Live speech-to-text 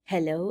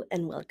Hello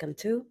and welcome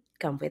to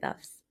Come With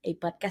Us, a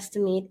podcast to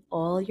meet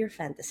all your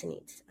fantasy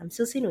needs. I'm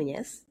Susie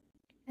Nunez.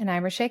 And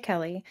I'm Rochelle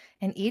Kelly,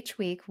 and each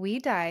week we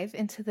dive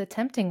into the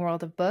tempting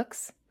world of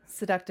books,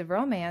 seductive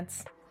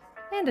romance,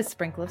 and a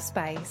sprinkle of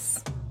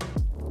spice.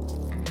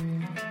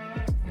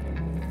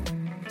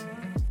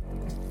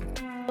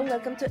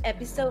 Welcome to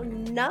episode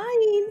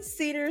 9,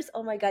 Cedars.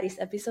 Oh my god, it's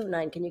episode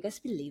 9. Can you guys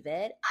believe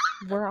it?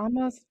 We're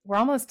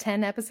almost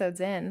 10 episodes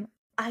in.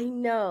 I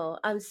know.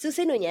 I'm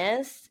Susie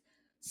Nunez,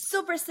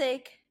 super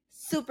sick,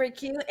 super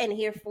cute, and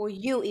here for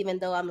you, even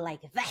though I'm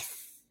like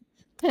this.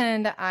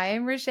 And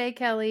I'm Rochelle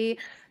Kelly,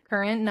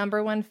 current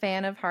 #1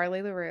 fan of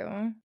Harley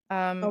LaRue.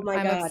 Oh my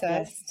I'm god,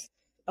 obsessed. yes.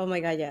 Oh my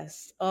god,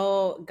 yes.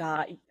 Oh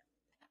god.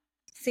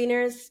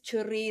 Sinners,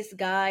 churris,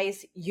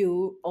 guys,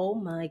 oh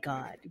my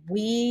god.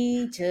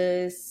 We're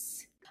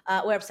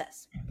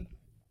obsessed.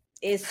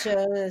 It's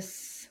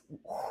just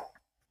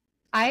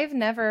I've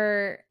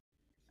never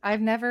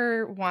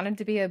wanted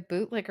to be a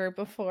bootlicker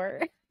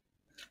before.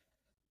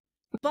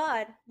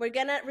 But we're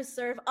gonna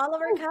reserve all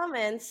of our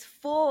comments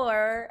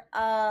for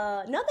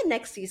not the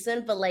next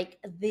season, but like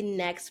the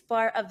next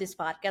part of this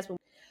podcast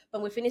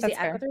when we finish That's the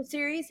fair. Aquator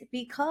series,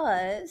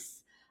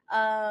 because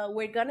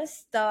we're gonna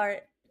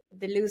start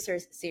the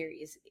Losers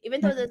series.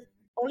 Even though there's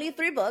only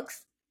 3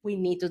 books, we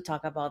need to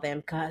talk about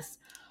them because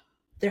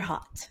they're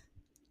hot.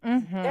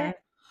 They're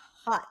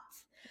hot.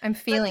 I'm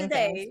feeling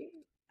today, things.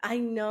 I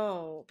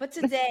know. But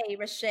today,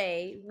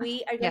 Rochelle,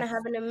 we are going to Yes.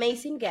 have an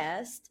amazing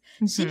guest.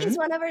 She is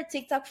one of our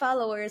TikTok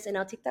followers and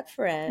our TikTok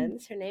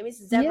friends. Her name is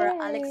Deborah,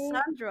 Yay.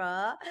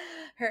 Alexandra.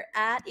 Her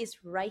ad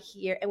is right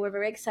here. And we're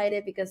very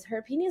excited because her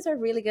opinions are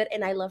really good.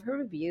 And I love her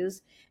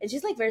reviews. And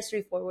she's like very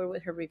straightforward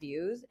with her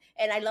reviews.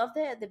 And I love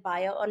the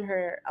bio on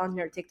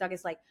her TikTok.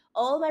 It's like,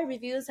 all my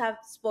reviews have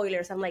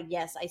spoilers. I'm like,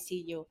 yes, I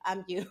see you.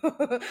 I'm you.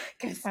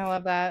 I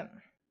love that.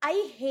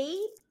 I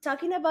hate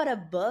talking about a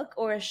book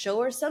or a show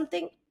or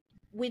something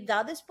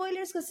without the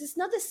spoilers because it's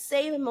not the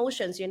same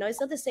emotions, it's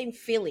not the same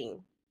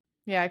feeling.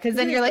 Yeah, because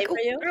then you're like,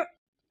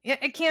 yeah,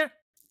 I can't.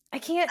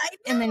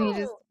 And then you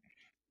just.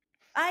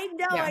 I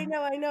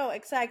know,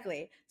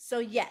 exactly. So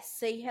yes,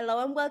 say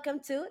hello and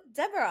welcome to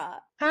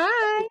Deborah.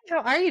 Hi,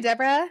 how are you,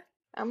 Deborah?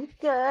 I'm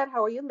good.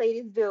 How are you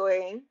ladies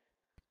doing?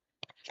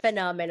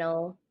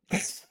 Phenomenal.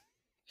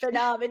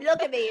 Phenomenal.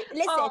 Look at me.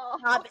 Listen,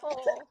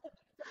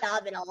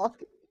 phenomenal.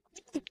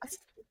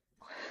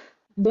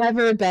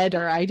 Never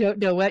better. I don't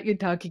know what you're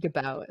talking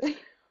about.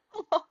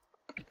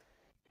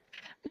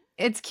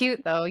 It's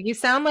cute though. You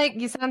sound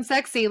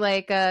sexy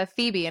like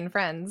Phoebe in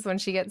Friends when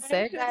she gets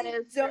sick. That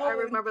is true. I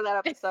remember that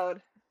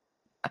episode.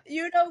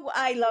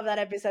 I love that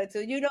episode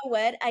too. You know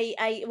what?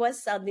 I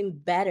was sounding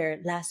better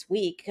last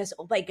week because,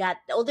 oh my god,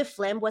 all the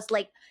phlegm was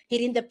like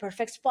hitting the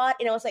perfect spot,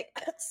 and I was like,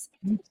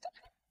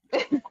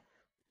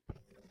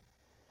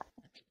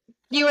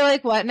 you were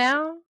like, what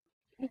now?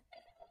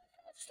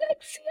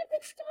 Sexy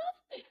and stuff.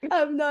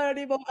 I'm not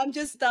anymore. I'm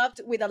just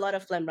stopped with a lot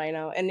of phlegm right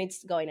now, and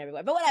it's going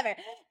everywhere. But whatever.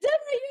 Deborah,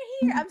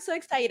 you're here. I'm so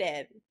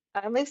excited.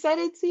 I'm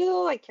excited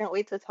too. I can't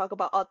wait to talk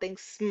about all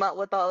things smut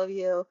with all of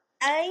you.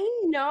 I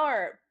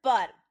know,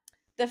 but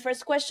the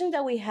first question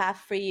that we have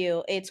for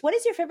you is, what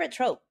is your favorite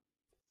trope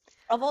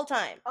of all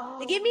time?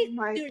 Oh, Give me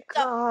your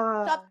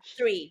top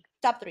 3.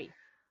 Top 3.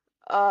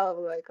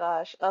 Oh my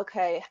gosh.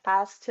 Okay,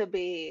 has to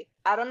be.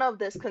 I don't know if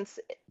this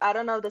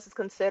is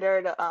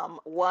considered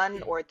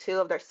 1 or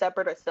 2 if they're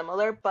separate or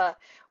similar, but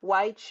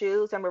White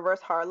Shoes and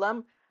Reverse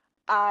Harlem,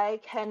 I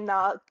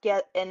cannot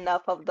get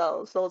enough of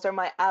those. Those are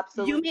my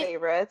absolute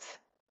favorites.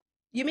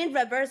 You mean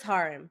Reverse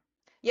Harlem?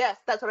 Yes,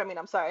 that's what I mean.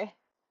 I'm sorry.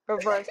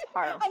 Reverse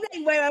Harlem. I'm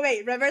like,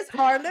 wait. Reverse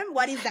Harlem?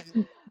 What is that?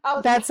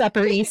 That's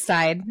Upper East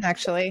Side,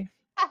 actually.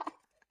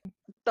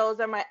 Those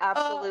are my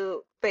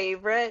absolute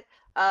favorite.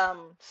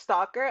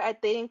 Stalker, I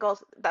think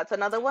that's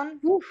another one.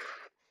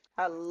 Oof.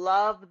 I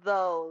love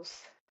those.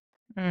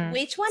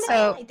 Which one?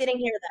 I didn't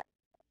hear that.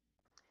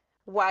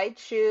 White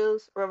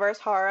Shoes, Reverse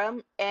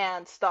Harem,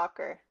 and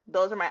Stalker.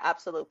 Those are my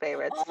absolute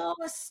favorites. Oh,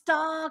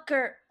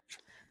 Stalker.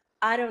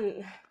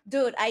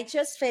 Dude, I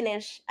just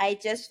finished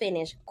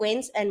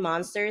Queens and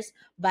Monsters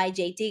by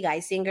J.T.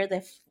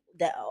 Geisinger,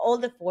 all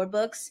the 4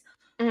 books.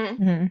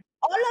 Mm-hmm.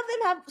 All of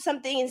them have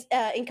something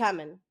in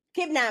common.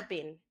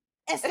 Kidnapping,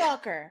 a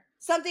stalker.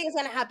 Something is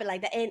going to happen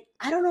like that. And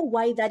I don't know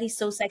why that is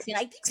so sexy.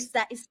 I think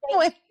that is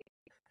Wait.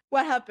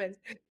 What happened?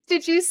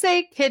 Did you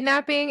say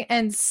kidnapping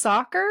and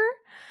soccer?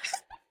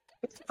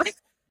 Let's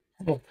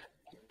give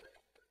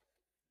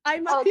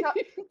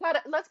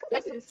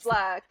her some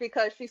slack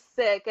because she's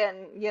sick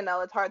and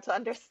it's hard to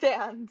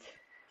understand.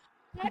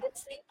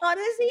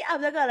 Honestly,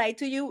 I'm not gonna lie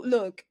to you.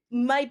 Look,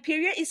 my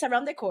period is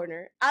around the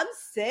corner. I'm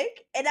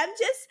sick and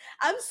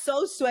I'm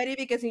so sweaty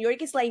because New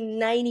York is like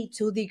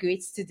 92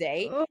 degrees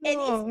today and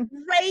it's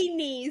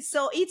rainy,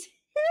 so it's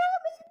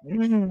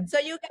terrible. So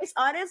you guys,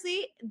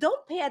 honestly,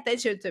 don't pay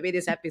attention to me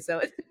this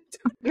episode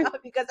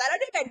because I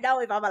don't even know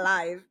if I'm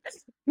alive.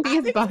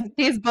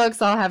 These books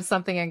all have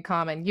something in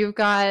common. You've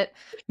got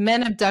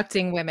men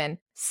abducting women,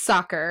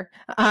 soccer,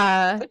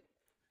 a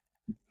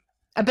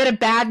bit of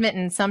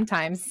badminton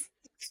sometimes.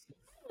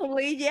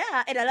 Probably,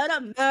 yeah, and a lot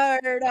of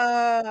murder,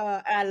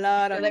 a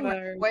lot of Wait,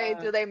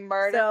 murder. do they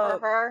murder for So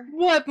her?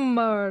 What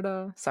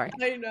murder? Sorry.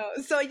 I know.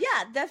 So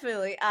yeah,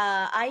 definitely.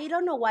 I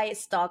don't know why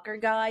stalker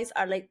guys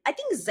are like. I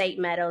think Zate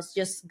Meadows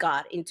just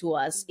got into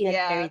us in a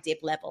very Yes, deep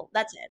level.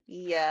 That's it.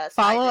 yes,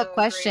 I Follow do up agree.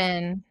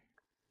 question.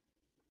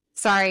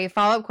 Sorry,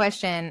 follow up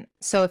question.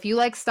 So if you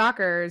like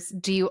stalkers,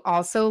 do you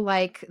also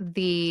like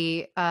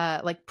the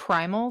like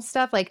primal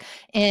stuff? Like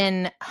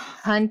in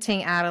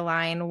Hunting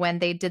Adeline, when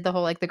they did the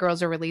whole like the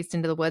girls are released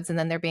into the woods and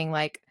then they're being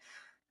like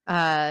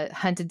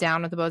hunted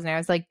down with the bows and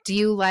arrows. Like, do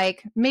you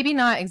like maybe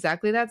not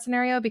exactly that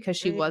scenario because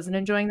she wasn't Mm.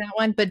 enjoying that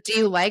one, but do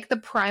you like the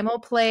primal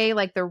play,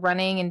 like the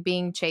running and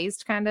being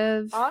chased kind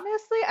of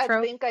Honestly, I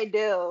trope? think I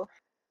do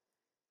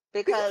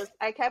because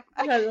I kept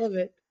I love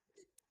it.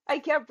 I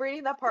kept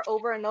reading that part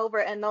over and over,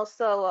 and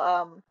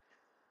also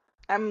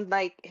I'm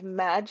like,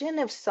 imagine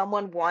if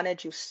someone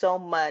wanted you so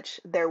much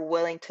they're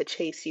willing to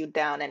chase you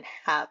down and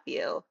have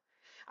you.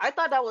 Yeah. I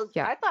thought I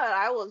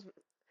was,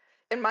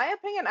 in my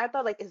opinion, I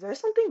thought like, is there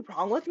something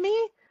wrong with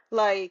me?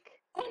 Like,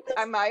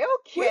 am I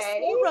We're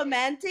okay? so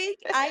romantic.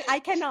 I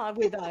cannot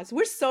with us.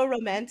 We're so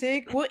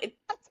romantic.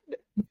 That's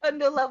a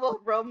new level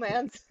of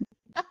romance.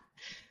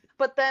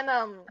 But then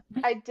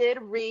I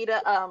did read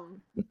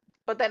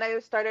but then I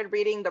started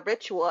reading The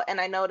Ritual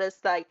and I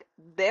noticed like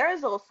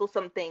there's also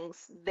some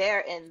things there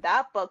in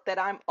that book that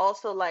I'm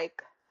also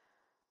like,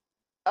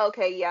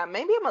 okay, yeah,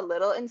 maybe I'm a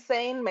little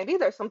insane. Maybe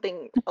there's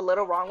something a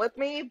little wrong with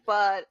me,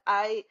 but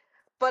I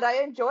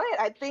enjoy it.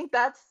 I think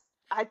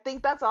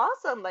that's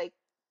awesome. Like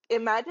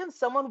imagine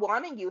someone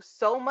wanting you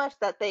so much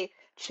that they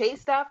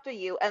chased after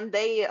you and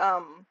they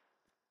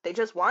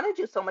just wanted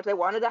you so much. They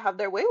wanted to have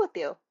their way with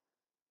you.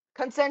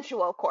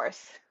 Consensual, of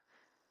course.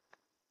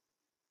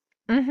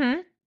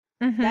 Mm-hmm.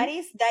 Mm-hmm. That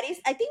is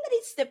I think that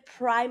is the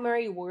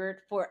primary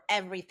word for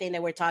everything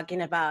that we're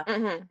talking about.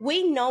 Hmm.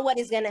 We know what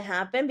is going to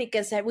happen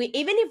because we,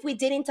 even if we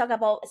didn't talk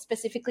about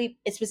specifically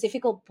a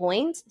specific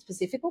point.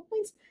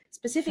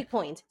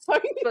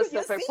 Sorry, you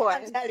Specific see,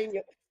 I'm points. telling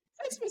you,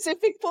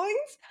 specific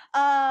points.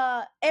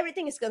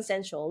 Everything is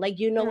consensual. Like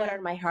you know what are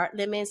Hmm. my heart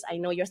limits. I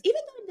know yours.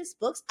 Even though in these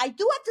books, I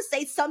do have to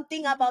say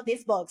something about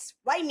these books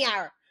right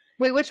now.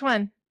 Wait, which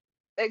one?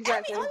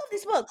 Exactly. All of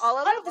these books, All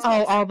of all the of these Oh, books.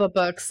 books. all the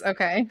books.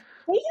 Okay.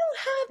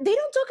 They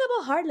don't talk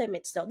about hard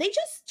limits though. They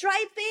just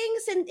try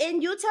things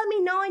and you tell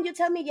me no and you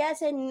tell me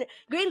yes and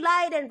green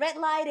light and red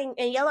light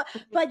and yellow.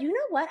 But you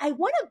know what? I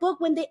want a book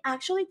when they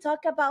actually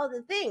talk about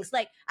the things.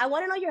 Like I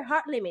want to know your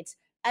heart limits.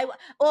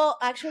 Well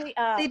actually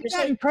They did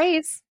that Rochelle, in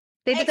praise.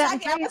 They did that in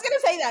exactly. I was praise. gonna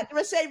say that.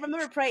 Rochelle,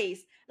 remember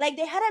praise. Like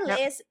they had a Yep.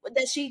 list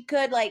that she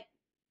could like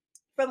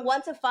from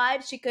 1 to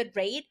 5 she could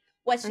rate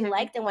what she Hmm.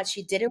 liked and what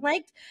she didn't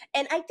like,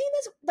 and I think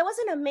that was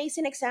an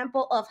amazing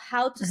example of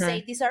how to say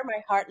Mm-hmm. these are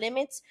my hard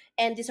limits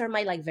and these are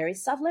my like very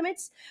soft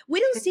limits. We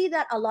don't see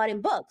that a lot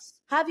in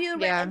books. Have you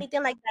read Yeah.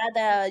 anything like that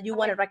that you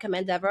want I to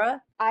recommend,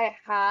 Deborah? I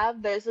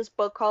have. There's this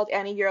book called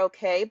Annie, You're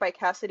Okay by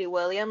Cassidy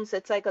Williams.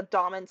 It's like a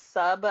dom and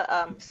sub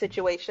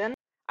situation.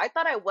 I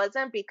thought I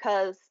wasn't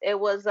because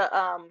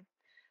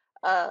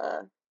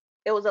uh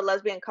it was a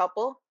lesbian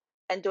couple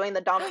and doing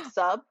the dom and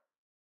sub.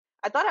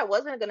 I thought I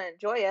wasn't gonna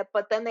enjoy it,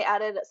 but then they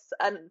added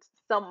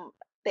some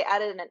they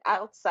added an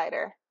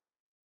outsider,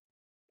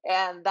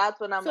 and that's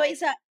when I'm So like,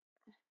 okay,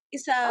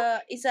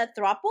 it's a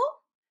throuple.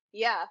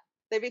 yeah,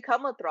 they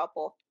become a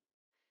throuple.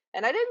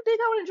 And I didn't think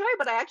I would enjoy it,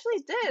 but I actually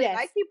did. And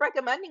I Yes. keep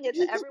recommending it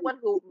to everyone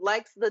who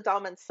likes the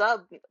dom and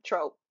sub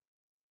trope.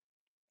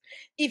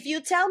 If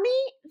you tell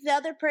me the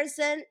other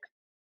person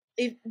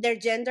if their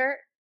gender,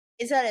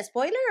 is that a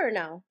spoiler or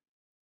no?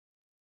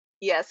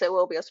 Yes, it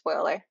will be a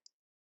spoiler.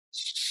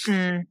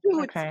 Mm,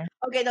 Shoot. okay.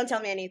 Okay, don't tell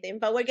me anything,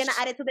 but we're gonna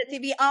add it to the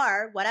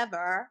TBR,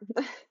 whatever.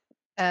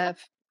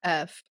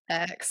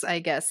 FFX, I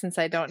guess, since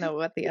I don't know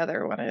what the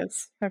other one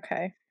is.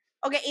 Okay.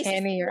 Okay, is it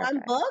Annie, you're one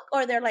okay. book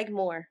or they're like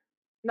more?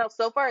 No,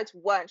 so far it's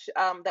one.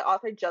 The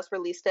author just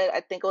released it.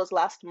 I think it was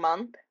last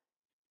month.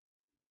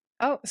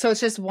 Oh, so it's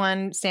just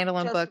one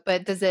standalone Just book,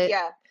 but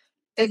yeah,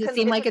 does it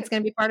seem it's like a it's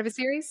going to be part of a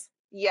series?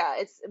 yeah.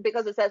 It's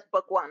because it says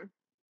book one.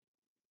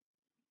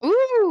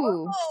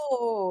 Ooh,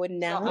 Oh, So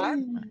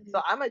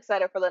no. I'm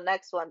excited for the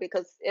next one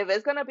because if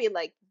it's gonna be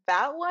like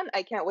that one,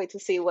 I can't wait to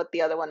see what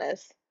the other one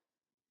is.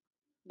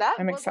 That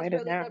I'm book was excited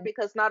really now. good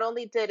because not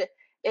only did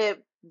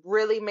it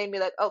really made me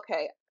like,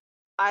 okay,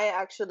 I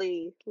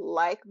actually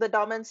like the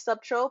dominant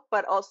subtrope,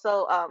 but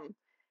also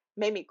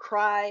made me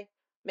cry,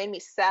 made me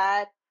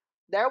sad.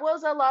 There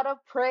was a lot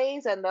of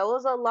praise and there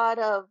was a lot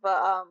of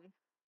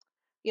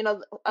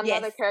Yes.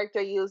 another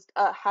character used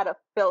had a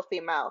filthy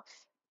mouth,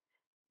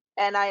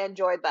 and I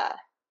enjoyed that.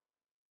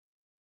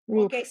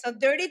 Okay, Oof, so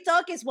dirty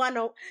talk is one.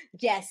 Oh,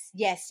 yes,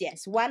 yes,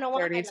 yes.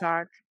 101. I dirty love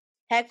talk.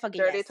 heck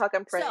fucking Dirty yes. talk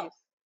and So, praise.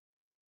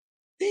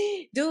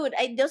 dude,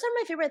 those are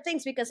my favorite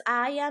things because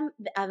I am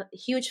a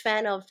huge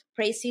fan of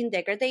praising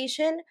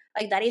degradation.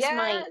 Like that is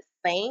my Yes.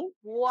 thing.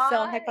 So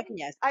Why? heck fucking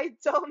yes. I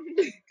don't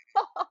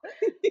know.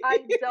 I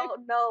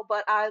don't know,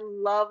 but I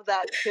love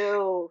that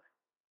too.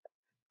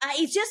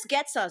 It just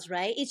gets us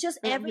right. It's just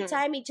every Hmm.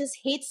 time it just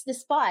hits the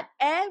spot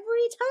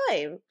every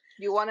time.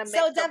 You want to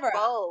So, mix them Deborah,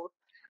 both.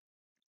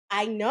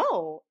 I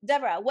know.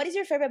 Deborah, what is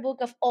your favorite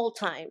book of all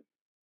time?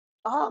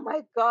 Oh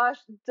my gosh,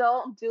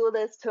 don't do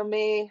this to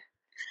me.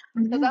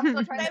 Because I'm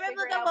still trying to Favorite figure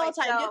book it of out all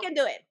time. You myself. can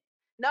do it.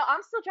 No,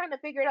 I'm still trying to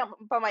figure it out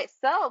by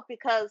myself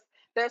because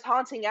there's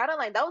Haunting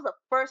Adeline. That was the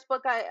first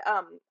book I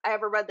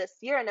ever read this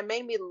year, and it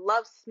made me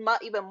love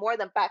smut even more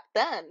than back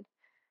then.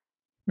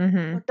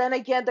 But then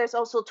again, there's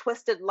also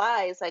Twisted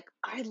Lies. Like,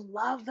 I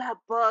love that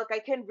book. I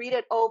can read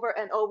it over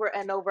and over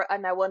and over,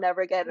 and I will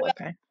never get it.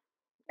 Okay.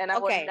 And I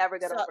will Okay, never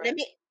get so over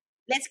it.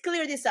 let's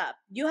clear this up.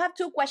 You have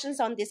 2 questions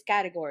on this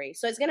category.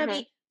 So it's gonna Mhm.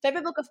 be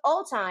favorite book of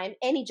all time,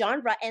 any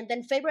genre, and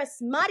then favorite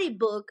smutty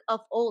book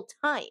of all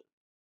time.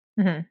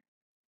 Mhm.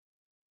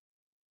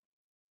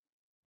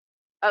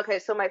 Okay,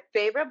 so my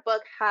favorite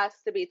book has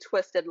to be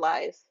Twisted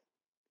Lies.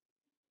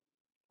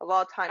 Of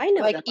all time, I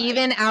know Like that. Twisted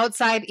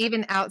Lies.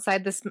 even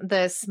outside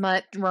the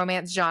smut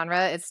romance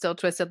genre, it's still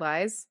Twisted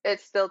Lies.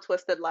 It's still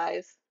Twisted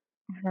Lies.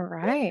 All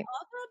right.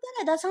 Author of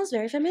that? That sounds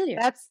very familiar.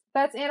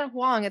 That's Anna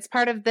Huang. It's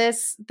part of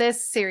this The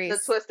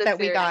series Twisted that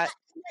we series. got.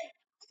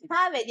 I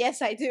have it.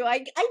 Yes, I do. I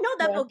know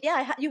that Yeah. book.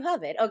 Yeah, you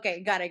have it.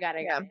 Okay, got it.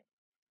 Yeah.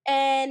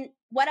 And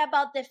what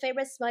about the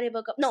favorite smutty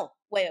book of? No,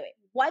 wait.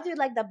 Why do you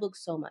like that book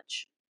so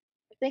much?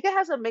 I think it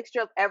has a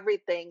mixture of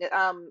everything.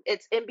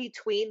 It's in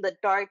between the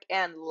dark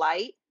and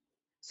light,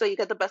 so you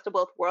get the best of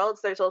both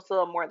worlds. There's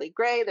also a Morley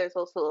Gray. There's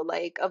also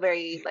like a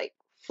very like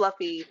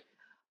fluffy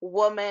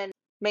woman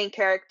main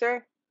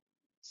character.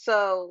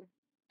 So,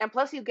 and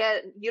plus you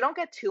don't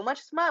get too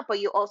much smut, but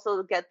you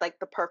also get like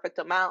the perfect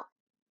amount.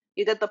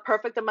 You get the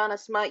perfect amount of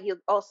smut.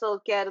 You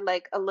also get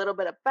like a little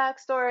bit of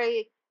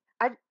backstory.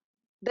 I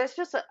There's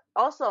just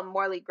also a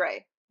Morley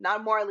Gray,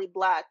 not Morley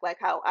Black, like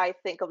how I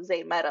think of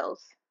Zay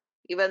Meadows.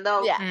 Even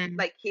though Yeah.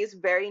 like he's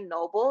very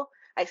noble,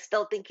 I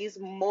still think he's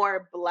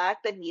more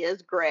black than he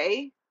is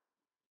gray.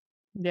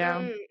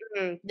 Yeah.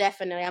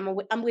 Definitely.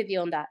 I'm with you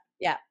on that.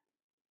 Yeah.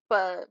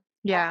 But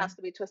that has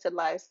to be Twisted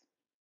Lies.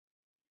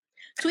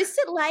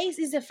 Twisted Lies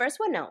is the first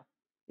one now.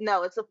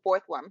 No, it's the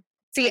fourth one.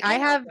 See, I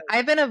cannot wait.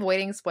 I've been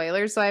avoiding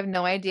spoilers, so I have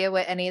no idea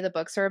what any of the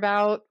books are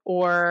about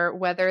or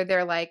whether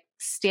they're like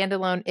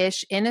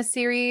standalone-ish in a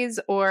series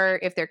or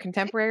if they're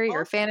contemporary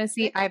or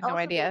fantasy. I have no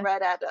idea.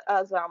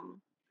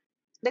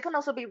 They can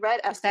also be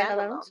read as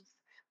Standalones? standalones,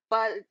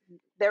 but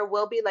there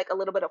will be like a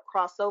little bit of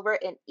crossover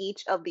in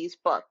each of these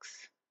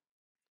books.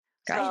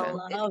 Gotcha. I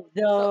love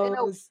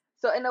those.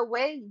 So in a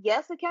way,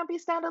 yes, it can be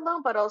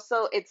standalone, but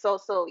also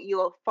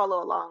you'll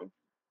follow along.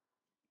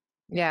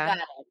 Yeah.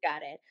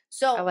 Got it.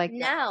 So I like that.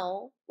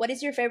 now, what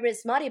is your favorite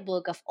smutty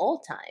book of all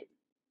time?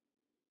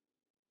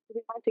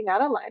 Haunting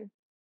Adeline.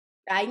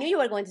 I knew you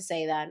were going to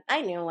say that.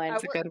 I knew it.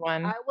 That's a good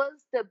one. I was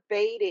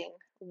debating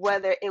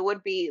whether it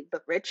would be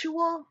The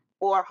Ritual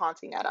or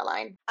Haunting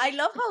Adeline. I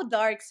love how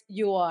darks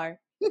you are.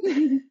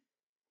 And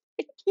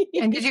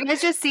did you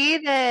guys just see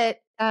that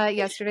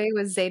yesterday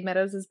was Zayd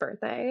Meadows'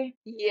 birthday?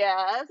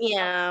 Yes.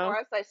 Yeah. Of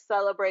course, I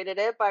celebrated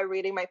it by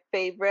reading my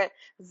favorite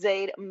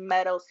Zayd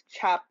Meadows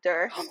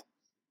chapter.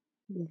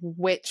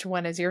 Which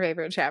one is your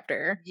favorite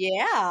chapter?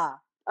 Yeah.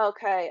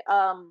 Okay.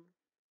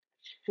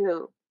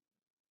 Shoot.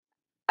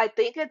 I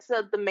think it's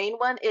the main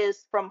one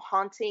is from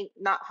Hunting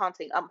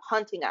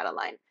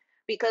Adeline,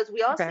 because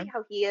we all see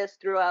how he is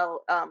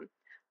throughout.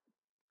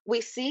 We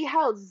see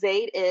how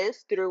Zayd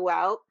is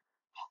throughout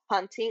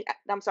Haunting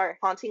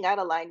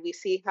Adeline. We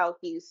see how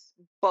he's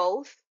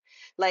both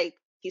like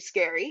he's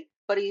scary,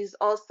 but he's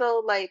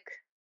also like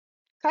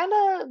kind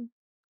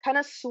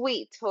of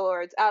sweet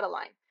towards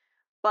Adeline.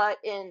 But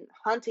in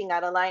Hunting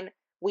Adeline,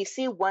 we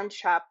see one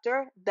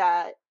chapter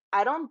that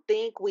I don't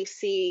think we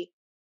see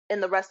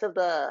in the rest of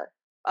the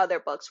other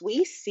books.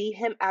 We see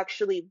him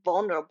actually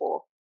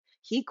vulnerable.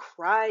 He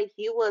cried.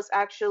 He was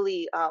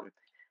actually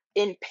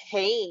in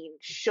pain,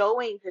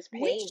 showing his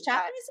pain. Which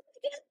chapter is it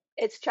again?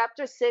 It's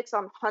chapter 6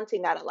 on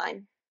Hunting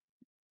Adeline.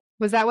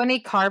 Was that when he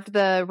carved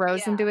the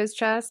rose into his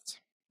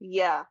chest?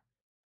 Yeah.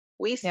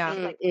 We see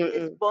like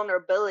his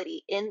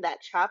vulnerability in that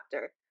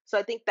chapter. So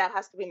I think that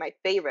has to be my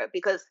favorite,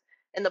 because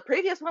in the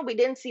previous one we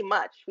didn't see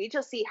much. We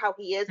just see how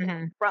he is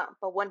in front.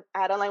 But when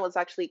Adeline was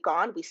actually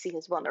gone, we see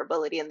his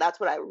vulnerability, and that's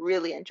what I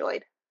really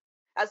enjoyed.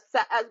 As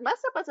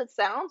messed up as it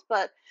sounds,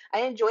 but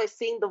I enjoy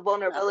seeing the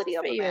vulnerability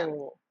of a man.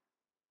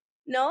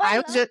 No, I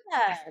love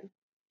that.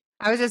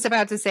 I was just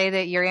about to say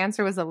that your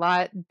answer was a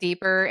lot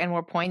deeper and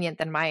more poignant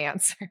than my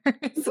answer.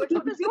 Which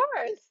one is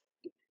yours?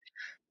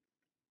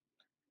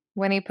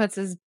 When he puts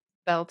his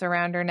belt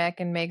around her neck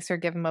and makes her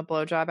give him a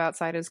blowjob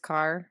outside his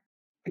car.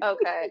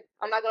 Okay.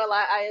 I'm not gonna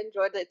lie, I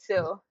enjoyed it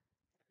too.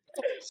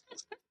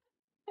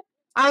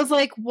 I was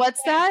like,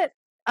 what's that?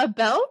 A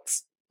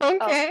belt?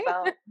 Okay.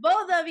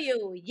 Both of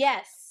you,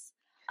 yes.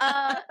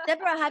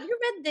 Deborah, have you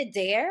read The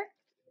Dare?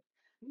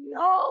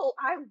 No,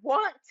 I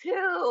want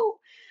to.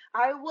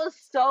 I was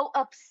so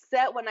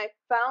upset when I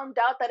found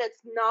out that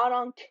it's not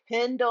on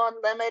Kindle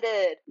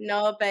Unlimited.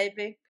 No,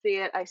 baby. See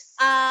it.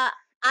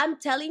 I'm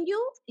telling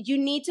you, you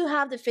need to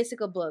have the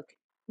physical book.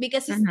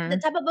 because it's the Mm-hmm.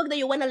 type of book that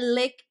you want to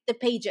lick the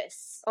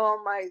pages.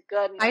 Oh my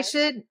goodness.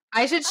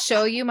 I should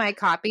show you my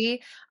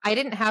copy. I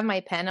didn't have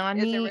my pen on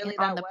Is it me really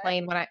on that the wet?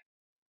 plane when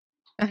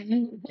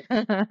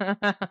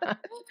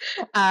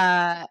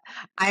uh,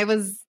 I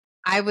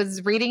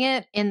was reading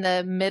it in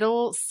the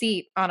middle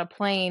seat on a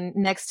plane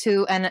next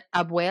to an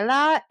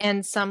abuela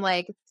and some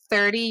like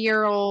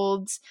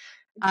 30-year-old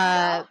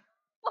uh No.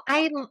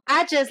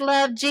 I just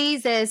love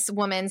Jesus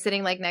woman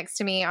sitting like next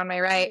to me on my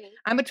right.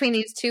 I'm between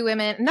these two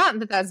women. Not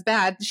that that's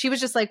bad. She was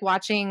just like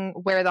watching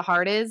Where the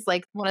Heart Is,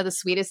 like one of the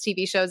sweetest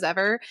TV shows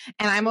ever.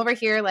 And I'm over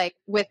here like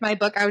with my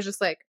book. I was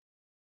just like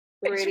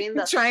Reading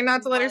the trying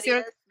not to let her see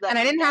it. smuttiest, the And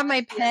I didn't have my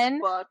nastiest pen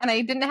book. and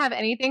I didn't have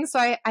anything. So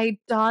I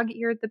dog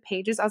eared the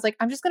pages. I was like,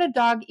 I'm just going to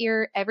dog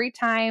ear every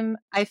time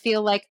I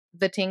feel like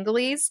the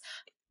tinglies.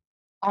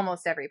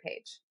 Almost every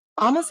page.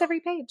 Almost every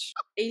page.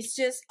 It's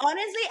just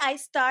honestly, I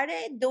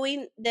started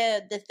doing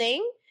the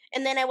thing,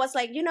 and then I was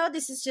like,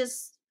 this is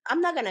just.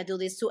 I'm not gonna do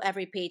this to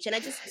every page, and I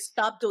just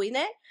stopped doing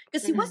it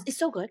because it's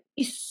so good.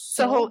 It's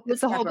so good.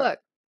 It's a whole Deborah. book.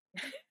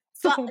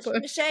 It's a But whole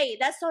book. Shay,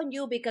 that's on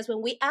you because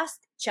when we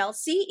asked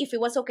Chelsea if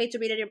it was okay to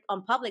read it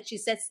on public, she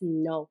says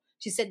no.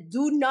 She said,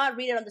 "Do not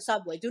read it on the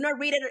subway. Do not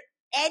read it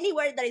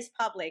anywhere that is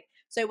public."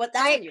 So that's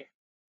on you.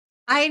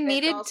 I It's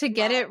needed all to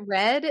get it smut.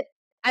 read.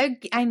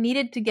 I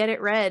needed to get it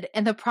read,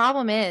 and the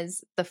problem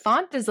is the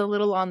font is a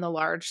little on the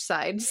large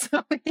side.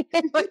 So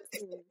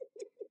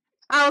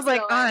I was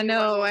like, So oh anyone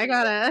no, will I read it.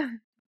 gotta.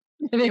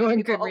 Reading Anyone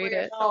people could over read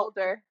your it.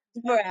 shoulder.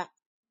 Deborah,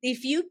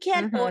 if you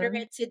can order Mm-hmm.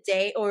 it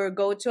today or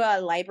go to a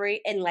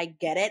library and like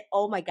get it,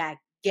 oh my god,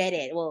 get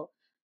it. Well,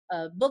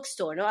 a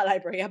bookstore, not a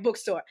library, a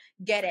bookstore.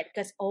 Get it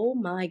because oh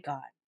my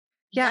god,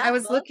 Yeah, that I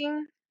was book.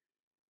 looking.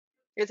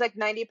 It's like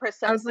I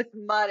 90% was like,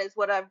 smut is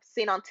what I've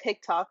seen on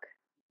TikTok.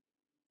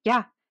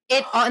 yeah,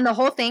 and the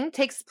whole thing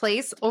takes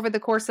place over the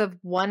course of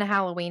one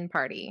Halloween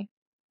party.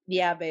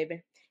 Yeah,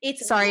 baby.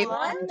 It's Sorry,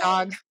 What?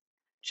 dog.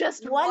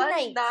 Just one one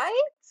night. night?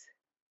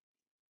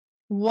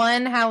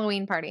 One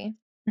Halloween party.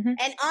 Mm-hmm.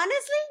 And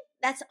honestly,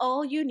 that's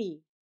all you need.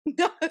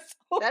 That's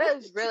all That you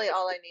is really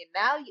all I need.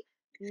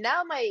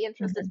 Now my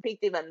interest is Mm-hmm.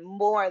 piqued even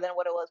more than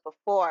what it was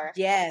before.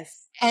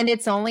 Yes. And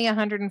it's only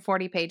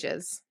 140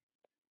 pages.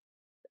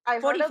 I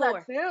heard of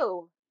that 44.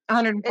 too. It's a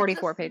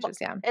 144 pages,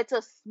 yeah. it's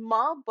a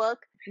small book.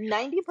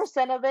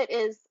 90% of it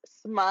is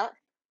smut,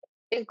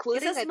 It's a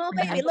including small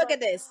I baby. Mhm. put Look a at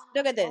this.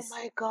 Look at oh this.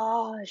 my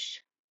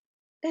gosh.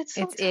 It's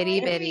so It's itty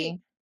tiny.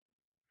 bitty.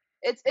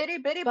 It's itty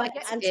bitty, But but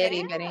yet I'm you Itty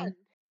saying, bitty. can.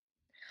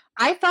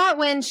 I thought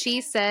when she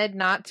said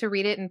not to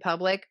read it in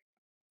public,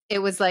 it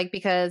was like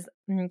because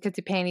your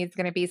panty's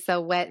going to be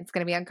so wet, it's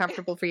going to be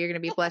uncomfortable for you, you're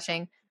going to be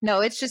blushing.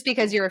 No, it's just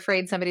because you're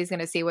afraid somebody's going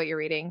to see what you're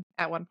reading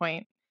at one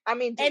point. I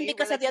mean, do and you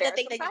because really of the other care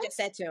thing that you sometimes? just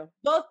said too.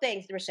 Both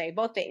things, Roche,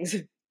 both things.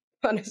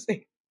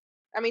 Honestly.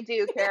 I mean, do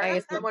you I care guess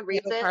if someone the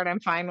reads other it? part I'm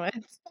fine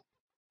with.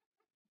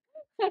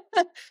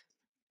 A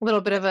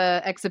little bit of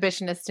a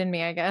exhibitionist in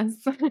me, I guess.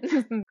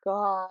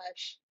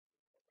 Gosh.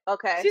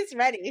 Okay. She's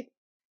ready.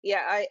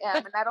 Yeah, I am,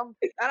 and I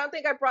don't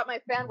think I brought my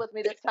fan with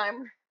me this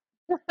time.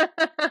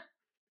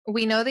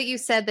 We know that you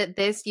said that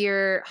this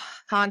year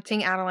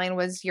Haunting Adeline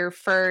was your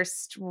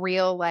first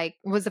real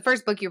was the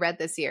first book you read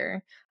this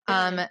year.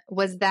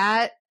 Was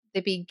that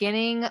the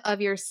beginning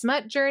of your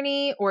smut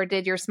journey or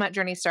did your smut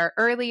journey start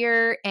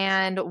earlier,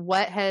 and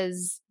what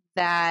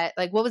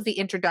what was the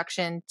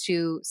introduction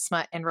to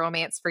smut and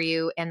romance for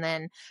you, and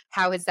then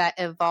how has that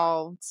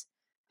evolved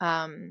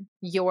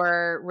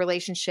your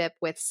relationship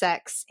with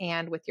sex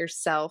and with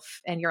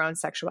yourself and your own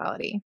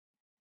sexuality?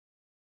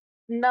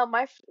 No,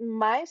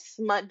 my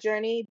smut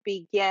journey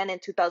began in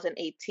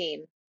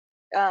 2018.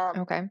 Um,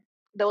 Okay.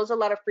 there was a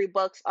lot of free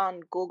books on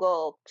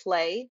Google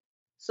Play,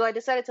 so I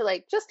decided to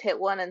like just hit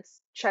one and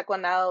check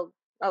one out.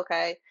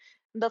 Okay,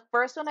 the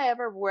first one I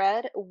ever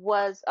read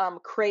was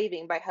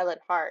Craving by Helen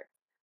Hart.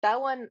 That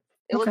one,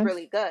 it was Okay.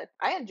 really good.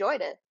 I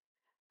enjoyed it.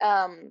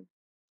 Um,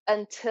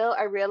 until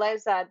I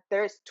realized that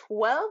there's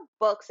 12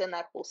 books in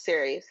that whole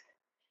series.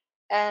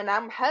 And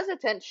I'm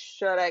hesitant,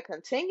 should I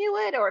continue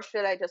it or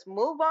should I just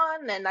move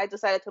on? And I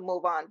decided to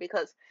move on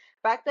because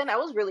back then I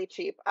was really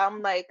cheap.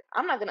 I'm like,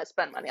 I'm not gonna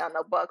spend money on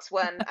no books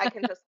when I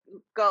can just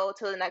go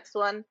to the next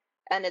one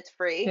and it's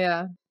free.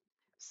 Yeah.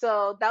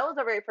 So that was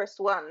the very first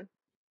one.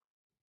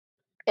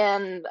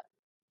 And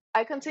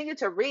I continued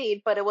to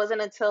read, but it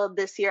wasn't until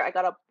this year I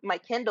got my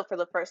Kindle,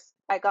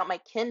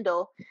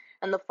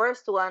 and the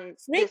first one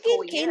this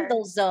whole Freaking year,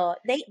 Kindles though.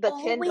 They the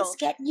always Kindle.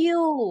 get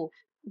you.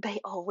 They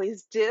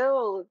always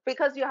do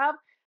because you have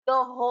the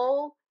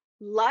whole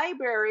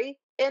library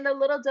in a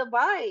little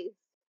device.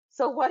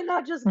 So why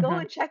not just go Hmm.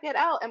 and check it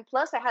out? And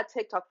plus, I had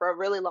TikTok for a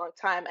really long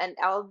time, and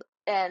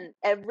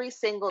every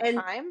single And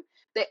time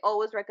they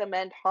always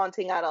recommend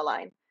Haunting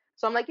Adeline.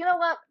 So I'm like, you know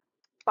what?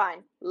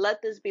 Fine,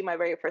 let this be my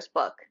very first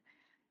book.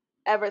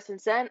 Ever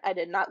since then, I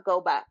did not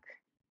go back.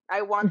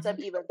 I want them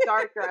even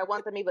darker. I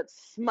want them even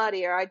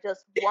smuttier. I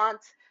just want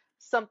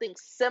something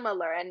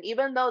similar. And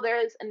even though there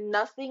is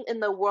nothing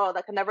in the world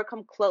that can ever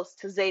come close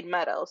to Zade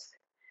Meadows,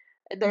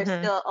 there's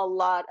Hmm. still a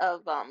lot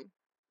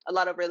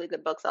of really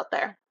good books out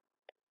there.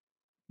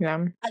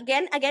 Yeah.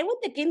 Again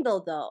with the Kindle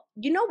though,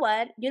 you know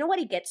what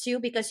it gets you,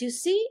 because you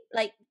see,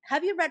 like,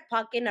 have you read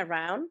Pocket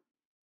Around?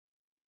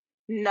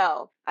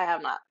 No, I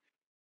have not.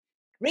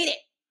 Read it.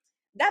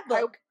 That I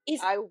book is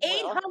I will.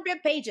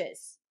 800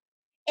 pages,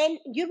 and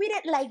you read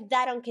it like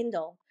that on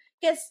Kindle,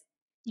 because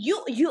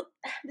you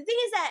the thing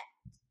is that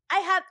I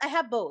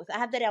have both. I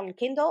have that on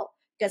Kindle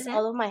because Mhm.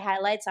 all of my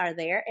highlights are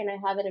there, and I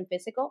have it in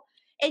physical.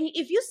 And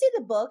if you see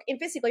the book in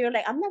physical, you're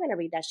like, I'm not gonna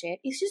read that shit.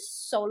 It's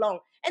just so long.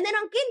 And then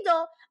on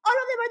Kindle, all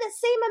of them are the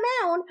same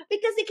amount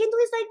because the Kindle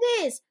is like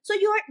this. So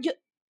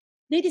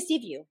they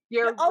deceive you.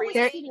 They're You're always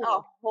reading deceiving a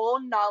you. whole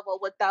novel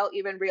without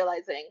even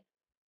realizing.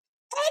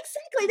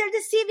 Exactly, they're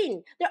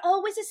deceiving. They're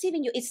always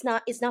deceiving you. It's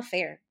not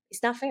fair.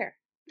 It's not fair.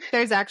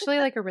 There's actually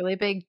like a really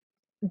big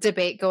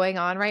debate going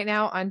on right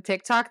now on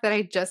TikTok that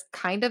I just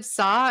kind of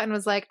saw and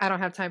was like, I don't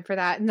have time for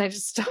that. And I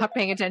just stopped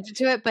paying attention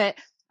to it. But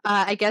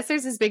I guess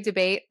there's this big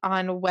debate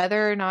on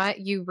whether or not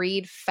you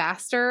read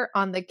faster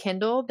on the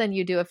Kindle than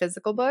you do a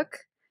physical book.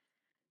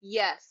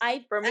 Yes.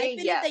 I For me,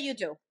 believe yes. that you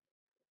do.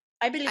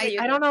 I believe that you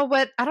I do. don't know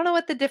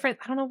what the difference,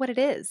 I don't know what it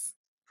is.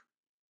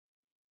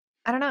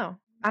 I don't know.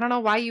 I don't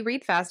know why you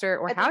read faster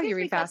or I how think you it's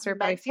read because faster,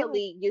 but I feel like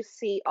mentally you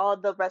see all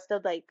the rest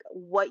of like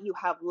what you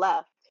have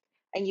left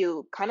and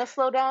you kind of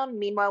slow down.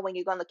 Meanwhile, when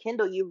you go on the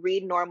Kindle, you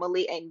read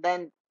normally and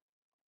then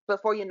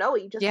before you know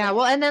it, you just yeah,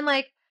 well, finish. and then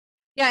like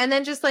yeah, and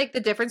then just like the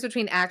difference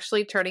between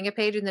actually turning a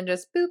page and then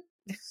just boop,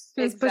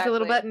 just push a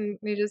little Exactly. button,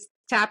 you just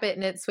tap it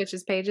and it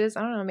switches pages.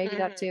 I don't know, maybe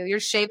that Hmm. too. You're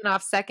shaving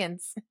off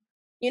seconds.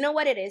 You know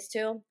what it is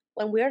too?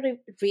 When we're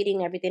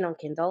reading everything on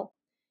Kindle,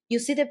 you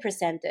see the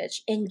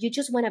percentage and you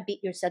just want to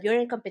beat yourself. You're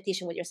in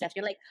competition with yourself.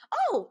 You're like,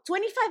 oh,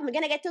 25, I'm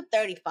going to get to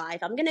 35.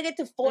 I'm going to get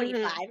to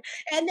 45.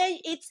 Hmm. And then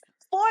it's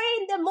 4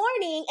 in the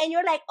morning and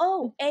you're like,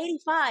 oh,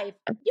 85.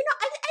 You know,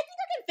 I think I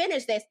can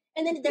finish this.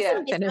 And then the Yeah,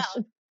 sun is Finish.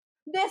 out.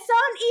 The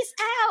sun is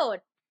out.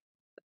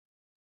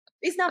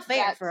 It's not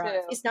fair that for us.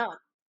 too. It's not.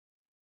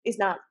 It's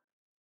not.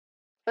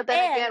 But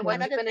then And again, once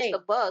Yeah. you another finish the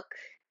thing. book,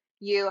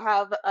 you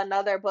have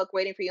another book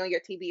waiting for you in your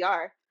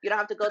TBR. You don't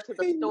have to go to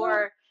the I know.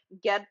 store,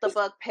 get the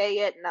book, pay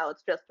it. No,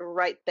 it's just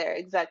right there.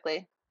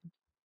 Exactly.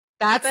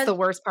 That's the But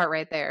worst part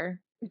right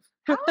there.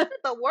 How is it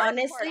the worst part? I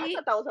honestly,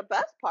 thought that was the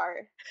best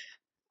part.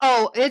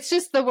 Oh, it's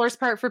just the worst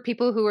part for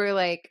people who are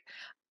like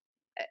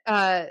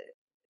uh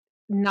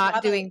not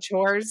traveling. doing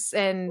chores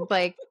and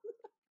like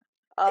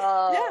Yeah.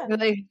 Oh,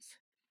 really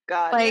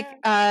God.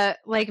 Yeah.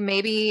 like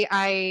maybe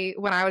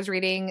when I was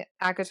reading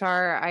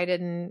Akatar, I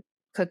didn't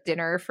cook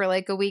dinner for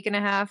like a week and a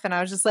half and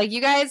I was just like,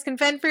 you guys can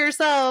fend for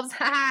yourselves.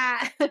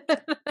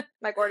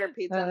 Like order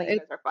pizza and then you it,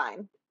 guys are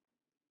fine.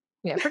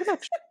 yeah, pretty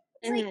much.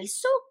 It's like Hmm.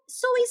 it's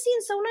so easy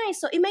and so nice.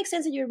 So it makes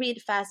sense that you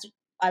read fast,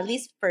 at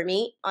least for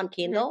me on Hmm.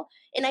 Kindle.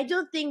 And I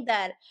do think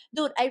that,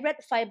 dude, I read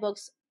 5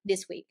 books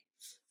this week.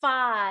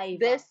 Five,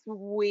 This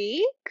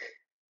week,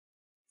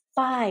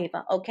 five.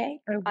 Okay,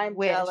 I I'm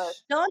jealous. wish.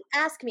 don't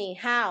ask me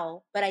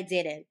how, but I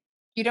did it.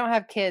 You don't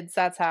have kids,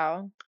 that's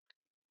how.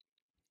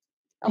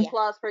 Yeah,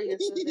 Applause for you,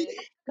 Susie.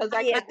 Because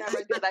I yeah, could never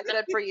do that.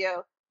 Good for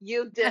you.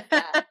 You did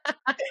that.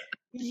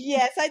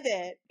 yes, I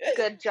did.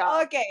 Good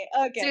job. Okay,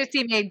 okay.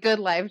 Susie made good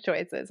life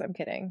choices. I'm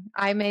kidding.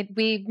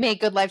 We made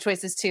good life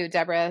choices too,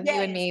 Deborah. You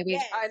and Yes, me,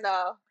 yes. I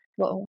know.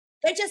 well,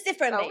 They're just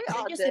different, No, we babes. They're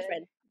all just did.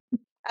 different.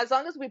 As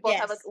long as we both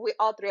have Yes. we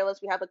all three of us,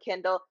 we have a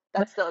Kindle.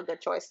 That's still a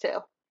good choice too.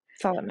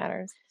 that's all that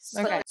matters.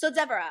 So, Okay. so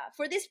Deborah,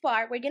 for this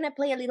part, we're gonna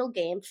play a little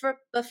game.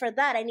 But for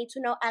that, I need to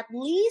know at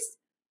least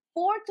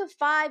 4 to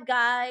 5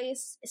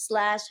 guys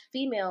slash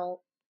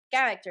female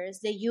characters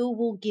that you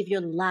will give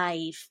your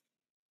life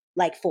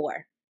like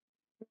for.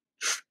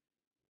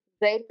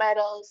 Zayd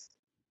Meadows,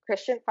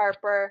 Christian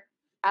Harper,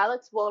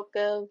 Alex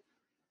Volkov,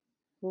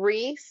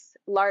 Reese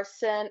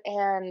Larson,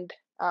 and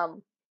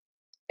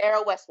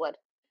Arrow Westwood.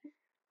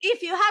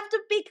 If you have to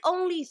pick Oh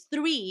only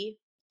three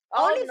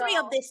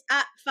of no. this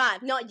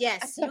 5. No,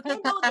 yes, you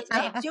can do this,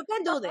 babes. You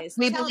can do this.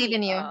 We Tell believe me.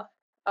 in you.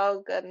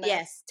 Oh goodness.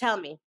 Yes, tell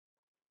me.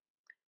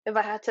 If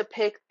I had to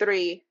pick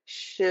three,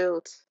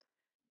 shoot.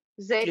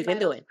 Zayd You can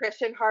do Meadows, it.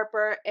 Christian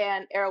Harper,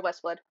 and Arrow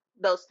Westwood.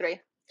 Those three.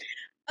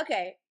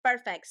 Okay,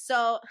 perfect.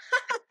 So,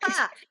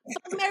 fuck,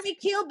 Mary,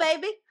 kill,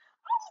 baby.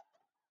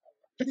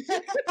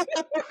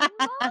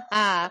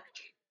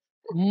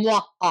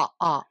 Mwah,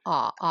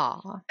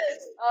 ah.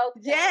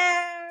 Okay.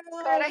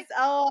 Yes.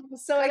 Oh, I'm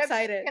so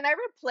excited. Can I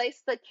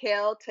replace the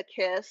kill to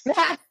kiss?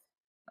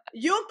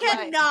 You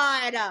Like,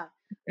 cannot. oh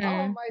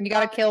Mm, my you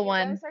gotta gosh, kill you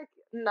one. guys are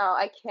no,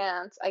 I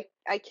can't.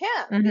 I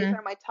can't. These Hmm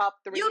are my top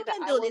three You that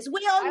can do this.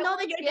 We all I know would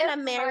that you're give gonna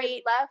my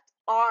marry. left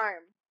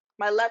arm,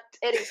 my left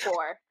titty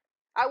for.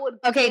 I would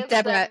Okay, give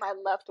Deborah. them my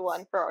left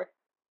one for.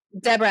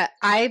 Deborah,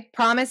 I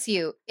promise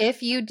you,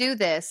 if you do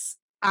this,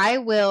 I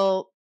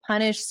will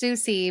punish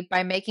Susie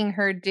by making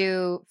her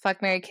do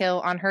fuck, marry, kill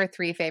on her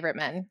 3 favorite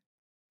men.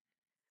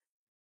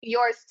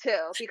 Yours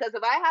too, because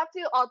if I have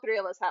to, all three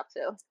of us have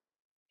to.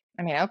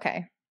 I mean,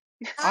 okay.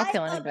 I'll I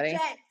kill anybody.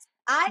 object.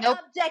 I Nope.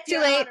 object, Too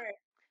Your late. Honor.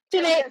 Too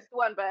Two late. against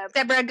one, babe.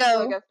 Deborah, Two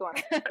go. against one.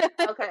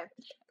 Okay.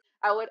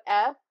 I would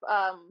F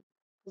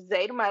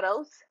Zayd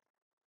Meadows.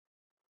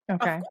 Of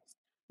Okay. course.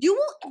 You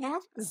will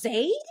ask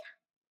Zayd?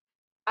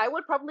 I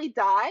would probably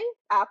die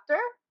after,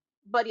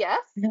 but yes.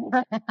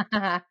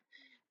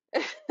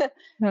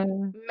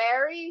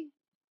 Marry.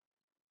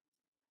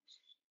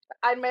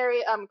 I'd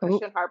marry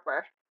Christian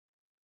Harper,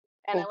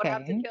 and I would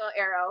have to Okay. kill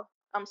Arrow.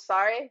 I'm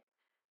sorry,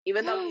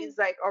 even though he's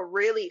like a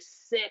really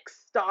sick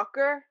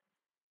stalker,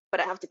 but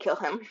I have to kill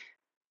him.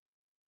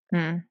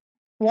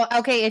 Well,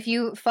 okay, if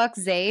you fuck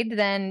Zayd,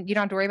 then you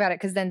don't have to worry about it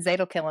because then Zayd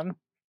will kill him.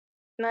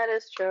 That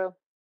is true.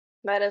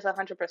 That is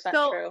 100%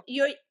 So true.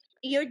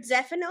 you're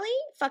definitely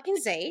fucking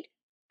Zayd.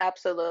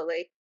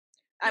 Absolutely.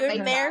 I You're may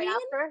die marrying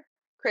after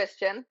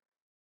Christian.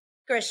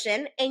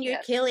 Christian, and you're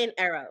Yes. killing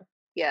Arrow.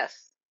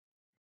 Yes.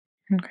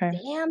 Okay.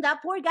 Damn,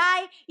 that poor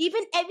guy.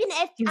 Even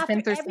if He's after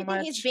been through so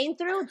everything he's much. been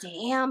through,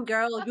 damn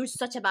girl, you're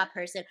such a bad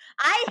person.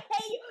 I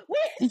hate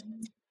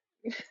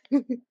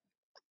you.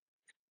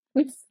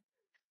 What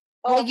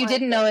Oh you my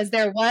didn't know is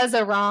there was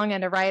a wrong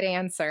and a right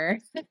answer.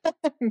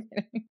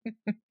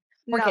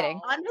 We're No. kidding.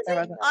 There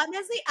wasn't.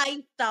 Honestly,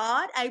 I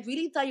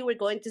really thought you were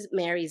going to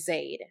marry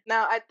Zayd.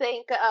 No, I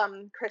think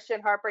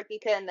Christian Harper, he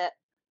can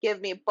give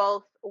me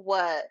both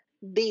what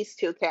these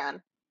two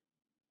can.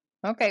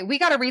 Okay, we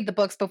got to read the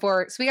books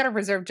before, so we got to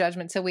reserve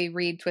judgment till we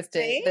read the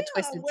Twisted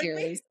Damn,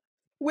 series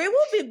we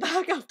will be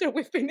back after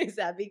we finish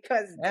that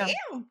because Yeah.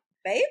 damn,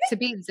 baby. to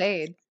beat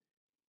Zayd.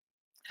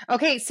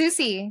 Okay,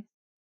 Susie,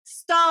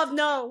 Stop,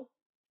 no.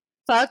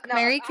 fuck, No,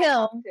 marry, I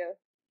kill, have to.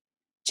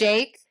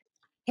 Jake,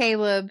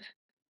 Caleb,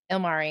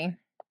 Ilmari.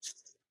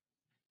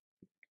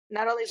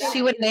 Not only that, She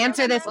I wouldn't need to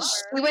answer this. remember.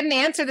 She wouldn't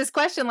answer this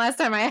question last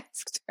time I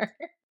asked her.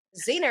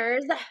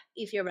 Ziners,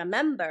 if you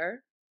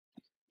remember,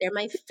 they're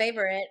my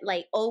favorite,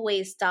 like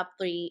always top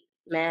 3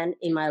 men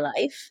in my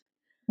life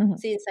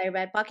since I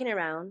read Walking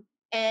Around.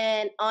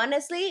 And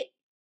honestly,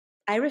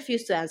 I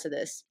refuse to answer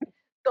this.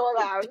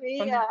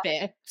 Todavía.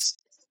 Bitch.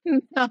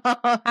 No,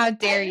 how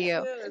dare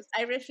you?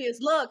 I refuse.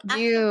 Look, after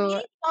You.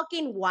 being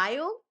fucking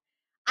wild,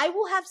 I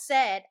will have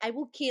said I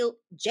will kill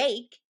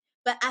Jake,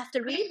 but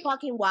after reading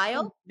fucking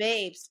wild,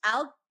 babes,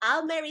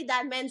 I'll marry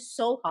that man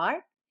so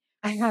hard.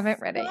 I haven't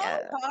read it So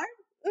yet. hard.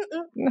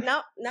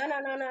 No. No,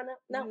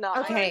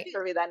 Okay. I have to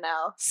read that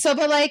now. So,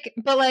 but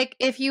like,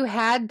 if you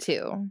had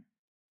to,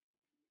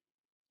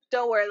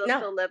 Don't worry, they'll No.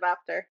 still live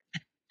after.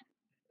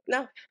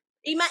 No.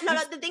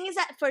 The thing is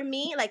that for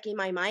me, like in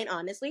my mind,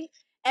 honestly,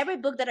 every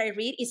book that I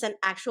read is an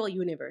actual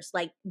universe.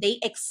 Like they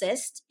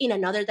exist in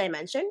another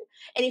dimension.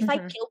 And if I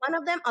kill one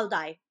of them, I'll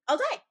die. Oh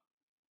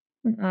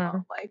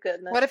my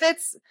goodness. What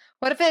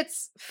if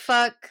it's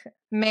fuck,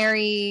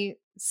 marry,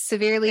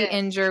 severely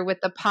injure with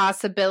the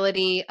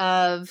possibility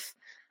of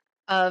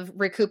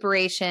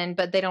recuperation,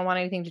 but they don't want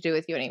anything to do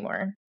with you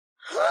anymore?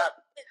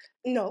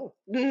 No,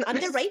 I'm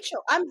the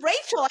Rachel. I'm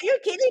Rachel. Are you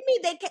kidding me?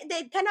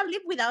 They cannot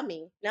live without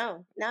me.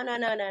 No. But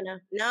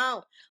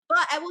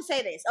I will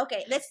say this.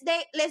 Okay, let's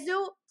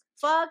do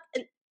fuck,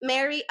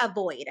 marry,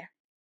 avoid.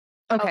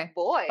 Okay,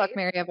 Avoid. fuck,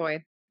 marry,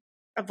 avoid.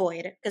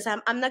 Avoid, because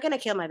I'm not gonna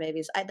kill my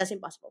babies. That's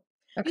impossible.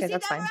 Okay,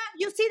 that's Deborah? fine.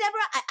 You see,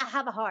 Deborah? I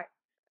have a heart.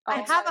 Oh I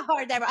have a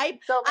heart, Deborah. I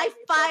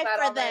fight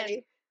for them.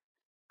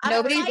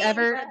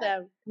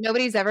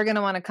 Nobody's ever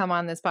gonna want to come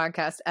on this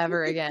podcast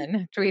ever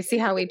again. Do we see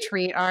how we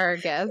treat our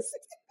guests?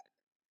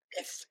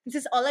 This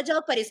is all a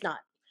joke, but it's not.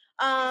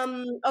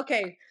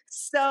 Okay,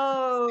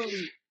 so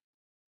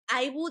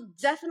I would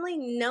definitely,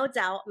 no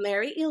doubt,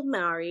 marry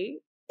Ilmari.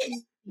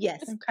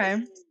 Yes.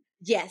 Okay.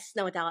 Yes,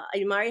 no doubt.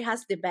 Ilmari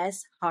has the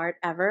best heart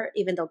ever,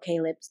 even though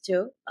Caleb's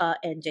too,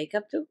 and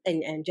Jacob too,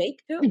 and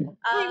Jake too.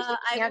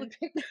 I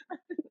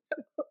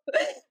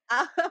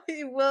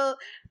will.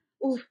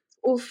 Oof.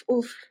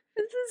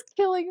 This is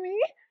killing me.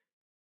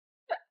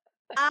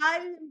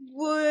 I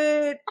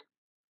would.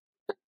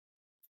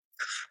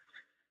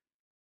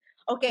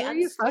 Okay,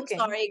 I'm so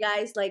sorry,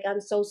 guys. Like,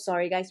 I'm so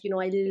sorry, guys. You know,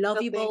 I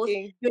love you both.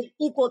 You're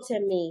equal to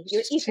me.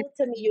 You're equal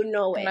to me. You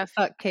know it. I'm gonna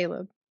fuck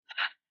Caleb.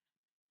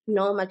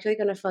 No, I'm actually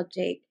gonna fuck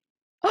Jake.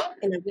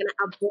 And I'm gonna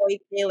avoid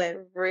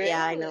Caleb. Really?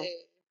 Yeah, I know.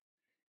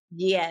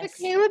 Yes.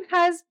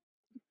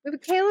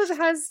 But Caleb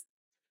has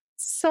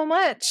so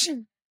much.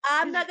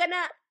 I'm not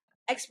gonna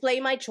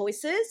explain my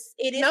choices.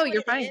 It is. No, what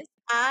you're it fine. is.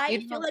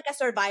 I feel like a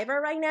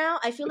survivor right now.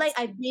 I feel like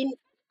I've been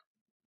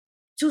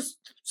to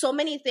so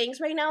many things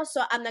right now,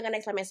 so I'm not gonna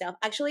explain myself.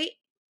 Actually,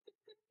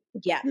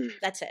 yeah,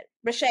 that's it.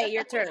 Rashay,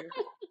 your turn.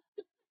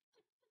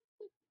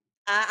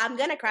 I'm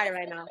gonna cry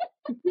right now.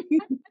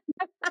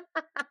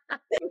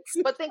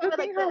 But think of it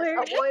like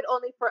this: avoid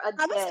only for a day.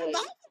 I'm a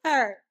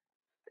survivor.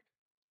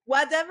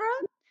 What, Deborah?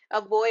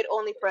 Avoid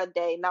only for a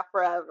day, not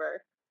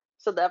forever.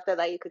 So that after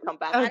that you could come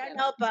back. I don't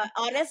know, but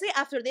honestly,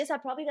 after this, I'm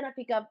probably gonna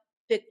pick up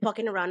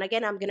Walking Around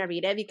again. I'm gonna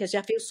read it because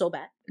I feel so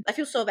bad. I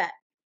feel so bad.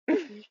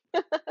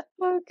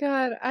 Oh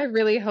God, I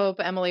really hope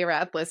Emily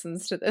Rath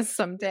listens to this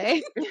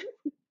someday.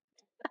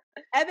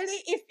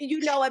 Emily, if you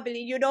know Emily,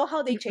 you know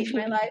how they changed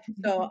my life.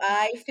 So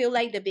I feel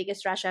like the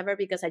biggest trash ever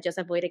because I just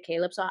avoided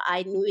Caleb. So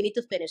I knew we need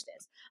to finish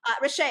this.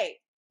 Rashay,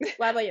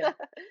 what about you?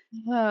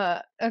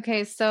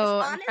 Okay, so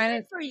I'm honestly,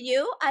 trying to. for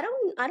you,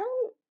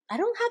 I I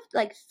don't have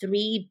like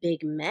three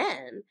big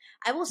men.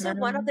 I will say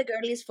one of the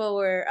girlies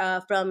for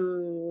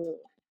from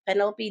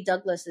Penelope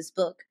Douglas's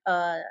book,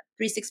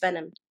 3-6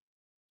 Venom.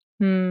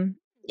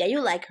 Yeah, you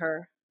like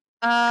her.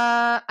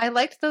 I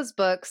liked those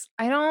books.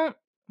 I don't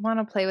want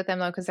to play with them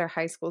though because they're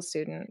high school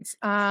students.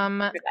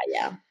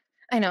 Yeah.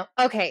 I know.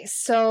 Okay,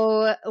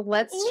 so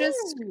let's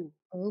just. Ooh.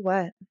 Oh,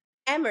 what?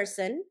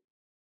 Emerson,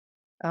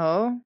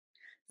 Oh,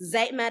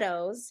 Zate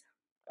Meadows,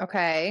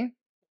 okay.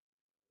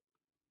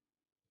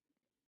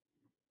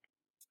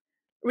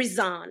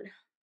 Rizan.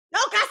 No,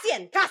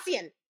 Cassian.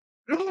 Cassian.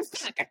 Damn,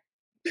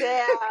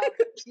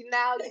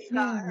 now you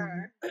got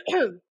her.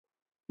 And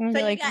So you're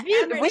you like, got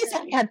we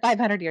Emerson. had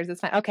 500 years.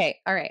 It's fine.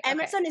 Okay, all right.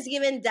 Emerson is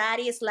given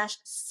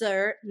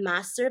daddy/sir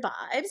master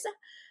vibes.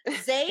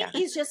 Zayd Yeah.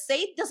 is just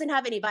Zayd doesn't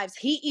have any vibes.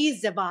 He is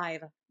the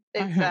vibe.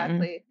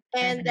 Exactly.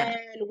 And then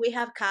we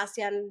have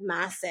Cassian,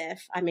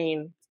 massive. I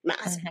mean,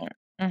 massive.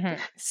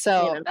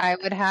 So You know. I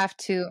would have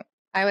to.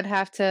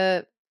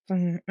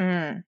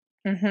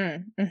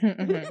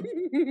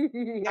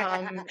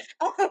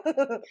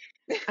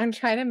 I'm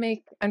trying to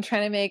make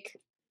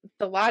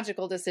the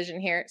logical decision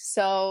here.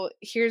 So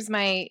here's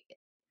my.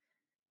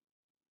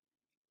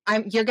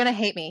 You're gonna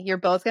hate me. You're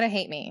both gonna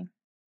hate me.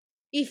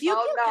 If you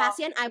kill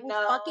Cassian, I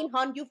will fucking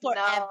hunt you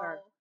forever.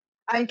 No.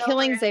 I'm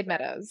killing Zayd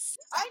Meadows.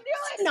 I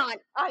knew it. Not.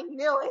 I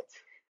knew it.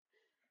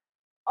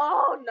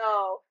 Oh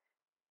no.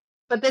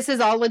 But this is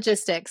all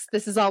logistics.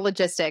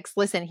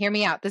 Listen, hear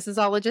me out. This is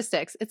all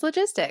logistics. It's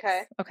logistics.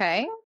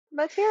 Okay?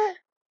 Let's hear it.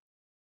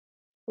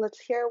 Let's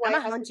hear why I'm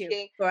gonna hunt you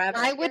forever.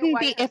 I wouldn't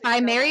be if I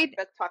married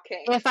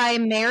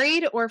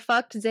or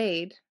fucked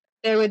Zayd,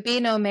 there would be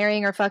no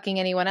marrying or fucking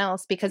anyone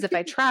else because if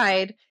I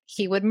tried,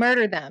 he would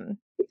murder them.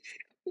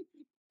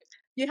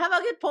 You have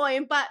a good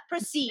point, but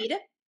proceed.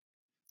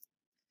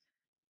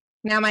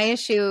 Now my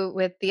issue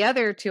with the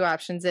other two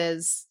options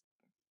is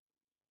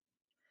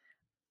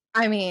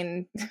I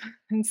mean,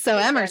 so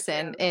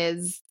Emerson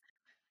is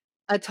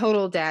a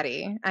total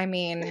daddy. I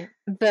mean,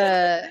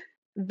 being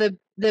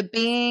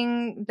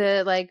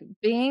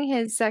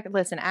his second.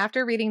 Listen,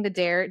 after reading the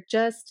Dare,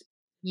 just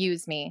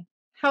use me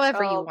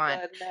however you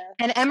want. Goodness.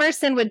 And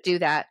Emerson would do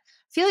that.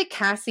 I feel like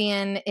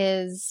Cassian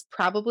is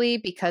probably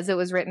because it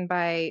was written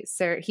by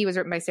Sarah. He was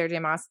written by Sarah J.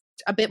 Maas,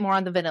 a bit more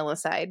on the vanilla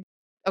side.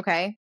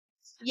 Okay.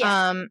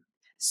 Yeah.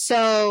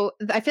 So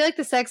I feel like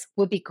the sex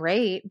would be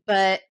great,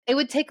 but it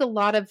would take a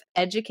lot of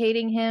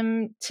educating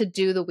him to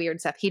do the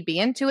weird stuff. He'd be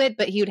into it,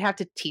 but he would have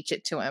to teach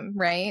it to him,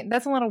 right?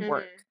 That's a lot of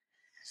work.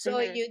 So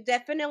you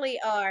definitely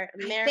are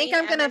marrying. I think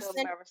I'm gonna.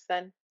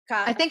 Emerson.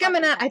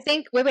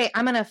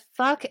 I'm gonna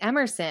fuck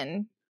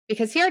Emerson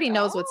because he already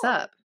knows what's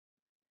up.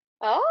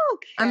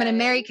 Okay. I'm gonna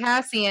marry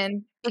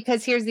Cassian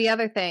because here's the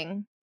other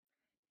thing: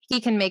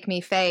 he can make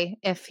me Fae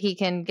if he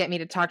can get me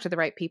to talk to the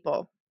right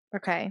people.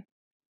 Okay.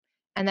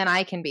 And then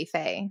I can be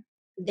Fae.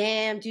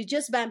 Damn, you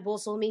just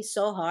bamboozled me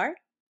so hard.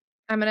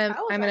 I'm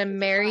gonna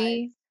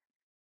marry.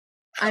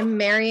 I'm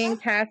marrying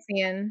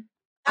Cassian.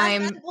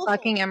 I'm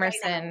fucking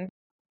Emerson.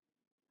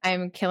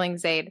 I'm killing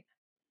Zayd.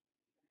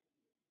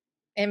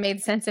 It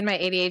made sense in my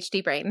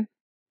ADHD brain.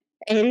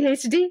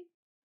 ADHD.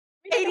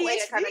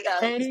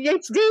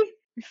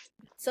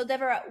 So,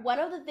 Deborah, one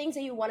of the things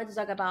that you wanted to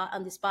talk about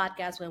on this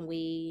podcast when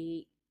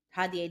we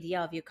had the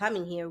idea of you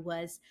coming here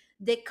was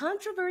the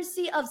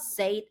controversy of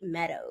Zayd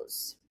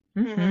Meadows.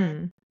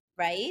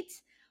 Right?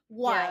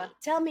 Why? Yeah.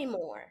 Tell me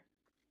more.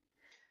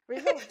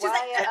 Reason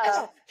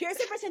why? Here's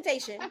the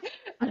presentation.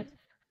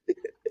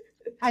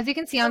 As you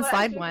can see on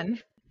slide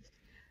 1.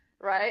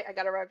 Right, I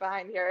got it right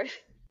behind here.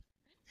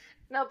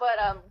 No, but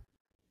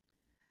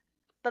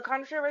the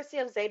controversy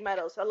of Zayd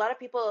Meadows. A lot of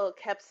people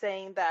kept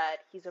saying that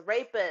he's a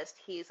rapist,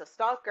 he's a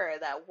stalker.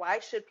 That why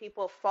should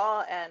people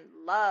fall and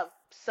love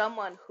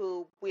someone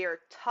who we're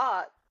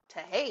taught to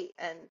hate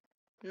and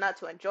not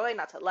to enjoy,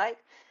 not to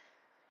like,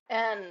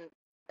 and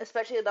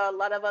especially a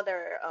lot of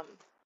other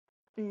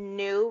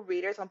new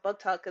readers on Book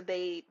Talk,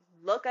 they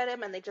look at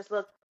him and they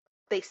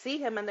see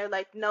him and they're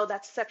like, no,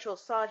 that's sexual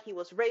assault. He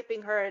was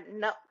raping her.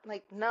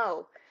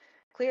 No,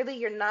 clearly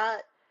you're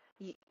not.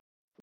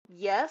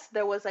 Yes,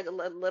 there was like a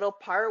little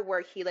part where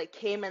he like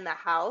came in the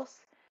house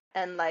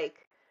and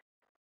like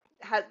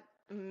had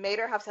made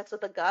her have sex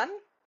with a gun,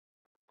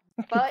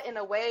 but in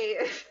a way.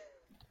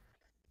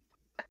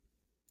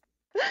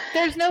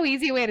 There's no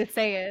easy way to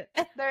say it.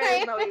 There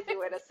is no easy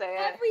way to say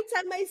it. Every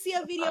time I see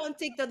a video on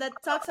TikTok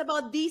that talks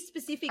about this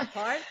specific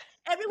part,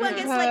 everyone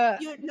gets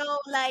like,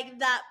 like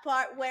that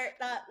part where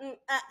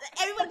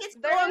everyone gets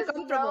so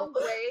uncomfortable. There is no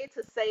way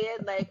to say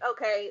it like,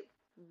 okay,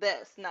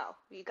 no.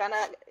 You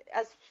gotta,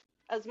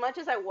 as much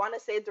as I want to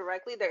say it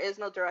directly, there is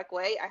no direct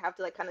way. I have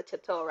to like kind of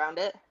tiptoe around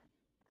it.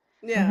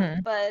 Yeah.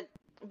 But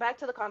back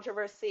to the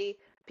controversy.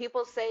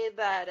 People say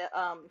that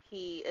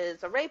he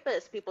is a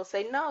rapist. People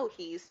say no,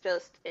 he's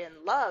just in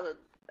love.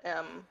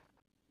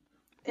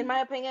 In my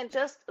opinion,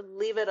 just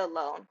leave it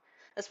alone.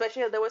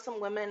 Especially if there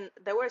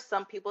were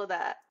some people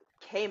that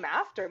came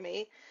after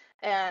me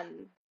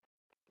and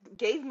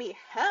gave me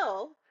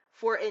hell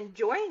for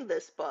enjoying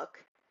this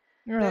book.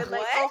 Like,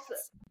 what?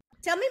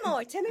 Tell me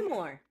more.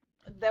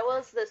 there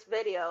was this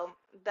video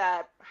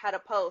that had a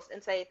post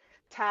and say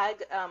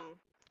tag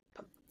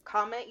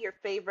comment your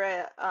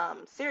favorite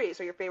series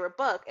or your favorite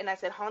book, and I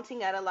said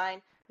Haunting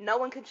Adeline. No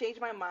one can change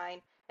my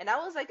mind, and I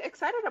was like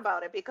excited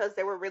about it because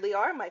they were really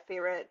are my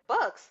favorite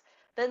books.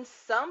 Then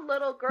some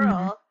little Mhm.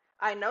 girl,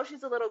 I know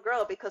she's a little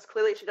girl because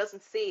clearly she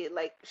doesn't see,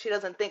 like she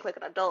doesn't think like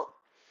an adult.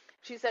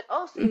 She said,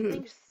 "Oh, so you Hmm.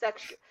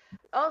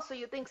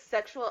 think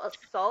sexual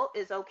assault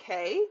is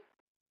okay?"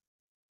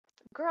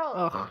 Girl,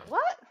 Ugh.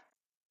 what?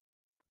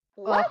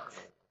 Ugh. What?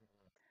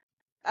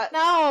 Uh,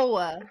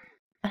 No.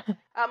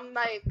 I'm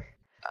like,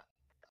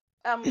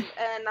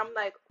 and I'm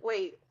like,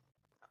 wait,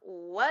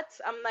 what?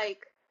 I'm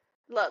like,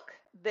 look,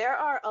 there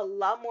are a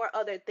lot more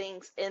other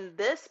things in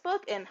this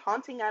book in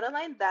Haunting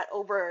Adeline that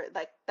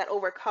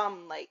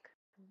overcome like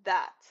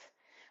that.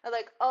 And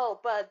like, oh,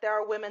 but there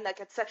are women that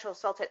get sexual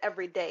assaulted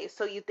every day,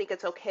 so you think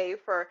it's okay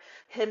for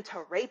him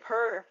to rape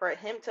her or for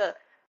him to,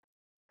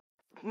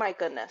 my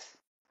goodness.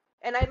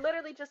 And I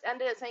literally just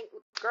ended it saying,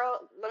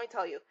 girl, let me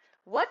tell you,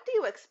 what do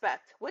you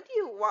expect? What do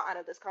you want out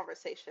of this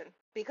conversation?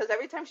 Because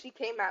every time she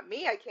came at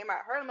me, I came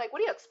at her. I'm like, what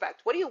do you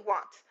expect? What do you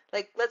want?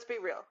 Like, let's be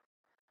real.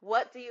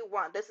 What do you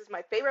want? This is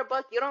my favorite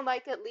book. You don't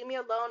like it? Leave me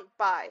alone.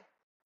 Bye.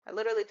 I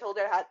literally told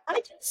her how to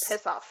I just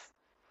piss off.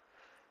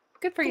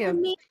 Good for for you.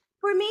 me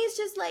for me it's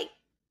just like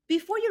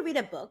before you read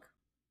a book,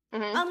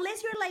 Mhm.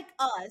 unless you're like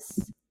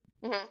us,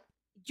 Mhm.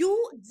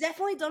 you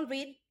definitely don't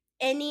read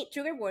any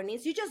trigger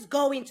warnings. You just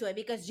go into it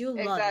because you love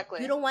it.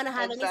 You Exactly. don't want to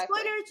have any Exactly.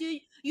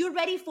 spoilers. You're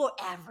ready for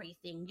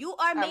everything. You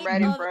are I'm made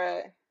ready of for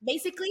it.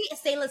 basically a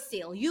stainless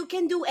steel. You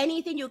can do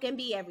anything. You can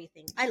be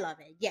everything. I love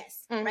it.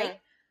 Yes, right. Mhm.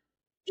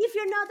 If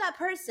you're not that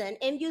person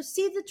and you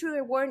see the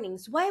trigger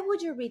warnings, why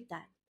would you read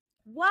that?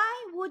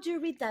 Why would you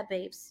read that,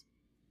 babes?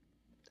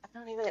 I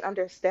don't even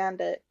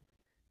understand it.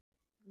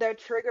 Their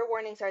trigger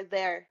warnings are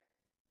there.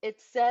 It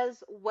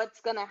says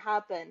what's gonna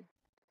happen,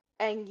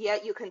 and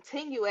yet you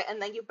continue it, and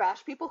then you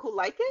bash people who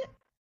like it.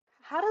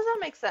 How does that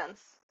make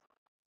sense?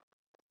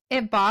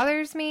 It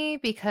bothers me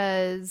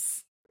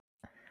because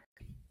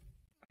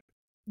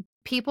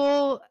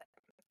people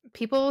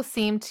people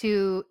seem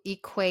to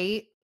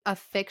equate a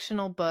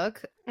fictional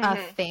book, a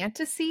Mhm.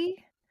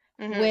 fantasy,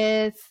 Mhm.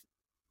 with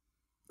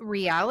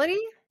reality,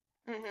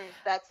 Mhm.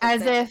 That's the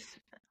as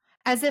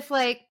thing. if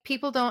like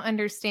people don't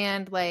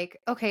understand,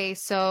 like, okay,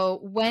 so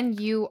when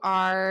you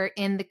are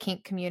in the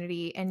kink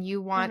community and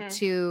you want Mhm.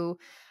 to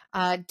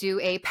do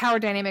a power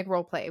dynamic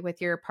role play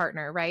with your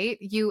partner, right?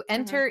 You Mhm.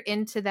 enter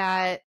into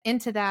that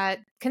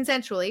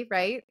consensually,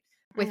 right?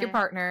 With your Mhm.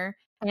 partner,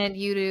 and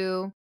you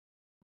do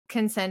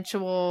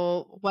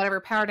consensual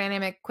whatever power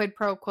dynamic, quid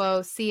pro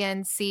quo,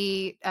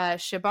 CNC,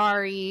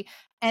 shibari,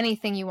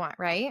 anything you want,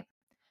 right?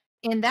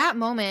 In that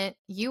moment,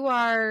 you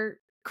are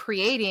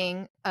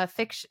creating a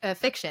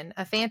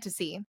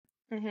fantasy.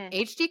 Mhm.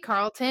 H.D.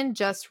 Carlton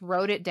just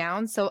wrote it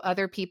down so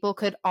other people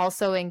could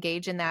also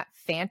engage in that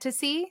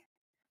fantasy.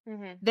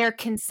 Mhm. They're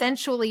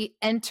consensually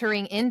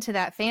entering into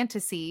that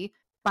fantasy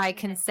by Mhm.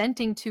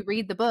 consenting to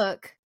read the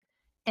book.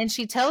 And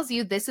she tells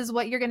you this is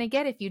what you're going to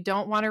get if you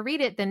don't want to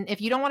read it. Then, if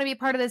you don't want to be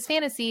part of this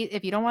fantasy,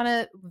 if you don't want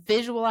to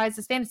visualize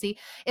this fantasy,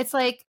 it's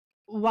like,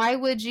 why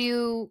would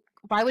you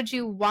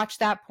watch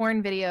that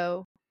porn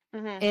video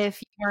Mhm.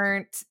 if you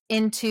weren't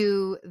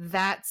into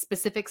that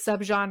specific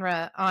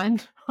subgenre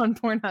on on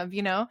Pornhub,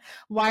 you know?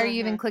 Why are you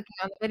even Mhm. clicking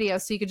on the video?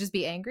 So you could just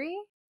be angry?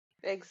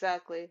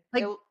 Exactly.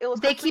 Like, It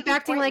was they keep completely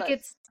acting like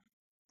pointless.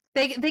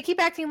 it's they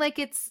keep acting like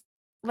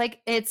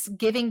it's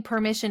giving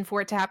permission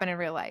for it to happen in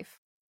real life.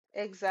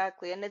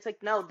 Exactly. And it's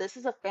like, no, this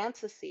is a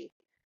fantasy.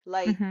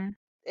 Like, Mhm.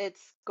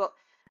 it's go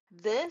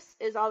this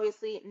is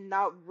obviously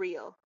not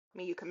real. I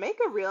mean, you can make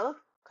it real,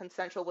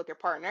 consensual with your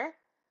partner,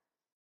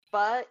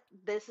 but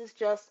this is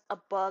just a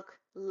book.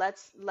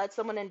 Let's let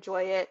someone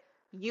enjoy it.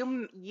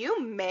 You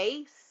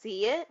may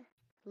see it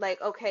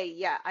like, okay,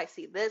 yeah, I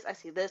see this, I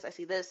see this, I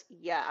see this.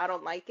 Yeah, I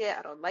don't like it.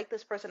 I don't like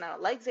this person. I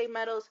don't like Zay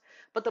Meadows.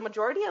 But the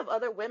majority of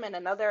other women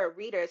and other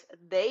readers,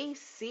 they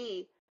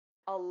see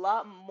a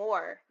lot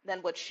more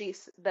than what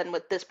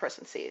this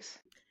person sees.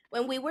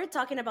 When we were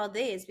talking about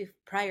this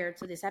prior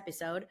to this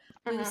episode,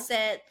 we Mhm.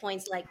 said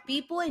points like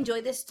people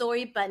enjoy the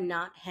story, but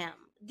not him.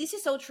 This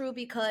is so true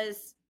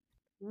because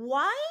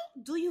why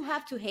do you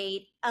have to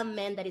hate a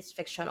man that is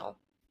fictional?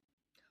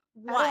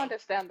 I don't Why?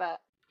 understand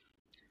that.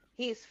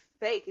 He's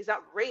fake. He's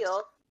not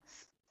real.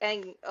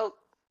 And oh,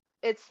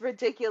 it's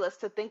ridiculous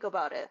to think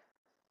about it.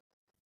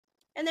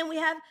 And then we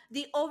have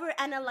the over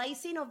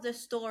analyzing of the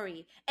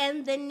story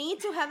and the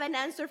need to have an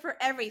answer for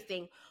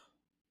everything.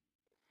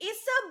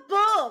 It's a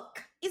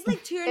book. It's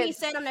like Tierney It's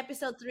said on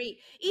episode 3.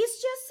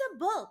 It's just a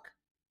book.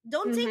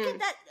 Don't take it mhm.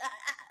 that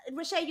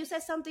Rochelle, you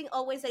said something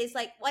always that is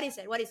like, what is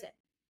it? What is it?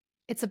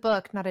 It's a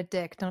book, not a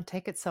dick. Don't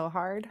take it so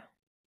hard.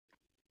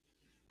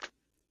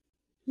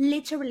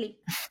 Literally.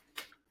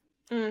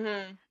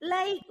 Mhm.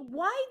 Like,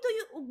 why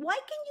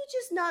can you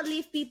just not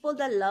leave people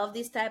that love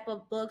this type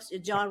of books,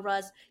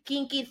 genres,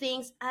 kinky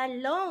things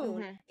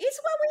alone? Mhm. It's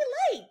what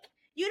we like.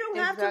 You don't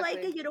have to like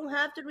Exactly. it. You don't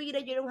have to read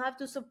it. You don't have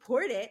to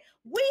support it.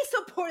 We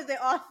support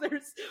the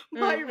authors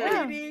by Mm-hmm.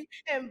 Yeah. reading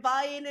and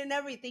buying and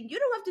everything. You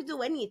don't have to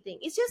do anything.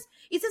 It's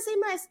the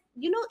same as,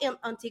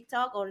 on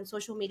TikTok or on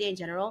social media in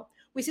general.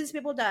 We see these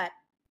people that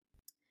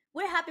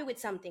we're happy with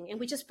something and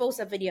we just post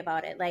a video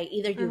about it. Like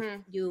either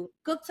Mm-hmm. you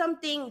cooked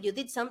something, you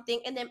did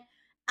something, and then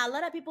a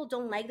lot of people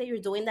don't like that you're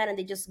doing that and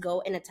they just go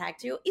and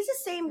attack you. It's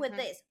the same with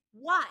Mm-hmm. this.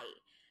 Why?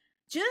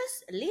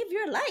 Just live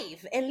your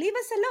life and leave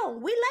us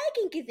alone. We like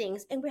kinky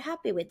things and we're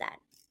happy with that.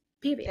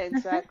 Period.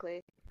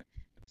 Exactly.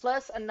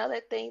 Plus, another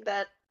thing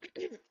that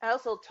I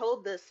also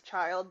told this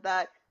child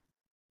that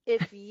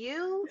if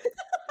you,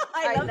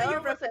 I I love that know you're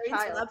it was a referring to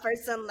child a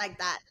person like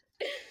that.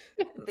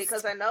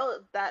 because I know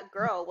that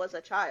girl was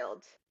a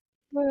child.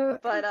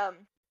 But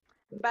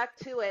back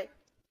to it.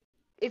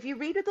 If you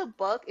read the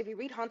book, if you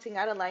read Haunting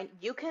Adeline,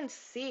 you can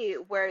see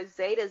where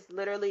Zayd is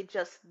literally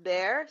just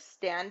there,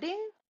 standing,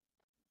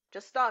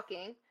 just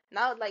stalking,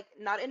 not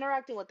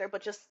interacting with her,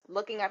 but just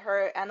looking at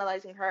her,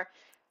 analyzing her.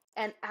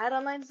 And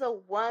Adeline's the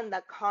one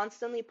that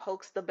constantly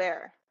pokes the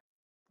bear.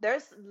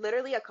 There's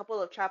literally a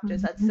couple of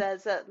chapters that Mhm.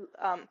 says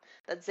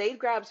that Zayd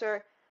grabs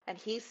her and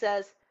he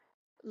says,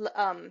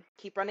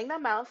 keep running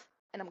that mouth,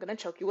 and I'm gonna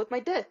choke you with my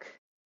dick.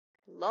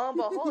 Lo and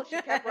behold,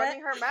 she kept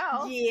running her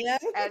mouth, Yeah.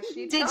 and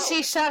she Did she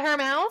choked. shut her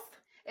mouth?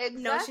 No, she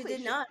Exactly.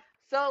 did not.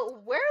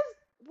 So where's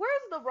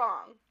the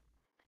wrong?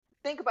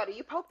 Think about it.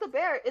 You poke the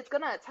bear, it's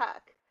gonna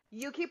attack.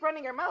 You keep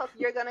running your mouth,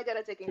 you're gonna get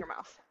a tick in your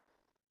mouth.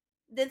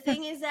 The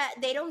thing is that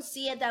they don't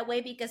see it that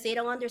way because they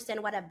don't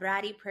understand what a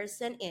bratty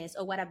person is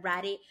or what a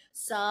bratty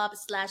sub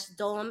slash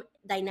dom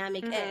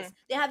dynamic Hmm. is.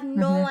 They have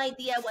no Mhm.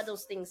 idea what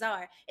those things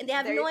are, and they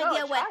have There you no go, a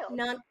idea what child.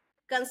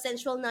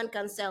 non-consensual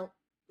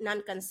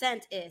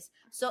non-consent is.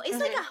 So it's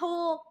like Hmm. a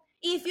whole.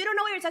 If you don't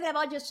know what you're talking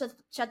about, just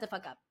shut the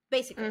fuck up.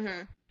 Basically,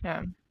 Hmm.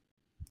 Yeah.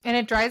 And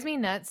it drives me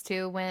nuts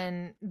too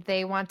when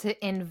they want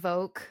to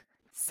invoke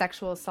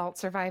sexual assault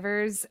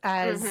survivors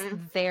as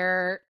Hmm.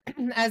 their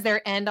as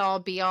their end all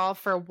be all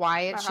for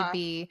why it should Uh-huh.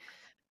 be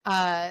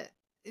uh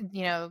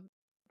you know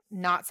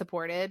not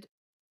supported.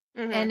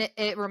 Hmm. And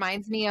it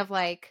reminds me of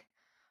like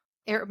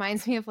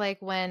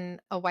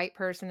when a white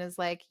person is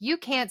like, you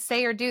can't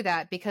say or do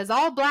that because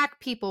all black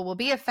people will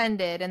be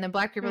offended, and then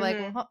black people are like,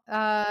 Hmm.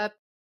 well,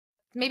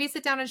 maybe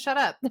sit down and shut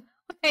up.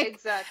 Like,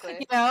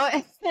 Exactly.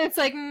 it's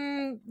like,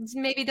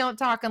 maybe don't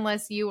talk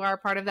unless you are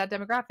part of that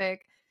demographic.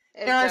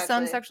 There are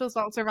some Exactly. sexual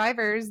assault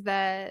survivors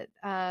that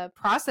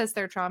process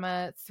their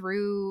trauma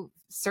through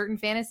certain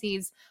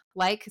fantasies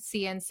like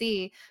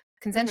CNC,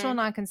 consensual Hmm.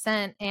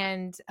 non-consent,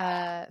 and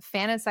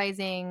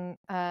fantasizing,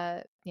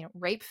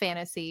 rape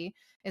fantasy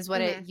is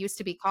what it Hmm. used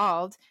to be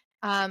called.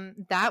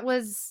 That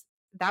was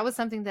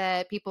something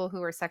that people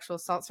who are sexual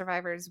assault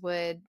survivors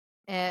would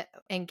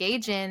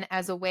engage in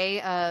as a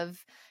way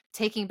of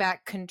taking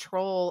back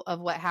control of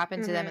what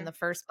happened to them in Hmm. the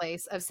first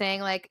place, of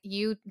saying like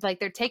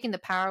they're taking the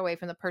power away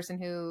from the person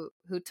who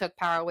took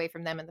power away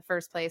from them in the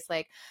first place.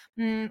 Like,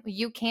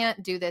 you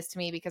can't do this to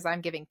me because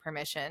I'm giving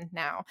permission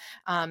now,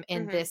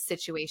 in Hmm. this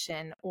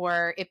situation.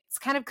 Or it's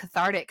kind of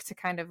cathartic to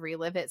kind of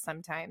relive it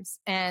sometimes.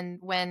 And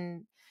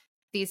when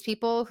these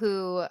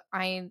people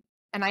I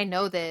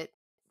know that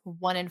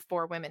 1 in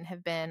 4 women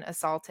have been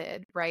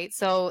assaulted, right?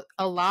 So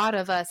a lot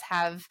of us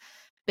have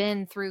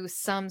been through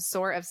some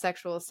sort of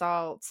sexual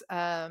assault,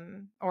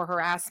 or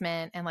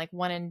harassment, and like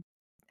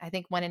I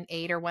think 1 in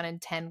 8 or 1 in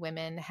 10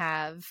 women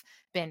have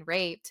been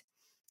raped.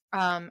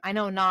 I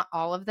know not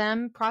all of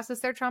them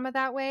process their trauma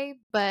that way,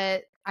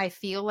 but I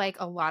feel like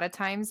a lot of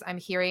times I'm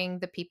hearing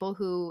the people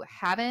who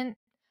haven't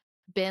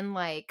been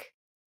like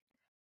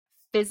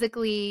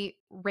physically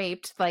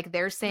raped, like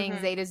they're saying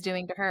Hmm. Zeta's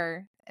doing to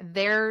her,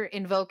 they're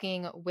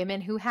invoking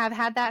women who have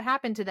had that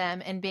happen to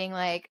them and being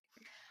like,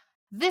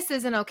 this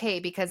isn't okay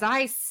because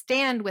I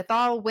stand with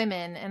all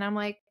women. And I'm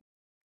like,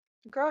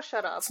 Girl,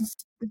 shut up.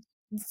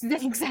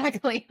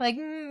 exactly. Like,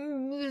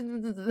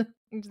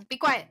 just be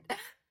quiet.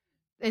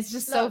 It's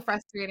just so Look.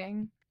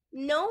 frustrating.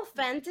 no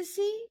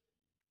fantasy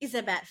is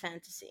a bad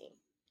fantasy.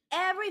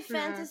 Every Mm-mm.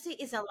 fantasy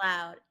is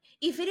allowed.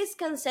 If it is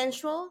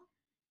consensual,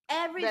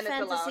 every Then it's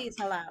fantasy allowed. is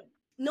allowed.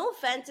 No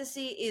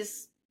fantasy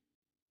is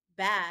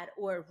bad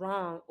or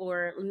wrong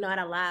or not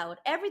allowed.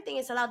 Everything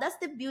is allowed. That's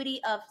the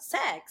beauty of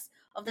sex,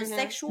 of the Hmm.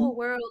 sexual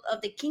world,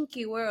 of the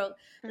kinky world.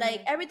 Like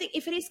Hmm. everything,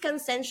 if it is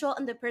consensual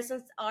and the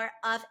persons are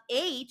of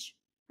age,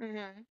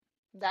 Hmm.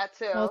 That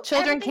Well, too.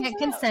 children everything is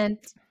can't allowed.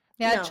 consent.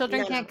 Yeah, No,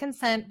 children no, can't no.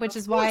 consent, which Of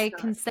is course why not.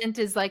 consent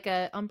is like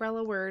a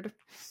umbrella word.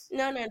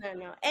 No, no, no,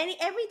 no.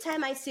 Every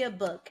time I see a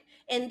book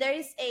and there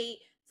is a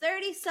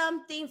 30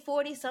 something,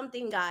 40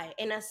 something guy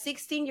and a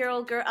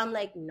 16-year-old girl, I'm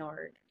like,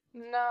 Nord.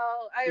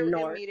 No, I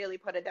Nord. immediately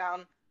put it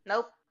down.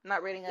 Nope,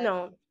 not reading it.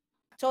 No,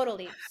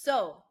 totally.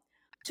 So,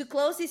 to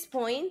close this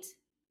point,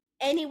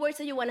 any words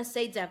that you want to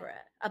say,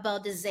 Deborah,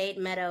 about the Zayd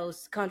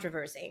Meadows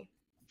controversy?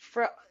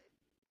 For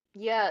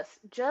yes,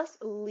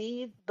 just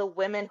leave the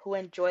women who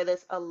enjoy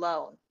this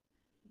alone.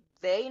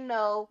 They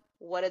know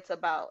what it's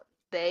about.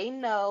 They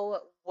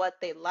know what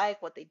they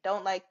like, what they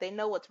don't like. They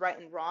know what's right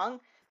and wrong.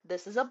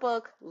 This is a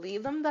book.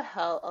 Leave them the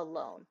hell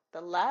alone.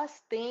 The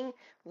last thing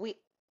we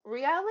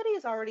reality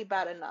is already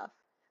bad enough.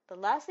 The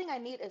last thing I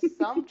need is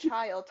some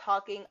child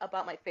talking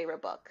about my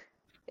favorite book.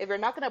 If you're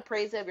not gonna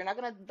praise it, if you're not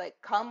gonna like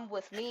come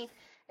with me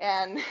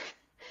and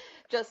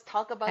just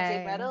talk about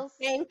Jade Hey. Meadows,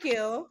 Thank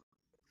you.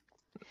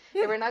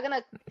 if we're not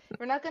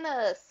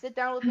gonna sit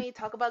down with me,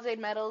 talk about Jade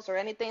Meadows or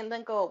anything,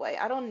 then go away.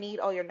 I don't need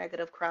all your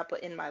negative crap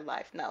in my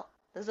life. No.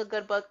 This is a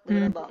good book,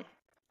 leave it alone.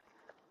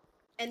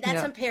 And that's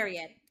Yeah. on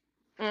period.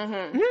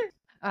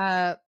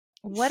 Mm-hmm.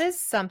 What is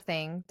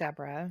something,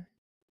 Deborah,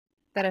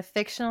 that a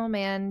fictional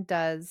man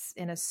does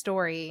in a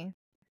story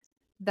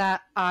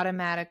that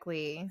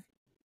automatically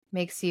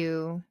makes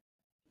you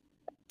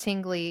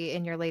tingly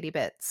in your lady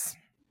bits?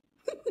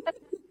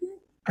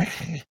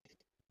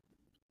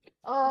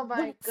 Oh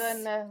my Yes.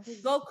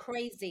 goodness. Go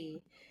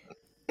crazy.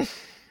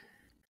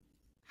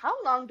 How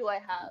long do I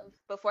have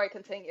before I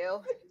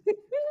continue? We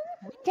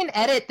can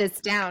edit this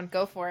down.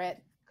 Go for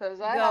it. Because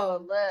I have a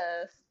Go.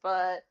 list,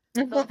 but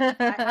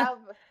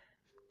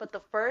but the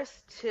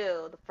first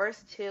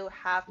two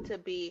have to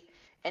be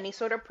any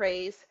sort of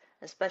praise,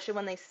 especially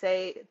when they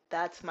say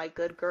that's my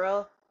good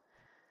girl.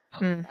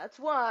 Mm. That's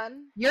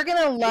one. You're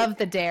gonna love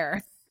the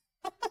dare.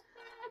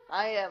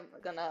 I am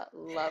gonna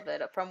love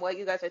it. From what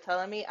you guys are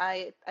telling me,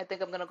 I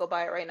think I'm gonna go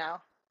buy it right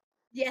now.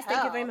 Yes,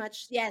 thank you very Hell.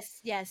 much. Yes,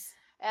 yes.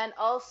 And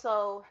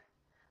also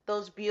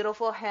those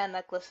beautiful hand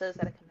necklaces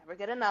that I can never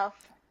get enough.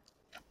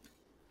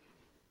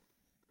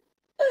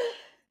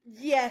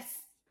 Yes.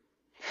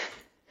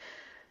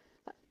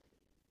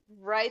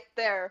 Right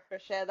there,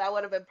 Rochelle. That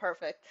would have been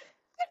perfect.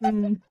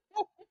 Mm.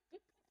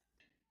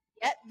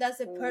 Yep, that's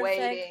a perfect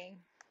Waiting.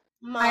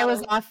 I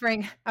was model.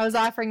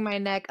 offering my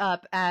neck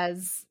up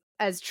as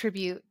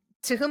tribute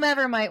to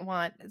whomever might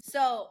want.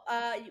 So,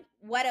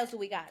 what else do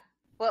we got?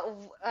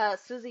 Well,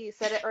 Susie, you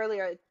said it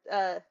earlier.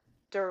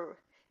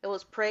 It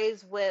was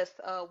praise with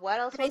what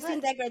else was Praising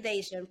it?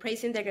 degradation.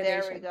 Praising There we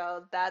degradation.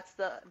 go. That's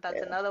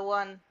another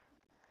one.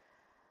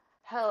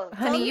 Hell,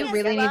 Call Honey, me you a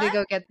really need to slut.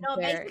 go get the No,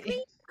 dare.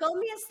 basically, call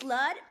me a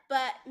slut,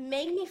 but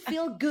make me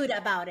feel good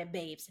about it,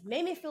 babes.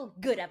 Make me feel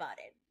good about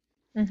it.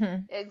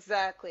 Mm-hmm.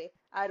 exactly.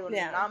 I do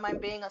Yeah. not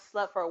mind being a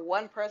slut for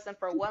one person,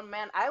 for one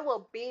man. I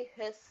will be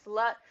his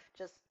slut.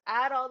 Just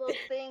add all those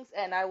things,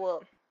 and I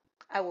will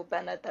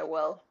bend at their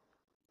will.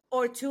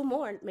 Or two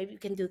more. Maybe you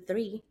can do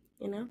three,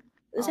 you know?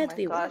 It doesn't Oh have to my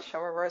be one. gosh, a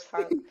reverse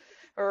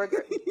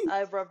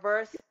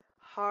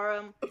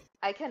harem.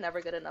 I can never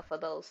get enough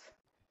of those.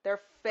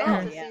 They're Oh, yeah.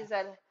 fantasies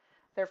that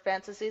they're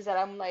fantasies that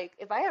I'm like,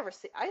 if I ever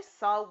see, I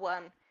saw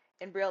one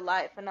in real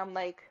life, and I'm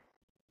like,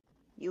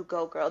 you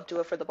go, girl, do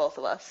it for the both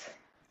of us.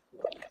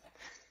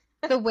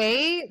 The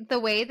way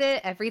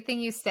that everything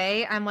you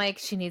say, I'm like,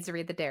 she needs to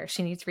read the dare.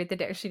 She needs to read the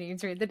dare. She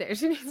needs to read the dare.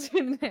 She needs to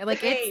read the dare.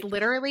 Like, it's Babe.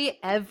 literally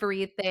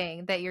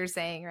everything that you're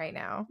saying right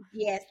now.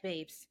 Yes,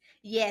 babes.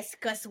 Yes,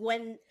 because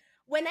when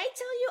I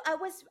tell you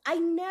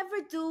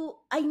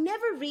I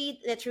never read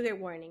the trigger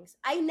warnings.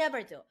 I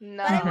never do.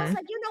 No. But I was Mhm.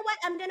 like, you know what?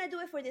 I'm gonna do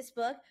it for this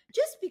book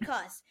just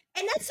because.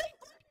 And that's a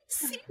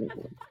see the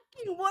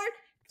fucking word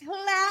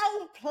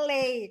clown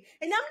play.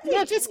 And I'm No,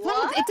 like, just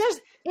clowns.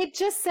 What? It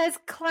just says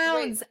Wait,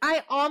 clowns.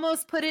 I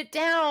almost put it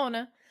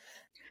down.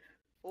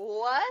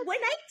 what? when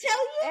I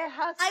tell you, It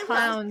has I was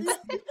Clowns. look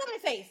at my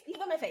face.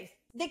 Look at my face.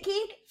 The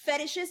kink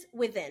fetishes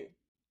within.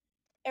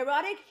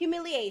 Erotic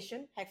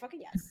humiliation, heck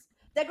fucking yes.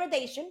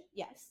 Degradation,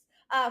 yes.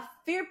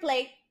 Fear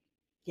play,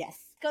 yes.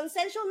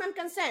 Consensual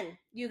non-consent,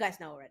 you guys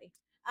know already.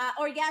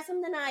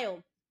 Orgasm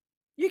denial,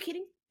 you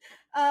kidding?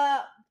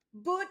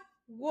 Boot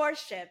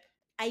worship,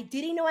 I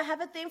didn't know I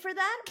have a thing for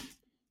that.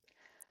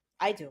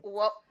 I do.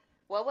 What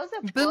was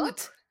it? Boot.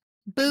 Book?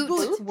 Boot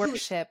Boot.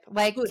 worship.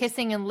 Like Boot.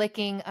 kissing and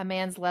licking a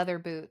man's leather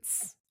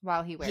boots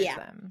while he wears Yeah.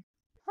 them.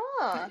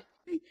 Huh.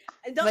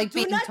 Like Do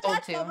being not told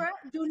judge, to. Deborah.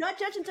 Do not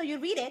judge until you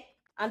read it.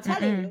 I'm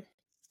telling Mm-mm. you.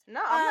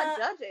 No, I'm not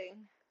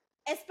judging.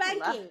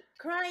 Spanking,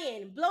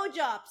 crying,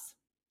 blowjobs,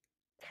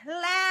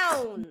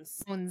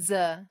 clowns. Clowns.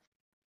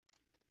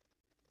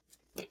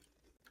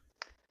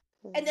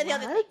 And then the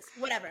other What? things,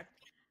 whatever.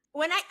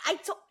 When I was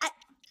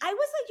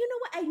like, you know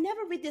what? I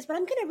never read this, but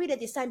I'm gonna read it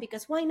this time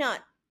because why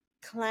not?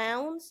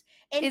 Clowns.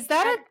 And Is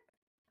that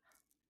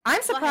I'm Go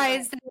ahead.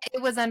 surprised that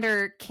it was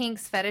under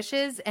kinks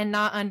fetishes and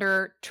not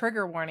under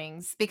trigger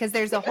warnings because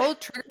there's a whole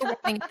trigger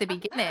warning at the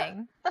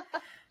beginning.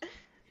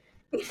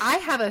 I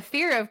have a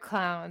fear of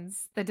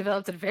clowns that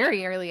developed at a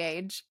very early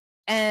age.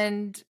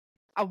 And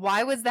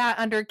why was that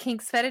under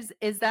kinks fetishes?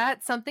 Is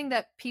that something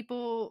that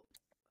people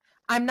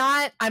I'm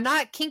not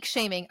kink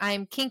shaming.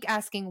 I'm kink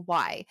asking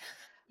why.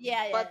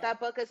 Yeah, yeah, But yeah. that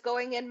book is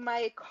going in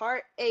my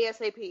cart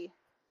ASAP.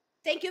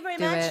 Thank you very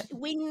Do much. it.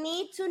 We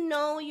need to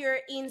know your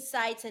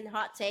insights and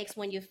hot takes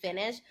when you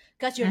finish,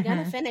 because you're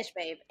gonna finish,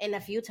 babe, in a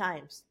few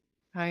times.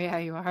 Oh yeah,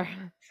 you are.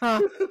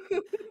 Huh.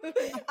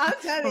 I'm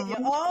telling you.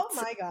 Oh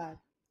my god.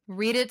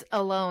 Read it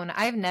alone.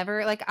 I've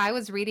never I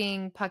was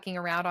reading Pucking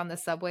Around on the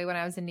subway when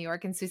I was in New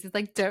York and Susie's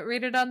like, don't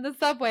read it on the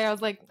subway. I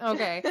was like,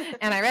 okay.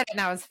 And I read it and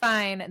I was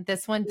fine.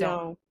 This one,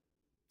 don't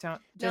No.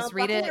 just No,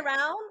 read fucking it.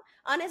 around.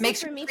 Honestly, Make for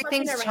sure me, fucking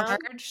everything's around,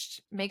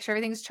 charged. Make sure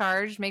everything's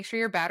charged. Make sure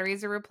your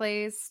batteries are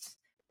replaced.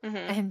 Mm-hmm.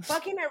 And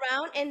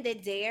and the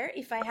dare,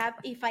 if I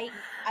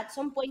at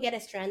some point get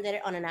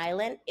stranded on an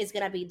island, it's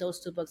gonna be those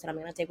two books that I'm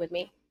gonna take with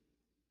me.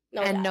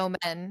 No and doubt. no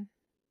men.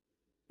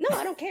 No,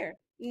 I don't care.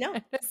 No,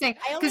 Just saying,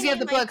 I because only you have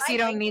need the my books, you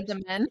don't need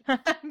the men. But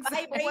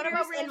what vibrators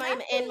about and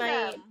reenacting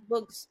my them?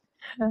 books.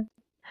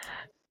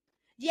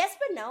 Yes,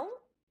 but no.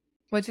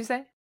 What'd you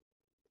say?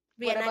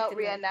 What about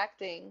Reenacting them.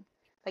 reenacting?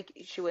 Like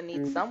she would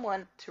need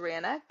someone to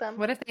reenact them.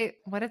 What if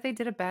they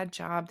did a bad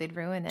job? They'd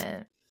ruin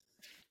it.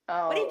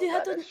 What if Oh, you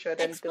have that to shouldn't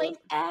do explain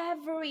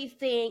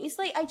everything? It's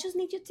like I just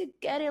need you to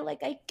get it, like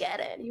I get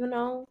it, you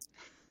know?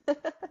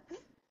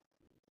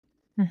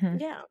 it. Hmm.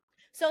 Yeah.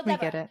 So We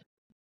get Deborah, it.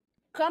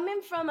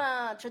 coming from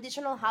a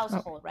traditional Oh,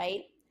 household,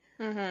 right?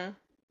 Mm-hmm.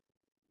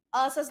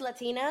 Us as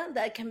Latina,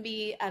 that can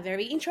be a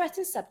very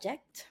interesting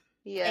subject.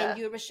 And Yeah.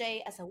 you,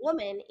 Roche, as a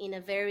woman in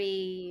a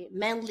very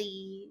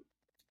manly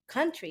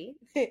country,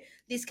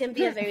 this can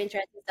be a very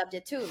interesting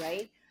subject too,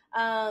 right?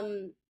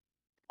 Um,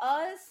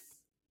 us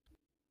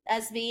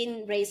as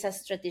being raised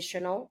as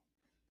traditional,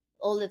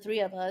 all the three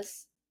of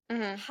us,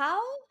 Mm-hmm. how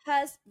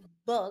has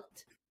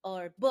booked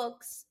or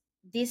books,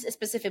 these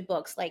specific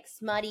books like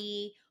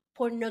smutty,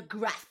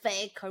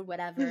 pornographic, or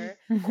whatever,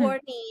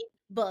 corny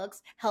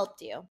books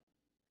helped you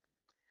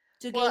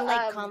to Well, gain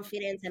like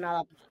confidence and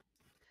all of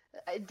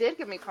that? it did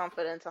give me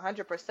confidence,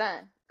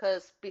 100%.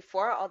 Because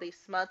before all these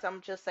smuts,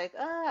 I'm just like,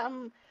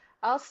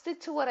 I'll stick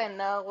to what I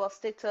know. I'll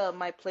stick to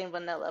my plain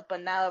vanilla.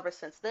 But now, ever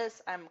since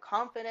this, I'm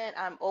confident.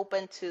 I'm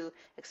open to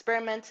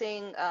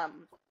experimenting.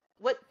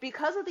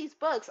 Because of these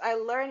books, I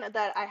learned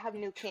that I have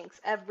new kinks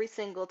every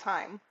single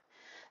time,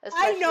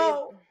 I especially,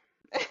 know.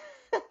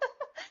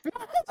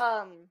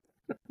 um,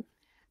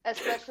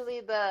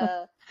 especially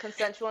the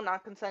consensual,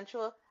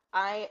 non-consensual.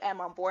 I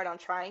am on board on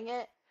trying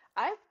it.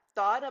 I've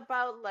thought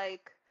about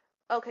like,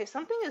 okay,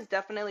 something is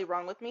definitely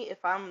wrong with me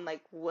if I'm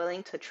like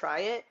willing to try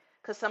it,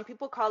 because some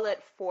people call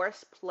it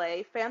force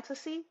play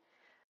fantasy.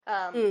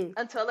 Mm.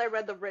 Until I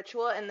read The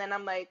Ritual, and then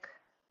I'm like,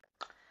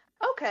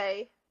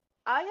 okay,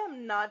 I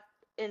am not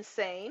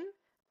insane.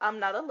 I'm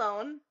not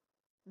alone.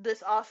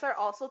 This author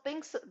also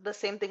thinks the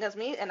same thing as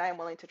me, and I'm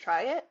willing to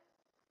try it.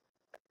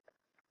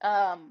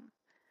 Um,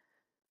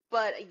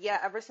 But yeah,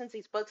 ever since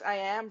these books, I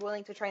am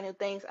willing to try new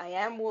things. I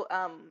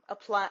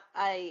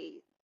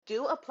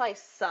do apply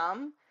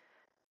some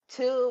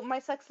to my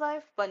sex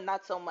life, but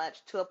not so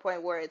much to a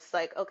point where it's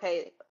like,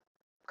 okay,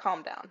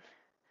 calm down.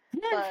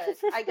 But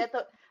I get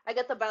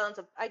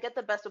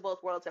the best of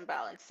both worlds in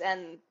balance.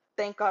 And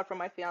thank God for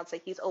my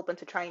fiance. He's open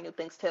to trying new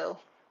things too.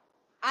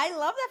 I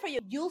love that for you.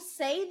 You'll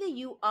say that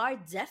you are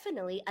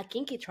definitely a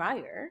kinky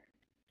trier.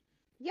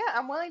 Yeah,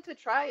 I'm willing to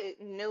try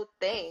new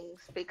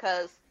things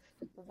because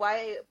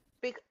why?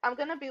 I'm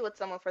gonna be with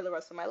someone for the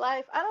rest of my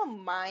life. I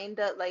don't mind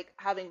like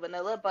having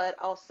vanilla, but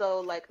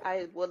also like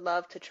I would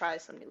love to try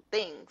some new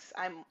things.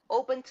 I'm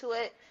open to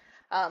it.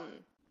 Um,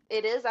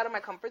 it is out of my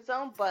comfort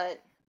zone,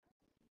 but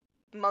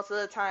most of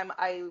the time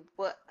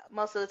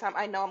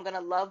I know I'm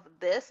gonna love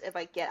this if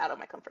I get out of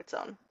my comfort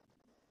zone.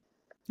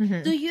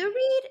 Mhm. Do you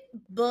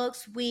read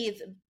books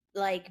with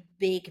like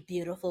big,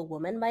 beautiful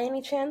women by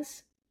any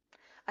chance?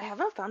 I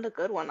haven't found a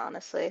good one,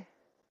 honestly.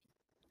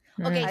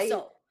 Okay, Mm. I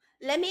so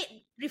let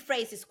me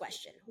rephrase this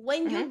question.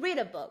 When you mhm read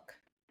a book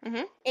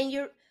mhm and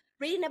you're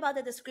reading about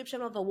the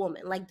description of a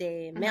woman, like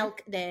mhm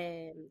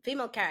the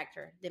female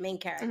character, the main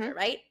character, mhm.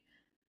 right?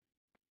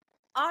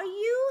 Are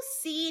you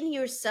seeing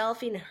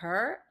yourself in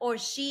her, or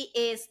she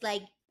is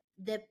like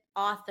the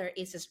author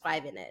is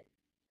describing it?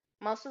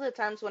 Most of the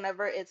times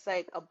whenever it's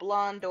like a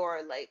blonde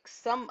or like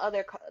some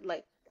other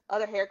like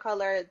other hair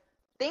color,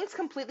 things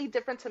completely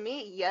different to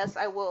me, yes,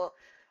 I will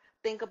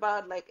think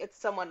about like it's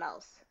someone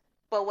else.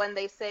 But when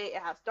they say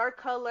it has dark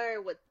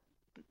color with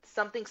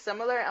something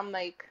similar, I'm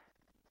like,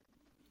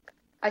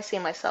 I see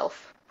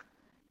myself.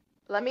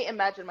 Let me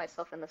imagine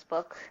myself in this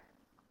book.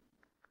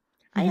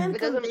 I am Mhm.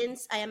 It doesn't.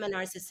 convinced I am a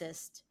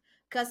narcissist.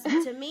 Because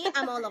to me,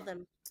 I'm all of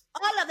them.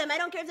 All of them. I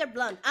don't care if they're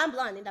blonde. I'm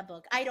blonde in that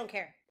book. I don't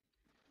care.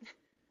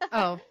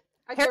 Oh,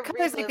 I hair could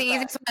color is like the relive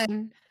that. easiest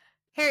one.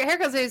 Hair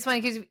color is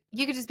funny because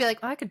you could just be like,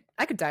 oh, I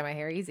could dye my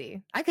hair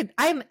easy.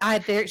 I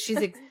there. She's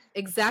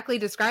exactly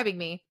describing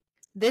me.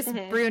 This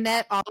Hmm.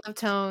 brunette, olive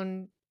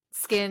tone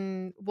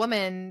skin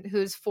woman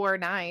who's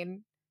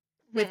 4'9"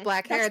 with Hmm.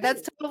 black hair.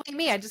 That's That's me. totally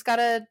me. I just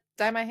gotta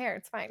dye my hair.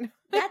 It's fine.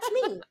 That's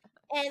me.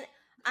 And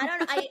I don't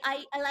know.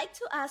 I like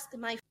to ask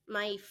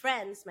my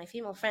friends, my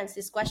female friends,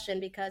 this question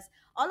because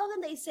all of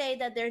them they say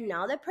that they're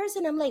now the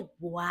person. I'm like,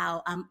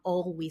 wow, I'm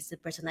always the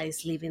person that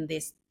is living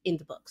this in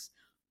the books.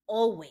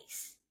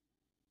 Always.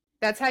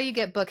 That's how you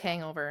get book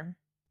hangover.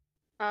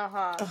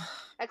 Uh-huh. Ugh.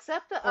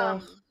 Except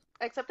Ugh.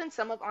 except in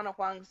some of Anna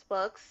Huang's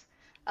books,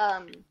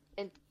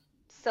 and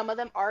some of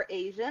them are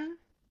Asian.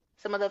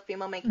 Some of the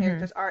female main Hmm.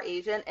 characters are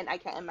Asian, and I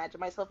can't imagine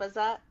myself as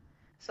that.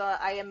 So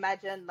I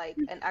imagine like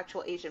an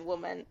actual Asian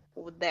woman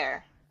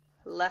there.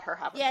 Let her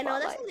have a Yeah, no,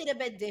 that's a spotlight. little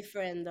bit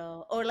different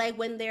though. Or like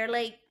when they're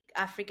like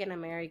African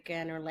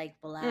American or like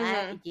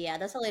black. Hmm. Yeah,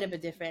 that's a little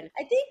bit different.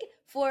 I think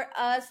for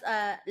us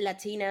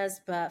Latinas,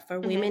 but for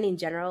women in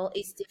general,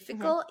 it's Mhm.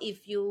 difficult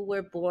if you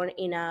were born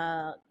in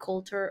a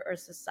culture or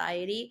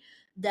society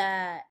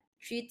that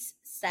treats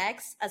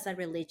sex as a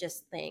religious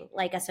thing,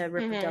 like as a Mhm.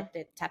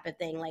 reproductive type of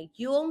thing. Like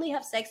you only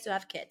have sex to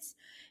have kids,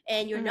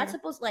 and you're not Mhm.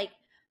 supposed like.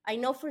 I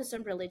know for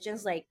some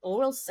religions, like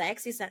oral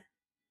sex is a.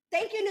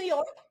 Thank you, New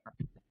York.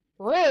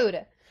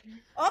 Rude.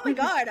 Oh my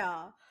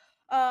god.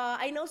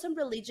 I know some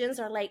religions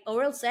are like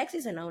oral sex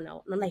is a no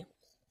no. I'm like,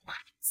 what?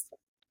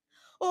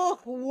 Oh,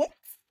 what?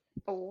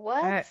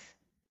 What?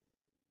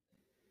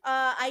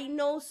 I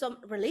know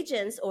some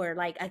religions, or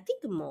like I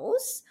think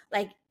most,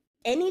 like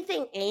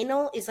anything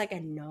anal is like a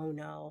no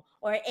no,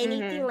 or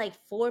anything Mhm. like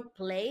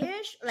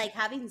foreplayish, like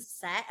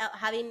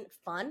having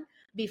fun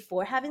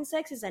before having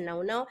sex is a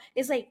no no.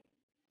 It's like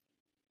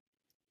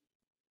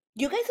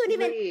you guys don't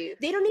even Leave.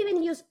 they don't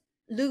even use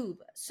lube.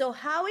 So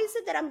how is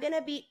it that I'm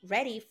gonna be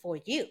ready for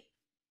you?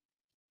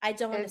 I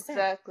don't understand.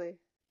 Exactly.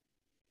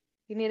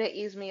 You need to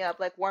ease me up,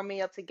 like warm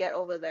me up to get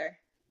over there.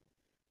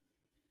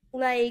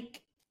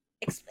 Like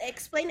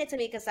explain it to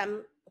me because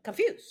I'm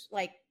confused.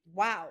 Like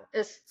wow.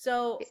 It's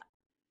So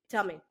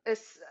tell me.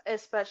 it's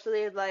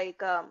especially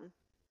like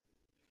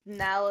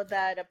now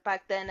that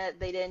back then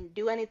they didn't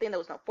do anything, there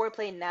was no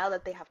foreplay. Now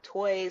that they have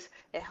toys,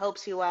 it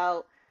helps you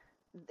out.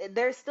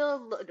 They're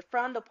still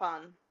frowned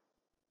upon.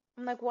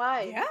 I'm like,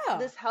 why? Yeah.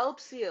 This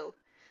helps you.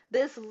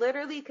 This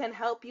literally can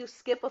help you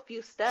skip a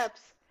few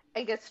steps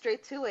and get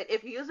straight to it.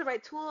 If you use the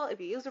right tool,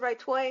 if you use the right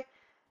toy,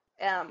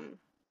 um,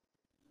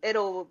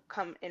 it'll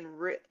come in.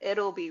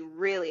 It'll be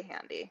really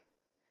handy.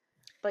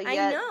 But I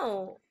yet,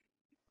 know.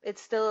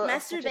 it's still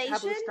such a taboo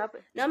Masturbation?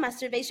 topic. No,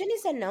 masturbation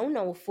is a no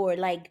no for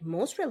like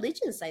most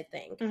religions, I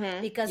think,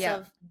 Mhm. because Yeah.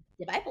 of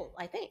the Bible,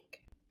 I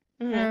think.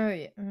 Mhm. Oh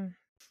yeah.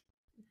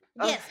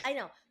 Oh, Yes, I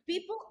know.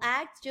 People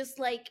act just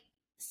like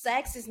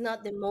sex is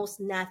not the most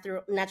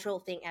natural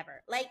thing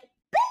ever. Like,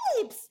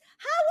 babes,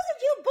 how were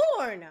you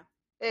born?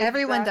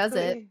 Everyone does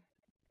it.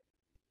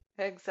 exactly.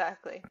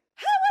 Exactly.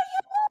 How are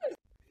you born?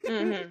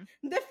 Mhm.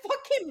 The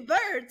fucking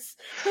birds.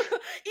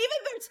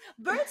 Even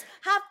birds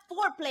have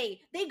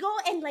foreplay. They go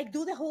and like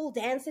do the whole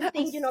dancing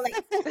thing, like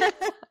even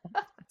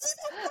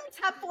birds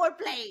have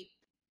foreplay.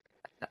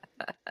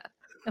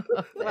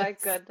 My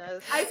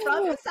goodness. I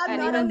promise I'm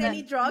And not on even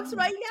any then, drugs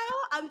right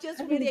now. I'm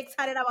just really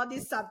excited about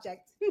this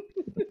subject.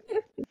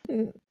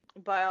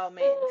 by all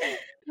means.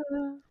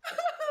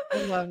 I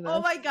love Oh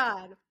this. my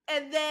god.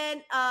 And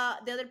then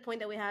the other point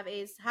that we have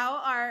is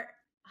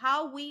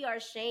how we are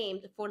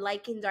shamed for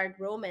liking dark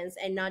romance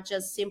and not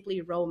just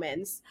simply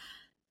romance.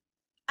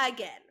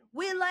 Again,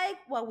 we like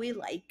what we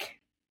like.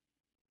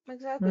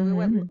 Exactly.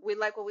 Mhm. We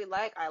like what we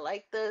like. I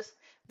like this.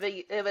 But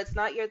if it's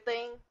not your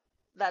thing,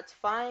 that's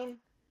fine.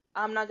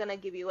 I'm not gonna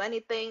give you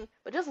anything,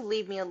 but just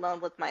leave me alone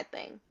with my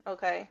thing,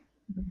 okay?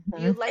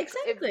 You Mhm. like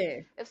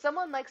Exactly. if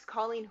someone likes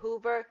Colleen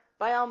Hoover,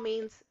 by all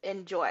means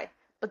enjoy.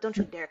 But don't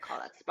you dare call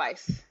that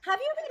spice. Have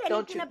you read Don't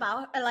anything you?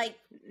 about like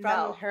from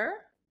No.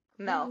 her?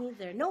 Me No.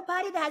 neither.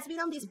 Nobody that has been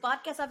on this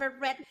podcast ever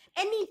read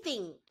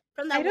anything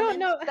from I that don't woman.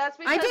 know. That's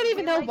I because don't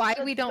even we know like why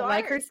the we don't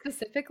like her dark.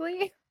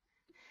 specifically.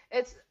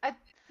 It's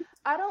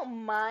I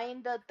don't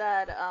mind that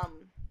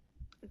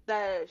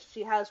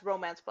she has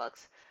romance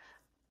books.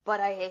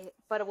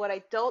 But what I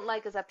don't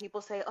like is that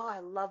people say, "Oh, I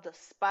love the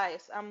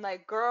spice." I'm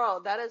like,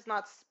 "Girl, that is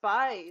not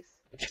spice."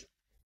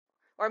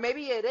 Or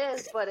maybe it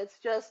is, but it's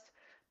just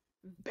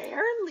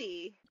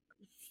barely.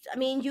 I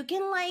mean, you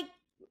can like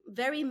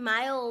very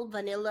mild,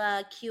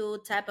 vanilla,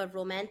 cute type of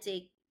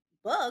romantic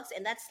books,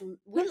 and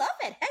we love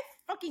it. Heck,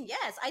 fucking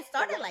yes! I If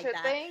started that's like your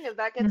that. thing, if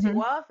that gets you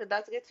Mhm. off, if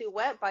that gets you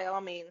wet, by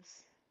all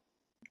means.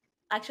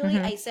 Actually,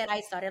 Mhm. I said I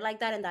started like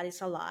that, and that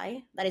is a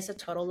lie. That is a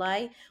total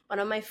lie. One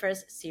of my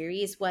first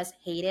series was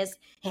Hades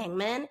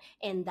Hangman,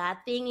 and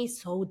that thing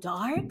is so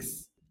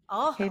darks.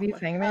 Oh, Hades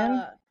Hangman.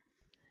 uh,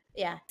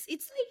 yeah,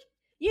 it's like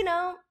you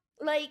know,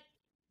 like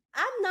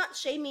I'm not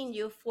shaming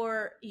you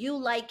for you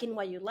liking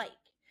what you like.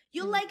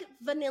 You Mm. like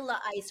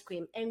vanilla ice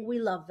cream, and we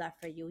love that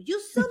for you. You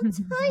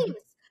sometimes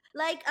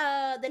like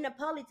the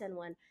Napolitan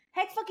one.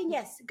 Heck, fucking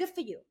yes, good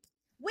for you.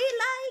 We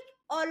like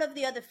all of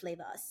the other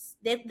flavors,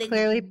 the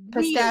Clearly weird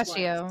ones.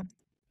 pistachio.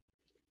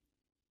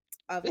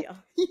 Obvio.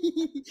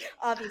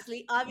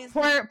 Obviously,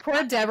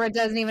 Poor Deborah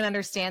doesn't even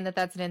understand that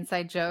that's an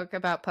inside joke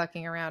about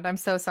pucking around. I'm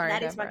so sorry,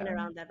 that is fucking Deborah.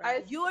 around, Deborah.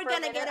 I You're for a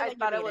gonna minute get it I when you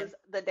thought it read it. was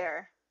the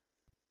dare.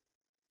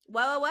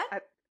 What? I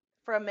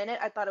for a minute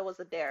I thought it was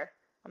a dare.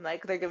 I'm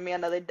like, they're giving me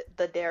another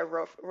the dare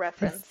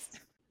reference.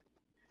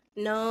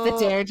 The No,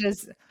 dare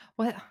just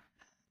what?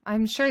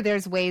 I'm sure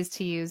there's ways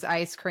to use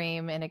ice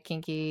cream in a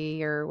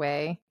kinkier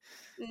way.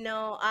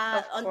 no.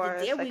 Of On the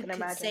course, day I we can could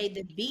imagine. say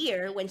the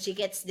beer when she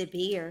gets the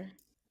beer.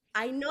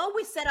 I know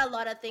we said a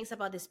lot of things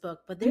about this book,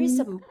 but there is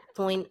Mm. a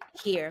point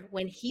here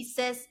when he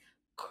says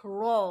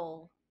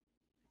crawl.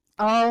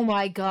 Oh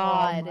my Oh my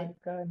god.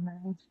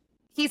 goodness.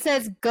 He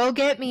says, "Go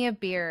get me a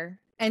beer."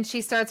 And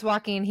she starts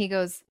walking and he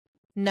goes,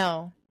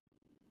 "No,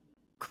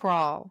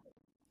 crawl."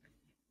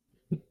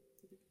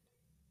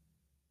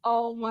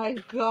 Oh my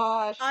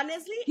gosh.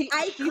 Honestly, He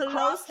I she crawled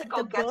closed to the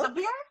go get the book.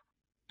 beer?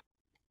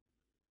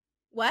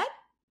 What?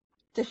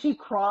 Did she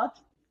crawl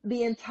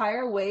the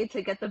entire way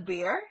to get the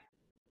beer?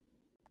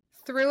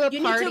 Through a You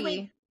need to read,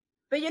 party.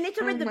 but you need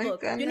to Oh read the my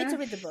book. You need to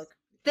read the goodness. book.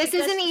 This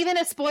Because isn't even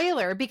a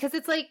spoiler because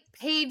it's like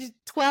page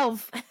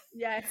 12.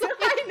 yes,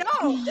 I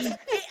know.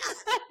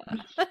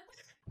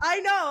 I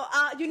know.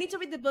 You need to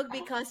read the book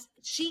because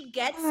she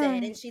gets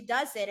it and she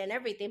does it and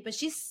everything, but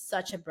she's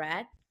such a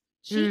brat.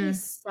 She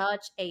is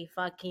such a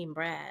fucking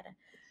brat.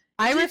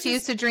 I She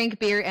refuse just- to drink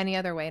beer any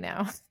other way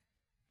now.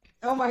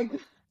 Oh my god.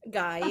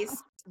 Guys,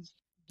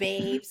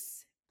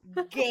 babes,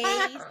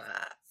 gays,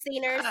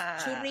 sinners,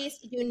 churris,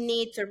 you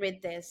need to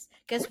read this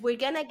because we're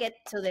gonna get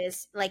to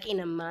this like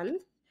in a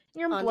month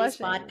You're on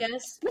blushing.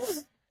 this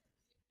podcast.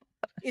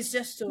 It's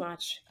just too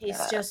much.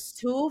 It's just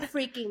too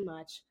freaking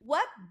much.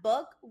 What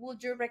book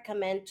would you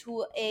recommend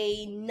to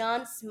a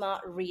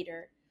non-smart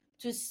reader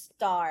to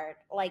start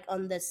like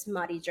on the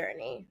smutty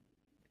journey?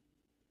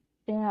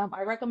 Damn,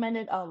 I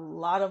recommended a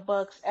lot of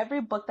books.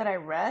 Every book that I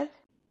read,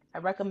 I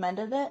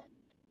recommended it.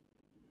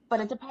 But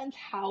it depends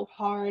how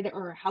hard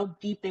or how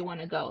deep they want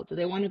to go. Do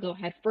they want to go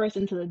head first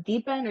into the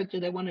deep end, or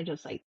do they want to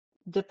just like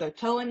dip their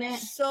toe in it?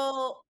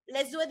 So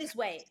let's do it this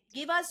way.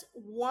 Give us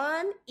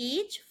one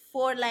each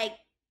for like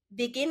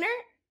beginner,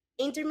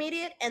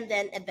 intermediate, and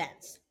then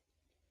advanced.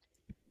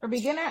 For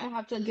beginner, I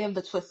have to give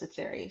the Twisted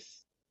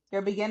series.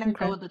 You're a beginner,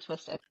 Okay. go with the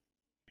Twisted.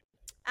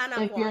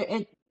 Anna If you're Huang.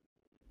 in,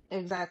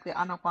 exactly,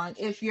 Anna Huang.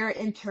 If you're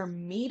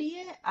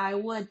intermediate, I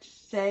would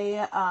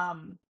say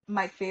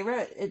my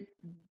favorite.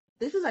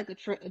 This is like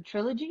a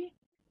trilogy.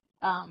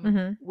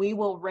 We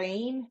Will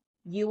Reign,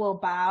 You Will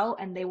Bow,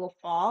 and They Will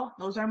Fall.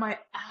 Those are my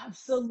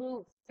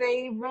absolute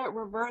favorite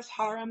reverse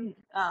harem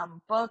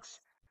books.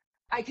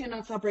 I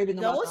cannot stop raving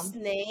about Those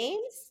them.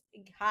 names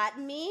had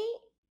me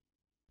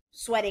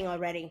sweating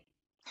already.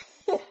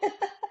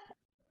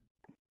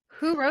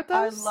 Who wrote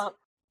I those?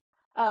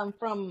 love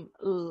from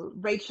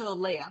Rachel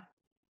Leah.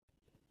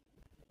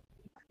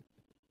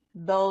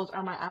 Those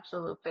are my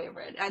absolute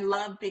favorite. I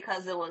love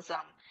because it was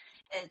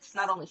it's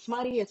not only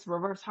smutty, it's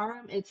reverse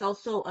harem, it's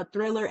also a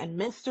thriller and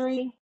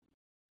mystery.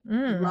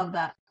 Love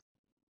that.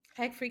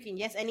 Heck freaking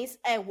yes. And it's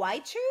a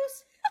white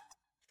shoes?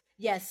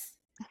 Yes.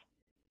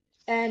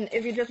 And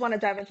if you just want to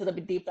dive into the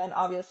deep end,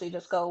 obviously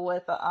just go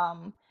with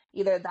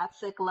either That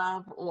Sick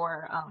Love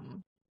or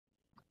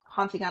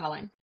Haunting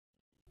Adeline.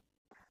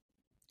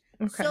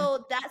 Okay.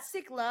 So That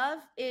Sick Love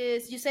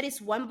is, you said it's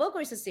one book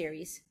or it's a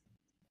series?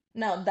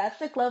 No, That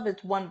Sick Love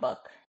is one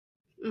book.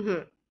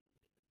 Mm-hmm.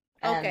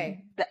 And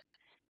Okay.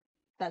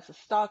 that's a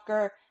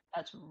stalker.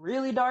 That's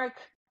really dark,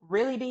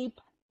 really deep.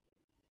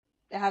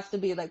 It has to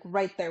be like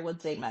right there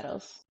with Zane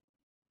Meadows.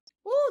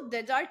 Ooh,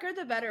 the darker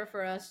the better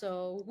for us.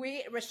 So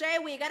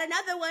Rashay, we got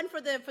another one for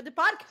the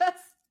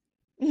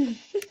podcast.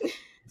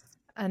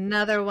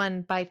 Another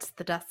one bites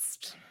the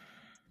dust.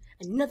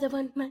 Another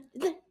one.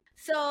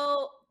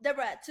 So,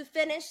 Deborah, to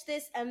finish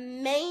this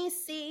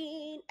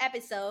amazing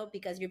episode,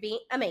 because you're being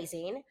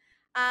amazing,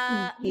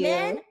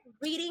 men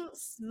reading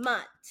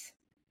smut.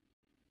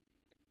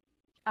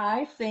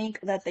 I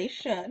think that they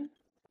should.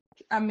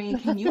 I mean,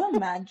 can you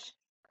imagine?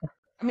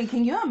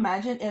 Can you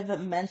imagine if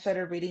men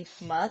started reading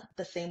smut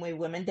the same way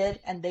women did,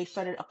 and they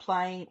started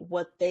applying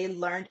what they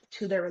learned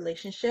to their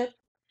relationship?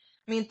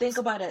 I mean, think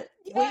about it.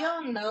 Yeah. We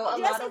all know a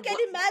Yes, lot I of can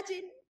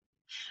imagine.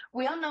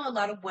 we all know a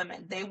lot of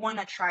women. They want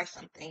to try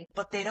something,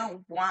 but they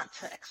don't want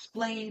to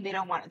explain. They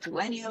don't want to do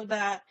any of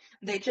that.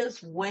 They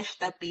just wish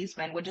that these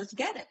men would just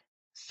get it.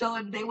 So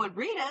if they would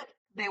read it,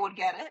 they would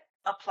get it,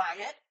 apply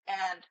it,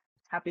 and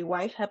happy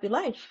wife, happy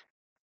life.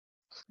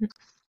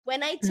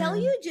 When I tell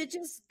you, you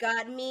just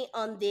got me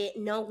on the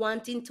not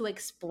wanting to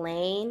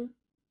explain.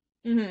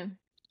 Mm-hmm.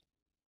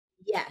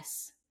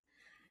 Yes.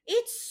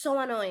 It's so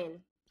annoying.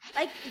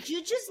 Like,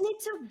 you just need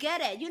to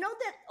get it. You know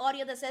that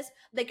audio that says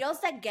the girls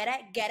that get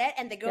it,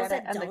 and the girls Get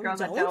it, that and don't, the girls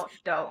don't?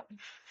 that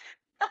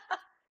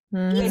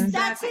don't. It's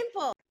that Exactly.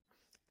 simple.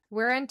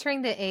 We're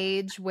entering the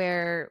age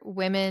where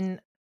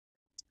women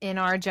in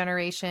our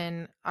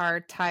generation are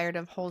tired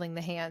of holding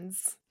the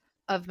hands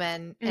of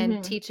men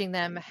and teaching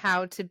them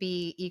how to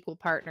be equal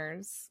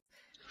partners.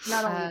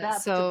 Not only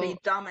that, but to be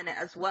dominant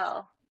as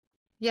well.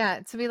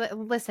 Yeah, to be like,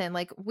 listen,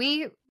 like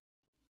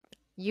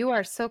you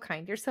are so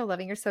kind, you're so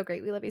loving, you're so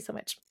great, we love you so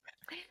much.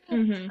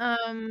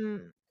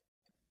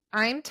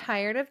 I'm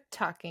tired of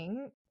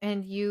talking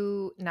and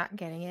you not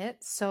getting it.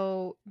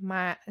 So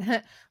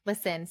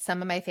listen,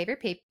 some of my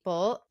favorite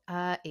people,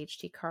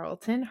 H.T.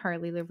 Carlton,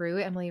 Harley LaRue,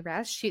 Emily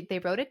Rash, they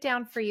wrote it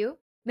down for you.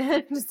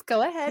 Just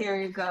go ahead.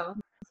 Here you go.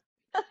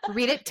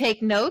 Read it,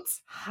 take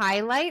notes,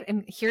 highlight,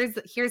 and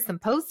here's some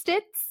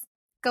Post-its.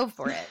 Go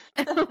for it.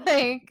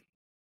 Like,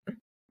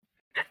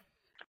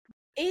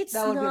 it's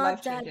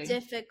not that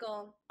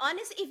difficult.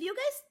 Honestly, if you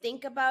guys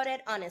think about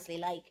it, honestly,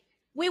 like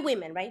we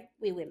women, right?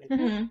 We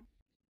women.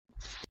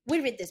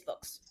 We read these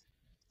books.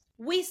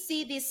 We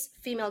see these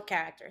female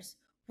characters.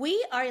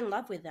 We are in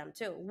love with them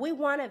too. We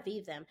want to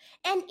be them.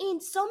 And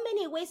in so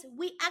many ways,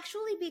 we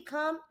actually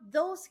become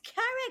those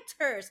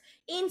characters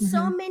in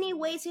so many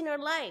ways in our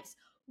lives.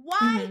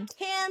 Why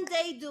can't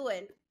they do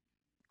it?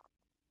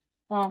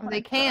 Well,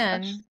 they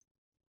can.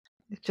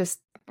 just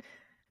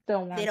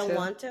Don't want They don't to.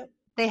 want to.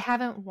 they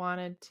haven't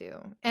wanted to.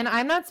 And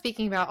I'm not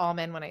speaking about all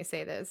men when I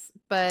say this,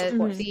 but Of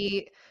course.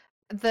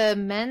 the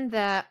men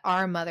that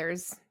our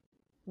mothers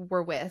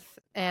were with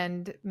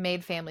and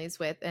made families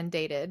with and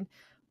dated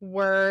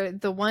were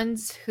the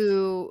ones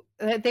who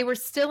they were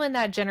still in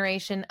that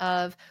generation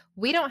of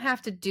we don't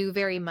have to do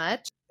very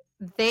much.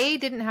 They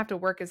didn't have to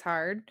work as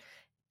hard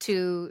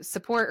to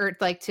support or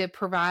like to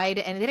provide,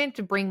 and they didn't have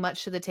to bring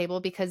much to the table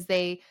because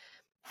they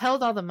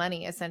held all the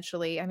money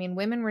essentially. I mean,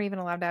 women were even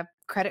allowed to have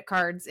credit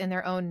cards in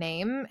their own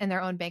name and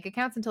their own bank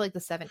accounts until like the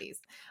 70s.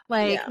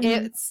 Like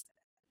Yeah.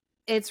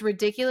 it's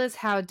ridiculous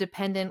how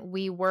dependent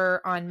we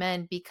were on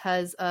men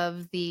because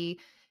of the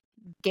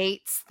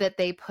gates that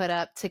they put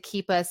up to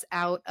keep us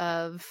out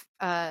of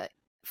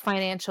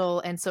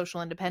financial and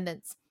social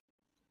independence.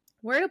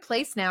 We're at a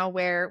place now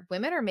where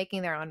women are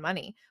making their own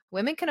money.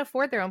 Women can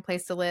afford their own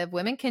place to live.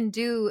 Women can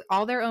do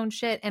all their own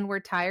shit, and we're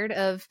tired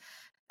of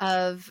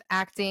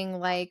acting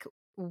like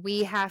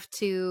we have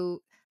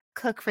to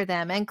cook for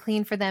them and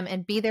clean for them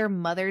and be their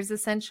mothers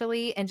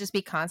essentially and just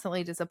be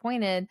constantly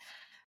disappointed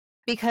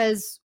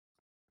because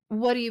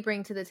what do you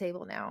bring to the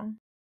table now?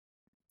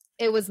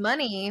 It was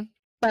money,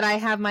 but I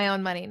have my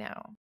own money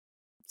now.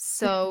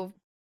 So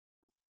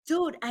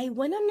Dude, I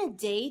went on a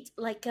date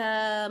like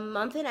a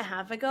month and a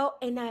half ago,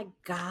 and a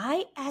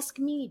guy asked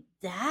me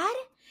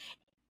that.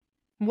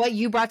 what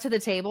you brought to the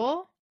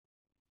table?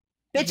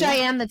 Bitch, I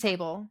Yeah. am the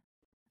table.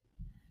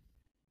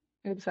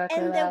 Exactly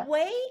And the that.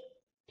 way,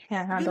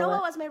 Can't you handle know what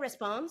it. was my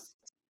response?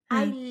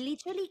 Hmm.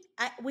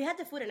 We had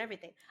the food and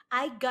everything.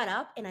 I got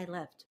up and I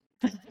left.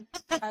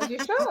 As you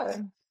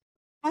should.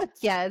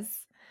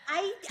 Yes.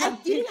 I As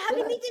you didn't have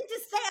should. anything to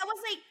say. I was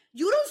like,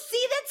 you don't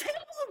see the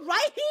table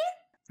right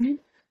here?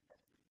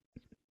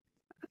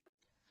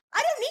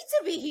 I don't need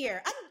to be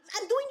here.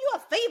 I'm doing you a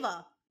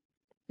favor.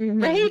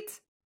 Mhm.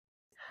 Right?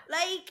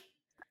 Like,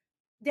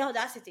 the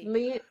audacity.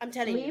 Leave, I'm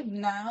telling leave you.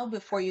 now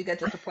before you get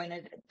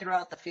disappointed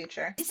throughout the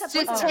future.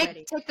 Disappointed Just Oh,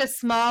 already. take the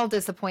small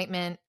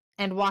disappointment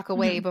and walk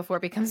away before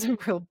it becomes a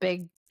real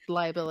big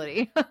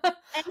liability.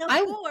 And of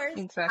I course, I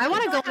exactly.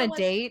 want to go thought on I a was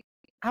date.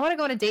 I want to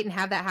go on a date and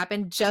have that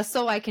happen just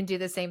so I can do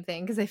the same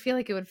thing because I feel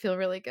like it would feel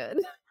really good.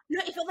 no,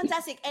 it felt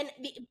fantastic. And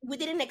we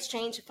didn't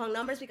exchange phone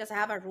numbers because I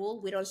have a rule: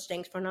 we don't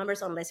exchange phone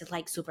numbers unless it's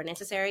like super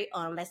necessary,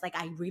 or unless like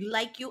I really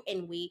like you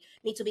and we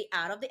need to be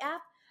out of the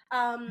app.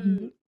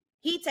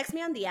 He texted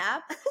me on the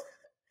app.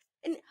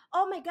 And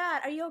oh my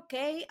god, are you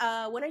okay?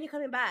 When are you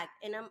coming back?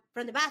 And I'm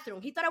from the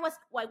bathroom. He thought I went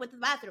to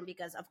the bathroom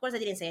because of course I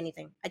didn't say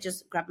anything. I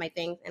just grabbed my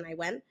thing and I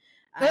went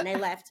and I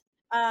left.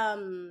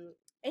 And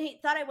he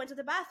thought I went to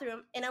the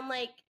bathroom, and I'm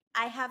like,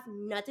 I have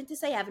nothing to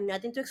say. I have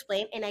nothing to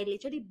explain, and I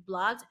literally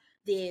blocked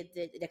the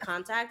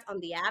contact on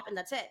the app, and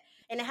that's it.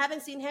 And I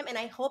haven't seen him, and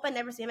I hope I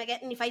never see him again.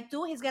 And if I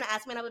do, he's gonna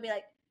ask me, and I will be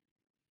like,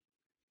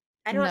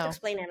 I don't have to No,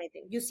 explain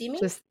anything. You see me?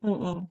 just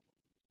Mm-mm.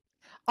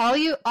 all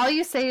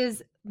you say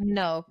is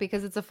no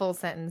because it's a full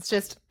sentence.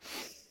 Just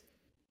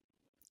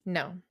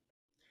no.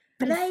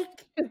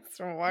 Like, Just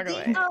walk the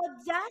away.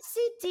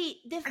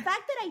 audacity, the fact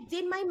that I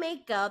did my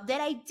makeup, that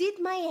I did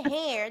my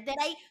hair, that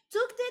I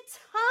took the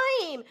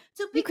time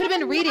to You pick could out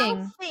have been an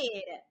reading.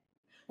 outfit.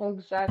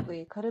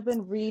 Exactly. Could have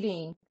been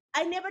reading.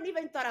 I never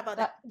even thought about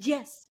that. That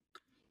Yes,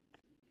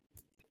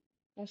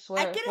 I swear.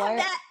 I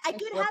I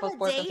could swear have post a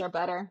boyfriends date are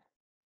better.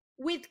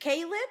 with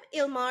Caleb,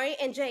 Ilmari,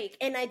 and Jake,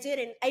 and I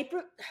didn't.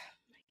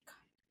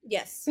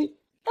 Yes.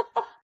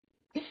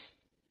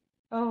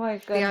 Oh my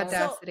The goodness. So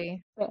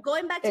audacity.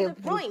 going back to Hey, the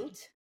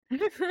point,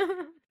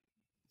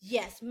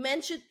 yes,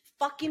 men should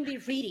fucking be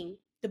reading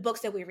the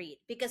books that we read,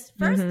 because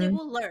first they Mhm.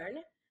 will learn,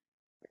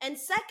 and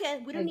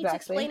second, we don't need to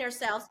exactly. explain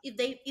ourselves. If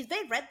they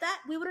read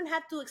that, we wouldn't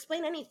have to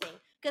explain anything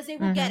because they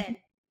will get Mhm.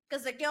 it.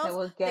 Because They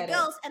will the get it.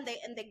 girls and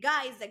the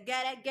guys that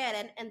get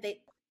it, and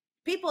the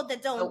people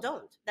that But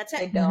don't. That's it.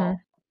 they don't.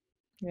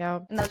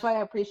 Yeah. And that's why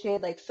I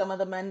appreciate like some of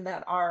the men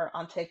that are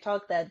on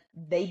TikTok that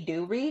they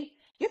do read.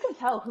 You can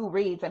tell who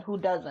reads and who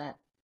doesn't.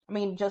 I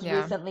mean, just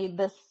Yeah. recently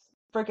this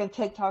freaking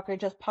TikToker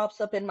just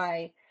pops up in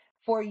my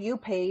For You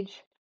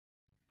page.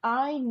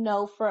 I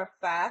know for a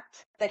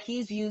fact that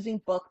he's using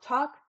book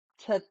talk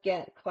to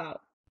get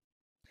clout.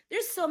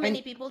 There's so And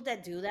many people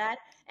that do that,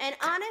 and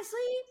honestly,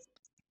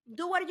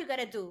 do what you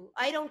gotta do.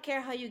 I don't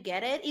care how you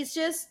get it. It's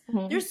just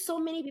Mhm, there's so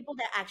many people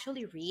that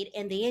actually read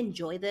and they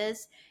enjoy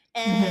this, Mhm.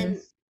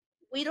 and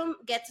we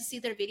don't get to see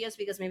their videos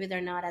because maybe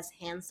they're not as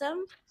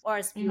handsome or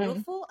as mhm,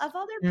 beautiful as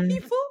other Mhm.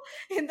 people,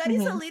 and that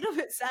is a mhm. little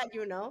bit sad,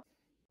 you know.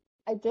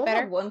 I did have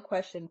Better? one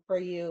question for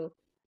you,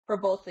 for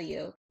both of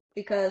you,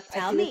 because I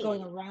Tell see this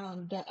going me.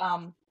 around.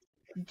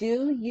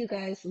 Do you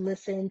guys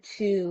listen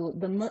to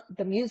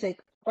the music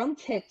from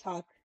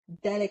TikTok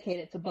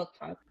dedicated to book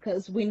talk?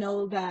 Because we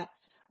know that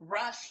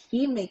Russ,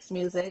 he makes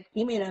music.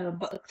 He made a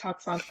book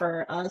talk song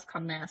for us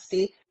called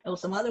Nasty. There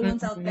was some other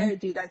ones out Mhm. there.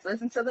 Do you guys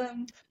listen to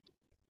them?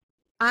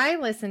 I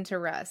listened to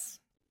Russ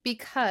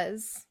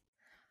because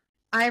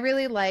I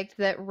really liked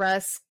that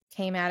Russ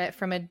came at it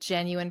from a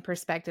genuine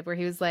perspective where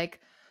he was like,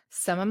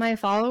 some of my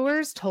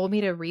followers told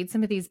me to read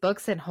some of these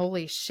books, and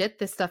holy shit,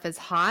 this stuff is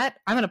hot.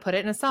 I'm going to put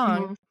it in a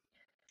song.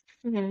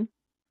 Mm-hmm.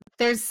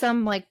 There's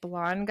some like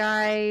blonde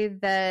guy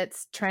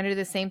that's trying to do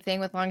the same thing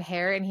with long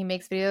hair, and he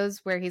makes videos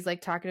where he's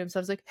like talking to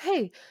himself. He's like,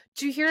 hey,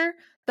 did you hear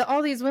that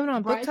all these women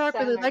on Book Bryce Talk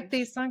really like Simmons.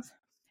 these songs?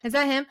 Is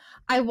that him?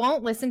 I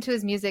won't listen to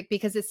his music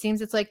because it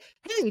seems it's like,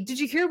 hey, did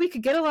you hear we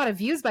could get a lot of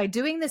views by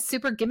doing this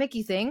super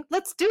gimmicky thing?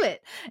 Let's do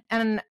it.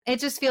 And it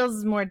just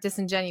feels more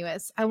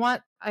disingenuous. I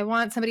want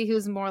somebody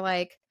who's more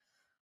like,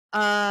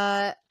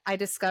 I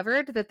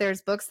discovered that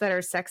there's books that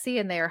are sexy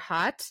and they are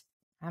hot.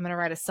 I'm going to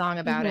write a song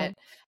about it.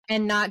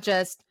 And not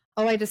just,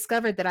 oh, I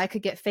discovered that I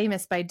could get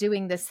famous by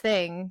doing this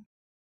thing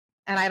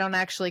and I don't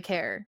actually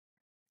care.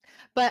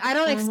 But I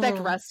don't expect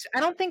Russ.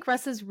 I don't think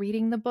Russ is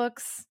reading the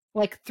books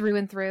like through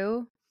and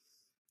through.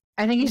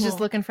 I think he's just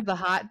looking for the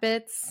hot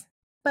bits.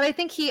 But I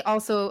think he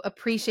also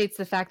appreciates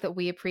the fact that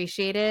we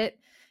appreciate it.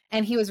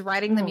 And he was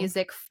writing the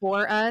music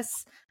for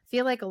us. I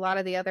feel like a lot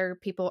of the other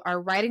people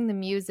are writing the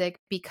music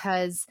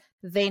because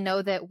they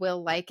know that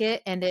we'll like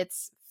it and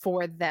it's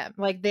for them.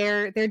 Like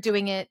they're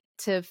doing it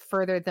to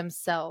further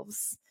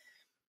themselves.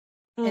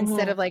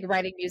 Instead of like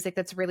writing music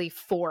that's really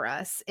for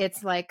us.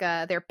 It's like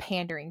they're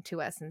pandering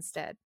to us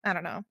instead. I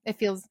don't know. It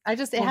feels,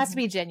 it has to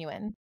be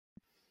genuine.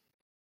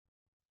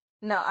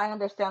 No, I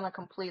understand that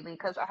completely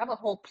because I have a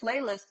whole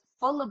playlist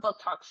full of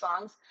book talk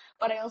songs,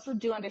 but I also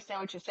do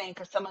understand what you're saying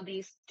because some of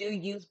these do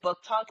use book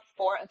talk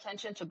for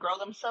attention to grow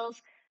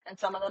themselves, and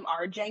some of them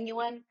are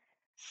genuine.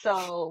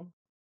 So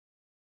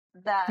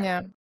that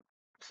is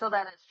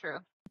true.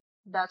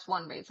 That's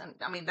one reason.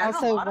 I mean, there's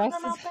a lot of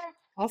them out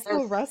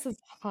there. Russ is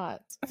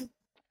hot.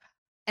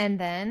 And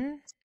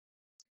then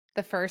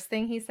the first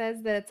thing he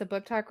says that it's a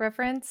book talk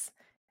reference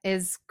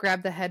is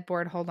grab the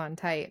headboard, hold on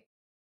tight,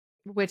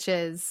 which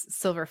is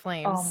Silver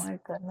Flames. Oh my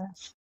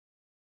goodness.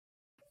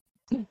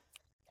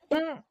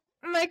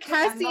 My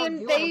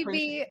Cassian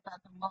baby.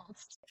 That the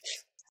most.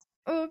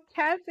 Oh,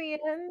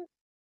 Cassian.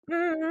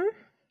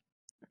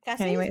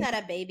 Cassian is not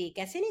a baby.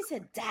 Cassian is a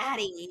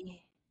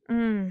daddy.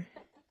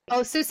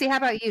 Oh, Susie, how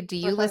about you? Do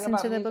you listen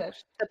to the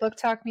book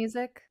talk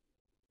music?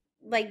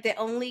 Like the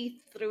only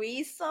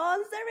 3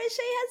 songs that Riche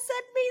has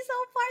sent me so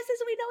far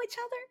since we know each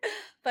other.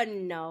 But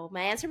no,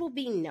 my answer will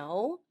be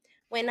no.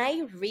 When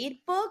I read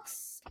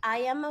books, I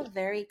am a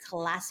very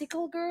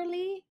classical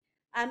girly.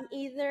 I'm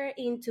either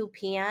into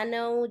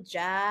piano,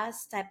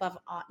 jazz, type of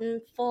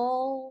autumn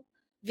fall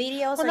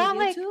videos on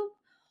YouTube.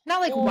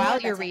 Not like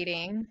while you're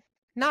reading.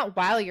 Not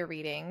while you're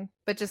reading,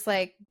 but just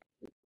like,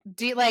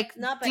 do you like,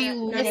 do you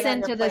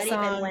listen to the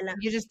song?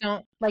 You just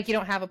don't, like, you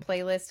don't have a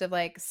playlist of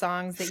like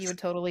songs that you would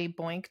totally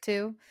boink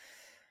to?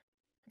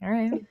 All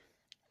right.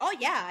 Oh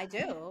yeah, I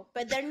do.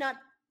 But they're not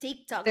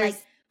TikTok,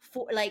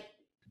 like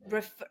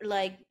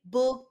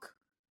book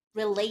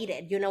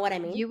related. You know what I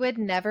mean? You would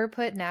never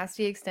put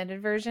Nasty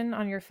Extended Version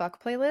on your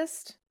fuck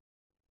playlist?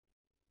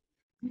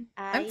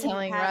 I'm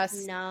telling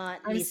Russ.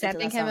 I'm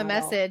sending him a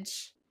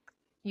message.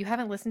 You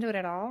haven't listened to it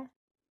at all?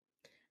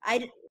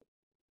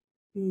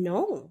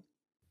 No.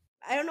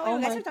 I don't know what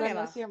you guys are talking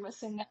about. You're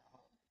missing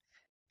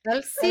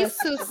out.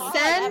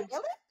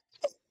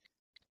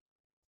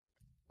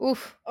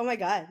 Oof. Oh my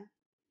god.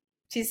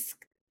 She's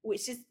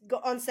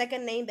on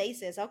second name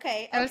basis.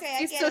 Okay. I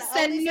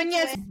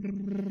get it.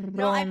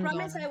 No, I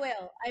promise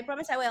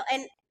I will.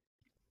 And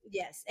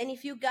yes, and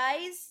if you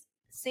guys,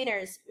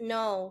 sinners,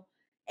 know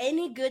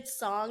any good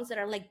songs that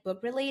are like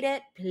book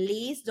related,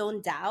 please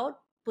don't doubt.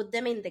 Put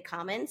them in the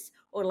comments,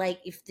 or like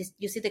if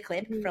you see the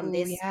clip from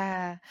this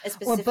a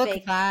specific book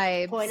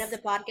vibes. Point of the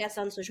podcast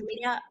on social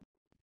media.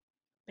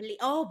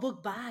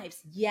 Book vibes.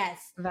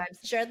 Yes.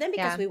 Share them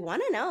because we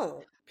want to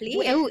know. Please.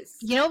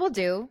 You know what we'll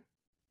do?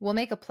 We'll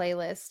make a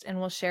playlist and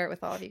we'll share it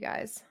with all of you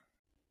guys.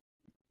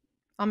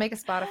 I'll make a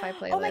Spotify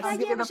playlist. Oh my god,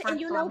 yeah, and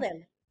you know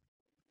them.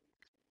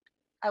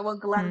 I will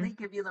gladly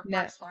give you the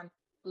first one.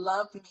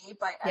 Love Me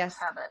by X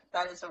Habit.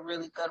 That is a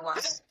really good one.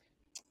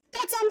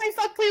 That's on my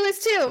fuck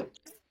playlist too.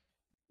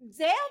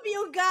 Damn,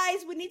 you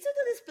guys, we need to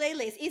do this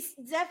playlist.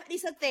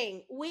 It's a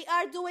thing. We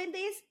are doing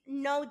this,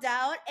 no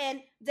doubt,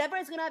 and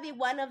Deborah is gonna be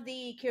one of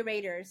the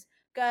curators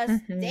because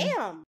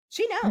damn,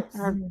 she knows.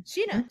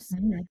 She knows.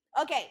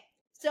 Okay,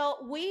 so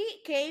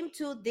we came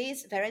to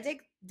this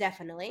verdict.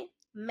 Definitely,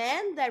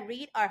 men that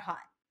read are hot.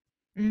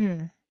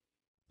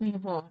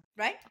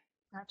 Right?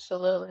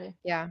 Absolutely.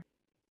 Yeah.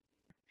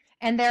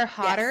 And they're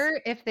hotter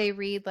if they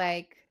read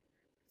like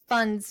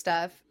fun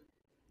stuff.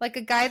 Like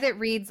a guy that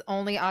reads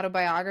only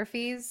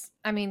autobiographies.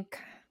 I mean,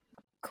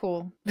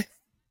 cool. It's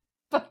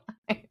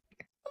okay.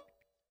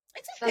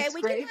 That's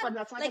great, but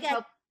that's not gonna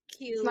help.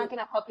 It's not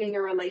gonna help in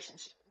your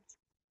relationship.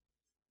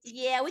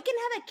 Yeah, we can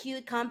have a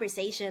cute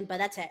conversation, but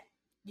that's it.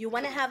 You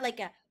want to have like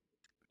a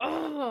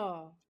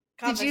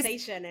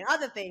conversation and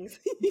other things.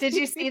 Did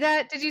you see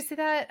that?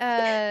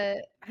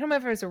 I don't know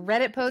if it was a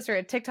Reddit post or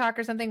a TikTok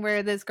or something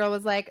where this girl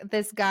was like,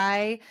 this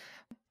guy,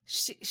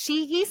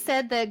 he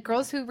said that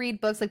girls who read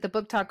books, like the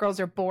book talk girls,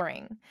 are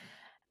boring.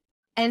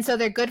 And so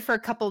they're good for a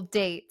couple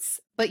dates,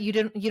 but you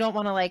don't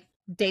want to like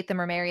date them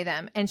or marry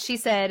them. And she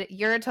said,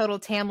 "You're a total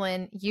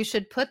Tamlin. You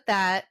should put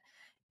that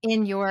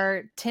in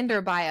your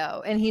Tinder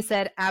bio." And he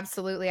said,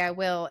 "Absolutely, I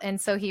will." And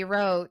so he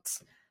wrote,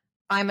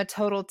 "I'm a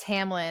total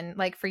Tamlin."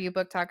 Like for you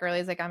book talk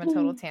girlies, like I'm a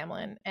total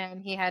Tamlin.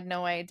 And he had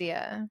no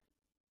idea.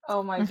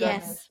 Oh my goodness.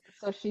 Yes.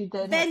 So she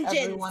did him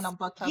everyone Vengeance. on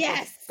Book Talk a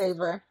Yes.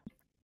 favor.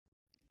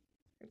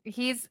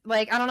 He's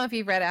like, I don't know if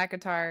you've read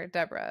ACOTAR,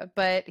 Deborah,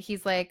 but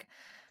he's like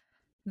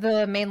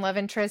the main love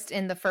interest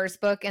in the first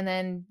book, and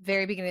then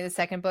very beginning of the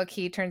second book,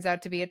 he turns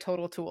out to be a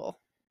total tool.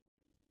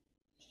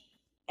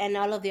 And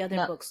all of the other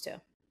No. books too.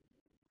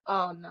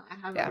 Oh no, I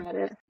haven't read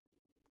it.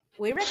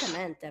 We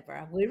recommend,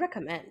 Deborah. We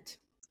recommend.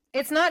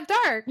 It's not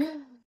dark,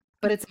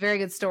 but it's a very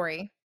good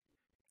story.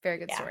 Very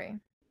good Yeah. story.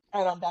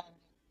 I don't know.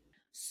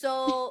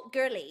 So,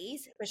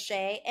 girlies,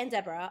 Rashay and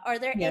Deborah, are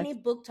there Yes. any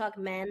book talk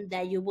men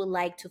that you would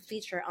like to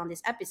feature on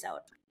this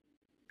episode?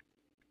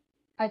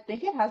 I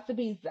think it has to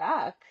be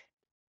Zach,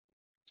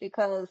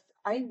 because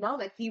I know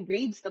that he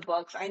reads the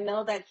books. I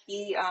know that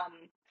he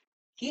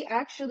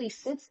actually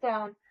sits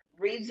down,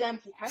 reads them.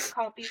 He has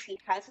copies. He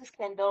has his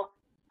Kindle.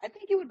 I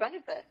think he would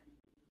benefit.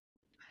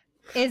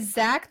 Is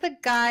Zach the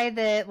guy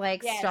that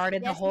like Yes,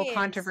 started the yes, whole he is.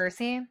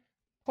 controversy?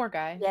 Poor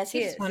guy. Yes, he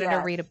just is, wanted to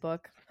yes. read a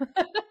book.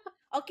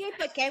 Okay,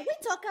 but can we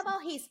talk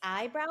about his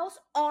eyebrows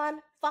on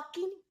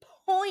fucking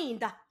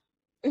point?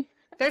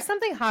 There's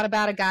something hot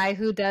about a guy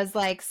who does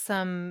like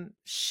some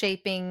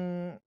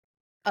shaping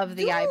of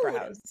the Dude,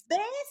 eyebrows.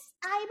 best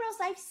eyebrows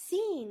I've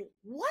seen.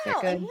 Wow, They're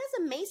and good. he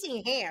has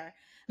amazing hair.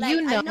 You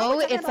I know know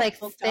we're talking it's about like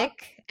book talk.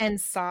 thick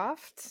and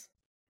soft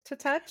to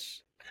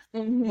touch.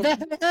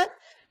 Mhm.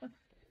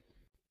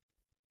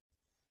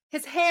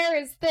 His hair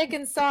is thick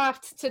and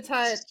soft to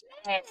touch.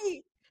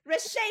 Hey,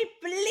 Rashay,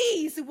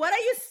 please, what are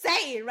you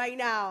saying right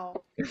now?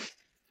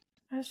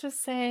 I was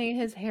just saying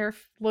his hair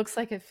looks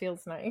like it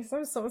feels nice.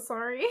 I'm so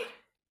sorry.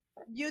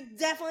 You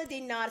definitely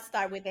did not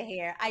start with the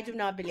hair. I do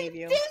not believe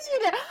you.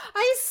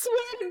 I swear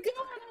to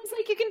God, I was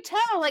like, you can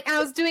tell. Like I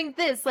was doing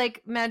this,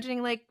 like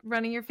imagining like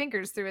running your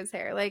fingers through his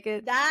hair. Like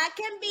it. That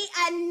can be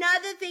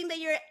another thing that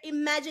you're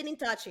imagining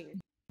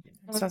touching.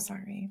 I'm so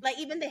sorry. Like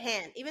even the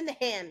hand.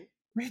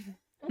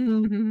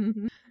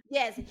 Mhm.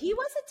 Yes, he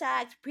was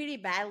attacked pretty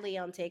badly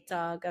on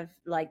TikTok of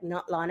like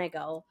not long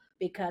ago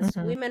because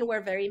Mhm. women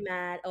were very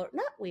mad, or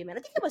not women.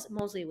 I think it was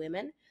mostly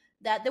women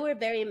that they were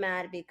very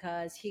mad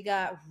because he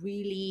got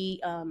really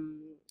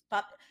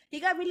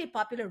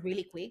popular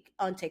really quick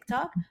on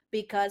TikTok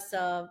because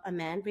of a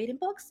man reading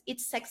books.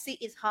 It's sexy,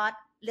 it's hot.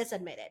 Let's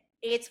admit it.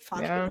 It's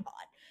fucking Yeah.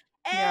 hot.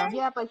 Yeah. And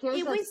Yeah, but here's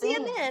if the we see a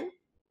thing. man,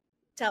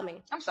 tell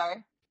me. I'm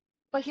sorry.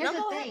 But here's No,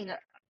 the go ahead.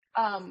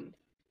 thing.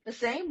 The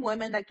same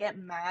women that get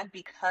mad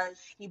because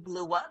he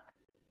blew up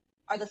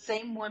are the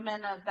same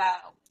women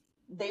that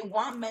they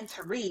want men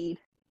to read,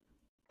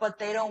 but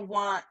they don't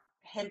want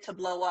him to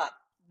blow up.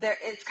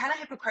 It's kind of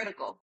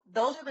hypocritical.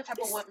 Those are the type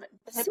of It's women.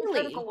 The silly.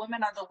 hypocritical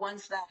women are the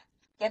ones that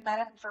get mad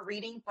at him for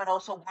reading, but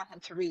also want him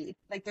to read.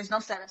 Like there's no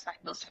satisfying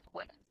those type of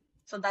women.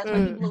 So that's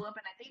why he blew up,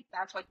 and I think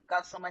that's why he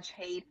got so much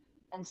hate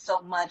and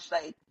so much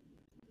like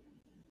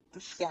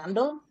the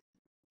scandal.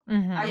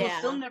 Mhm. I will Yeah.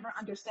 still never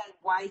understand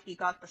why he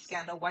got the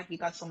scandal, why he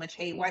got so much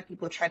hate, why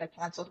people try to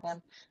cancel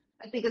him.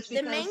 I think it's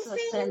The main because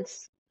thing-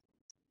 since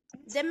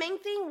The main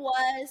thing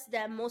was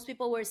that most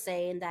people were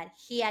saying that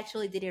he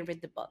actually didn't read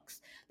the books,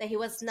 that he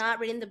was not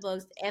reading the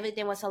books,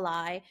 everything was a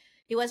lie.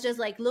 He was just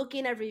like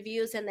looking at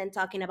reviews and then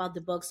talking about the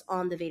books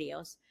on the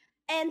videos.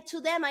 And to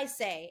them I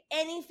say,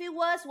 and if it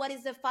was, what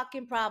is the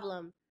fucking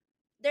problem?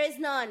 There is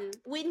none.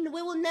 We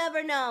will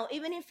never know.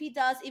 Even if he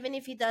does, even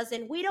if he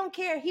doesn't, we don't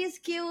care. He's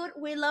cute.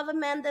 We love a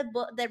man that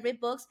read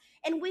books,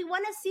 and we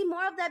want to see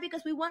more of that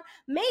because we want.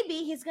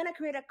 Maybe he's gonna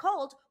create a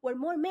cult where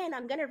more men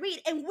I'm gonna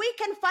read, and we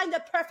can find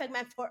the perfect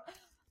man for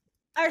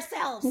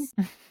ourselves.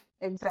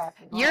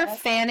 exactly. You're Well,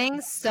 fanning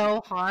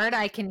so hard,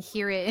 I can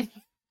hear it in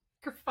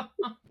your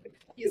microphone.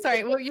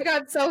 Sorry, well, you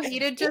got so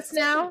heated just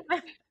now.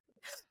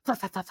 Flap,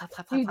 flap, flap, flap,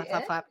 flap, You flap,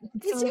 flap,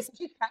 did?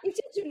 flap. It's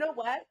just, you know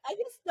what? I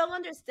just don't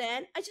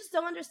understand. I just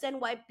don't understand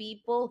why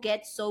people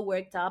get so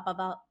worked up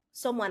about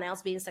someone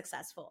else being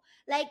successful.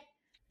 Like,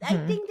 I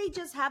Mhm. think they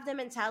just have the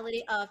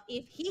mentality of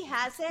if he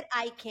has it,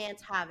 I can't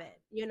have it.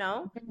 You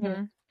know?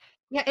 Mhm.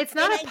 Yeah, it's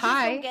not And a I just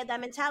pie. don't get that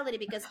mentality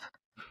because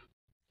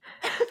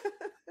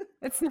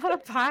It's not a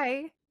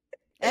pie.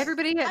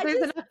 Everybody,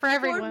 there's enough for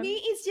everyone. for me,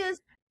 it's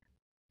just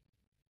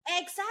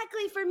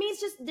exactly for me.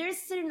 It's just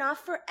there's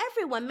enough for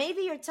everyone.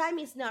 Maybe your time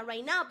is not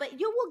right now, but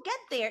you will get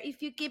there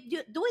if you keep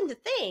doing the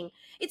thing.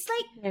 It's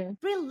like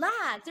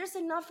relax. There's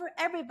enough for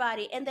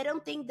everybody, and they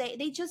don't think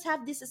they just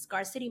have this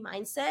scarcity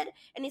mindset.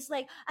 And it's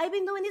like I've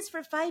been doing this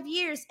for 5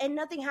 years and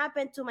nothing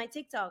happened to my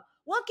TikTok.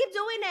 Well, keep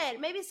doing it.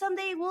 Maybe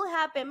someday it will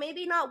happen.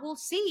 Maybe not. We'll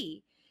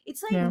see.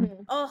 It's like Yeah.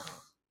 oh,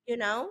 you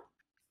know,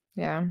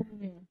 Yeah.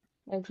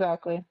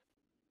 Exactly.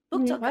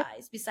 book talk What?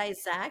 guys.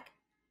 Besides Zach,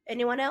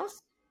 anyone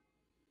else?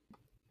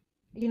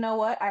 You know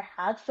what? I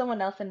had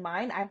someone else in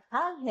mind. I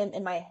have him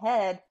in my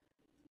head,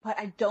 but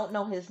I don't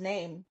know his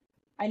name.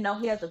 I know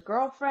he has a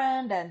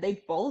girlfriend and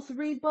they both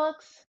read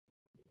books.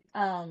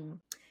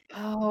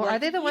 Oh, What? are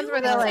they the ones You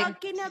where were they're like,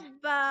 talking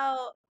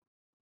about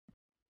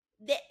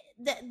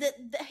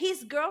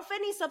his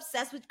girlfriend is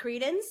obsessed with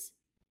Credence.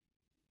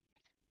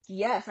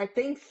 Yes, I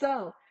think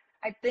so.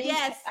 I think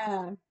Yes,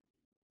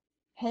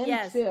 him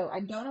yes. too. I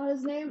don't know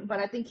his name, but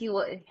I think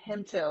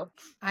him too.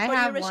 I For you,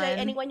 have Rashay, one.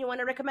 anyone you want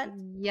to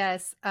recommend?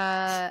 Yes.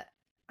 I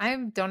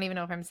don't even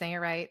know if I'm saying it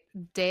right.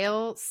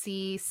 Dale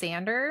C.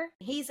 Sander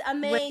He's with the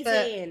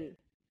amazing.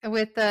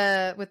 with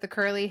the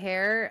curly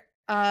hair.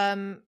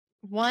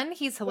 One,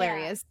 he's Yeah.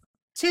 hilarious.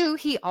 Two,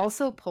 he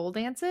also pole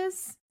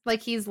dances.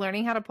 Like he's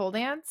learning how to pole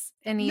dance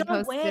and he No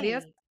posts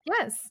videos. way.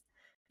 Yes.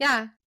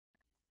 Yeah.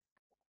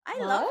 I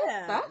love What?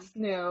 him. That's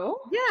new.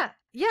 Yeah.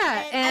 Yeah.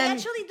 And I And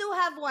actually do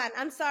have one.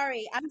 I'm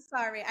sorry.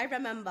 I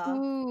remember.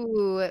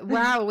 ooh,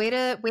 wow, way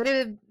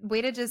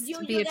to just You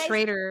be a guys,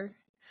 traitor.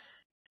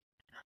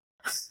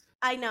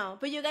 I know,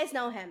 but you guys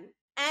know him.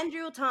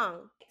 Andrew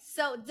Tong.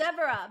 So,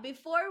 Deborah,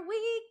 before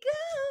we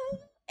go,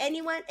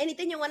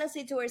 anything you want to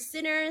say to our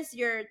sinners,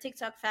 your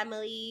TikTok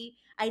family?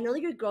 I know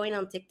you're growing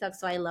on TikTok,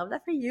 so I love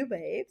that for you,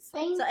 babes.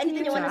 Thank So,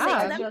 anything you you. want to say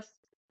to job. them?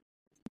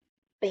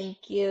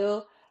 Thank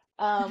you.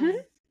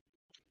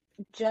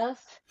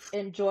 Just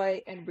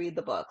enjoy and read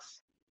the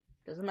books.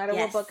 Doesn't matter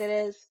what book Yes. it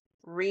is,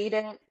 read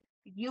it.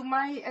 You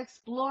might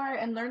explore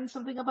and learn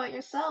something about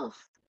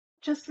yourself.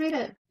 Just read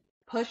it.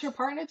 Push your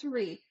partner to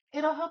read.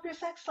 It'll help your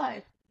sex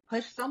life.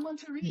 Push someone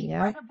to read.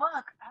 Yep. Write a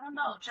book. I don't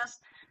know.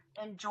 Just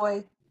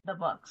enjoy the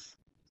books.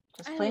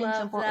 Just I plain and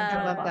love simple, I enjoy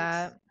the love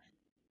that. books. that.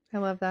 I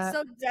love that.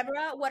 So,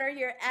 Deborah, what are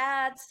your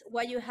ads?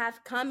 What you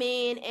have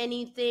coming?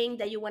 Anything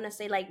that you want to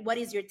say? Like, what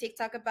is your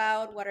TikTok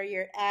about? What are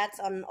your ads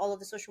on all of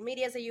the social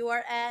medias that you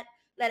are at?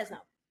 Let us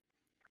know.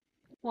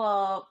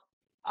 Well,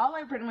 all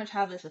I pretty much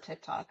have is a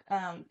TikTok.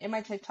 In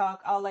my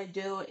TikTok, all I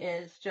do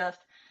is just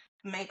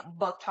make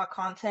book talk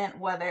content,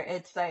 whether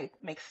it's like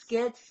make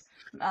skits,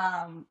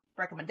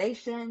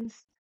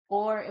 recommendations,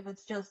 or if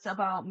it's just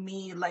about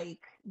me like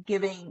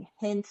giving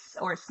hints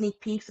or sneak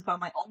peeks about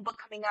my own book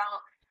coming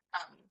out.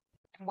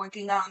 I'm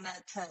working on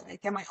that to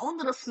get my own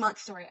little smut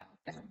story out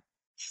there.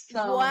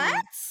 So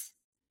What?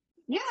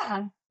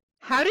 yeah,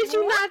 How did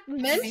you What? not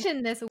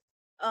mention this?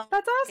 Oh,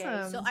 That's okay,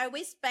 so awesome. are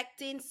we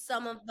expecting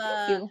some of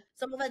thank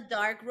the you.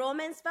 dark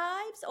romance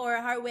vibes, or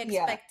are we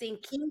Yeah. expecting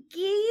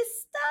kinky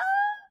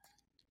stuff?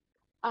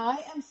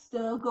 I am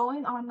still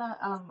going on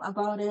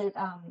about it.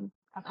 I'm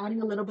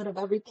adding a little bit of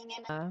everything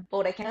in it. But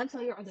what I can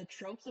tell you are the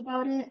tropes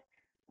about it.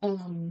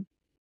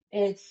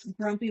 It's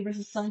grumpy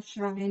versus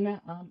sunshine,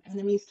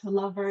 enemies to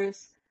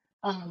lovers.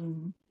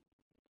 Um,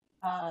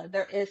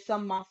 there is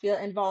some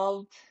mafia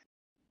involved.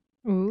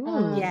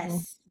 Ooh.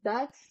 Yes.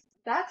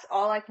 That's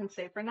all I can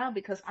say for now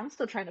because I'm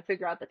still trying to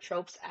figure out the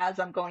tropes as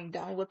I'm going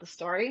down with the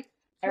story.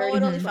 I already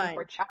Totally have fine.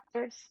 24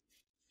 chapters.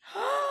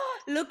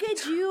 Look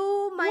at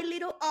you, my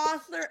little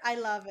author. I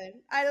love it.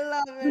 I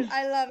love it.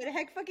 I love it.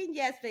 Heck fucking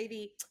yes,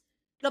 baby.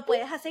 Lo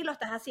puedes hacer y lo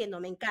estás haciendo.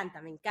 Me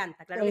encanta, me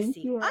encanta. Claro que Thank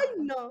sí. you. I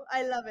know.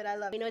 I love it. I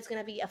love it. We know it's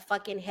going to be a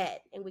fucking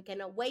hit. And we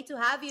cannot wait to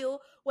have you.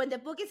 When the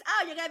book is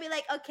out, you're going to be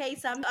like, okay,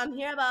 so I'm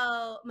here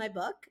about my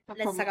book.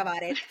 Let's talk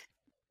about it.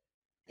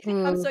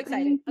 I'm so Ooh.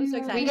 excited. I'm so We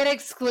excited. get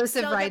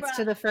exclusive So, rights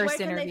to Deborah, the where first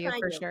can they interview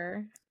find for you?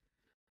 sure.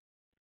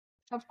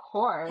 Of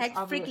course, Heck freaking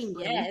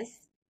obviously. yes.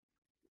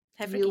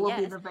 Heck You freaking will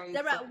be yes. the very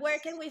Deborah, where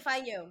first. can we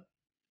find you?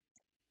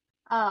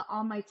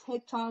 On my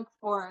TikTok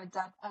for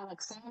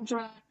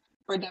Alexandra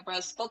for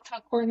Deborah's Book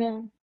Talk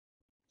Corner.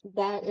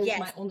 That is Yes.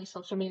 my only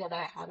social media that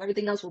I have.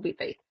 Everything else will be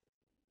fake.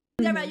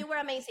 Deborah, you were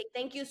amazing.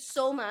 Thank you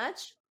so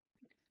much.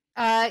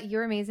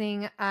 You're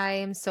amazing.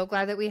 I'm so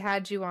glad that we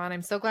had you on.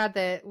 I'm so glad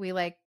that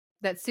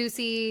that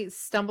Susie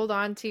stumbled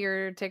onto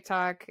your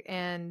TikTok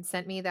and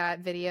sent me that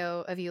video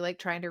of you like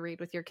trying to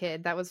read with your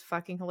kid. That was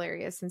fucking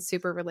hilarious and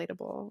super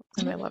relatable,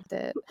 and I loved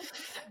it.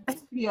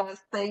 Yes,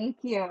 thank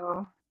you.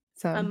 A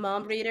So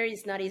mom reader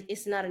is not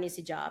it's not an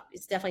easy job.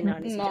 It's definitely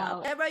not an easy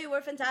job. No. Deborah, you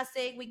were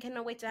fantastic. We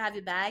cannot wait to have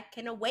you back.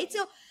 Cannot wait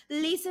to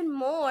listen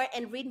more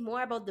and read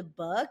more about the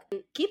book.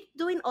 And keep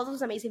doing all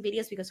those amazing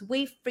videos because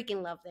we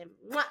freaking love them.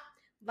 Mwah!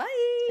 Bye.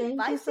 Thank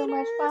Bye, you so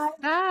much. sinners. Bye.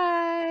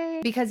 bye.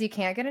 Because you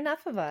can't get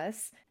enough of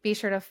us, be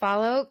sure to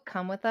follow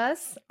Come With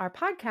Us, our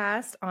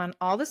podcast, on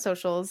all the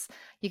socials.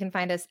 You can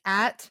find us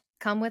at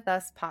Come With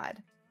Us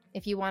Pod.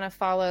 If you want to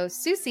follow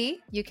Susie,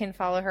 you can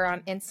follow her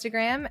on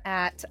Instagram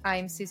at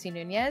I'm Susie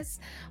Nunez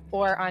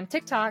or on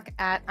TikTok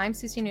at I'm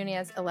Susie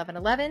Nunez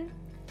 1111.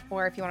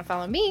 Or if you want to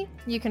follow me,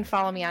 you can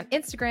follow me on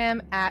Instagram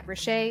at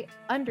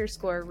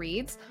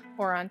Rashay_reads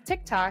or on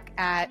TikTok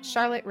at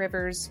Charlotte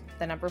Rivers,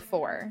 the number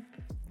 4.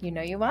 You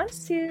know you want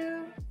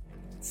to.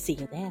 See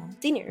you there.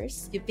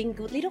 Sinners, you've been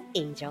good little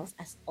angels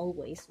as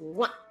always.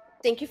 Mwah!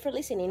 Thank you for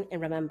listening.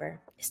 And remember,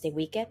 stay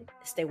wicked,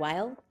 stay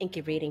wild, and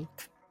keep reading.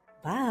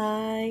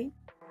 Bye.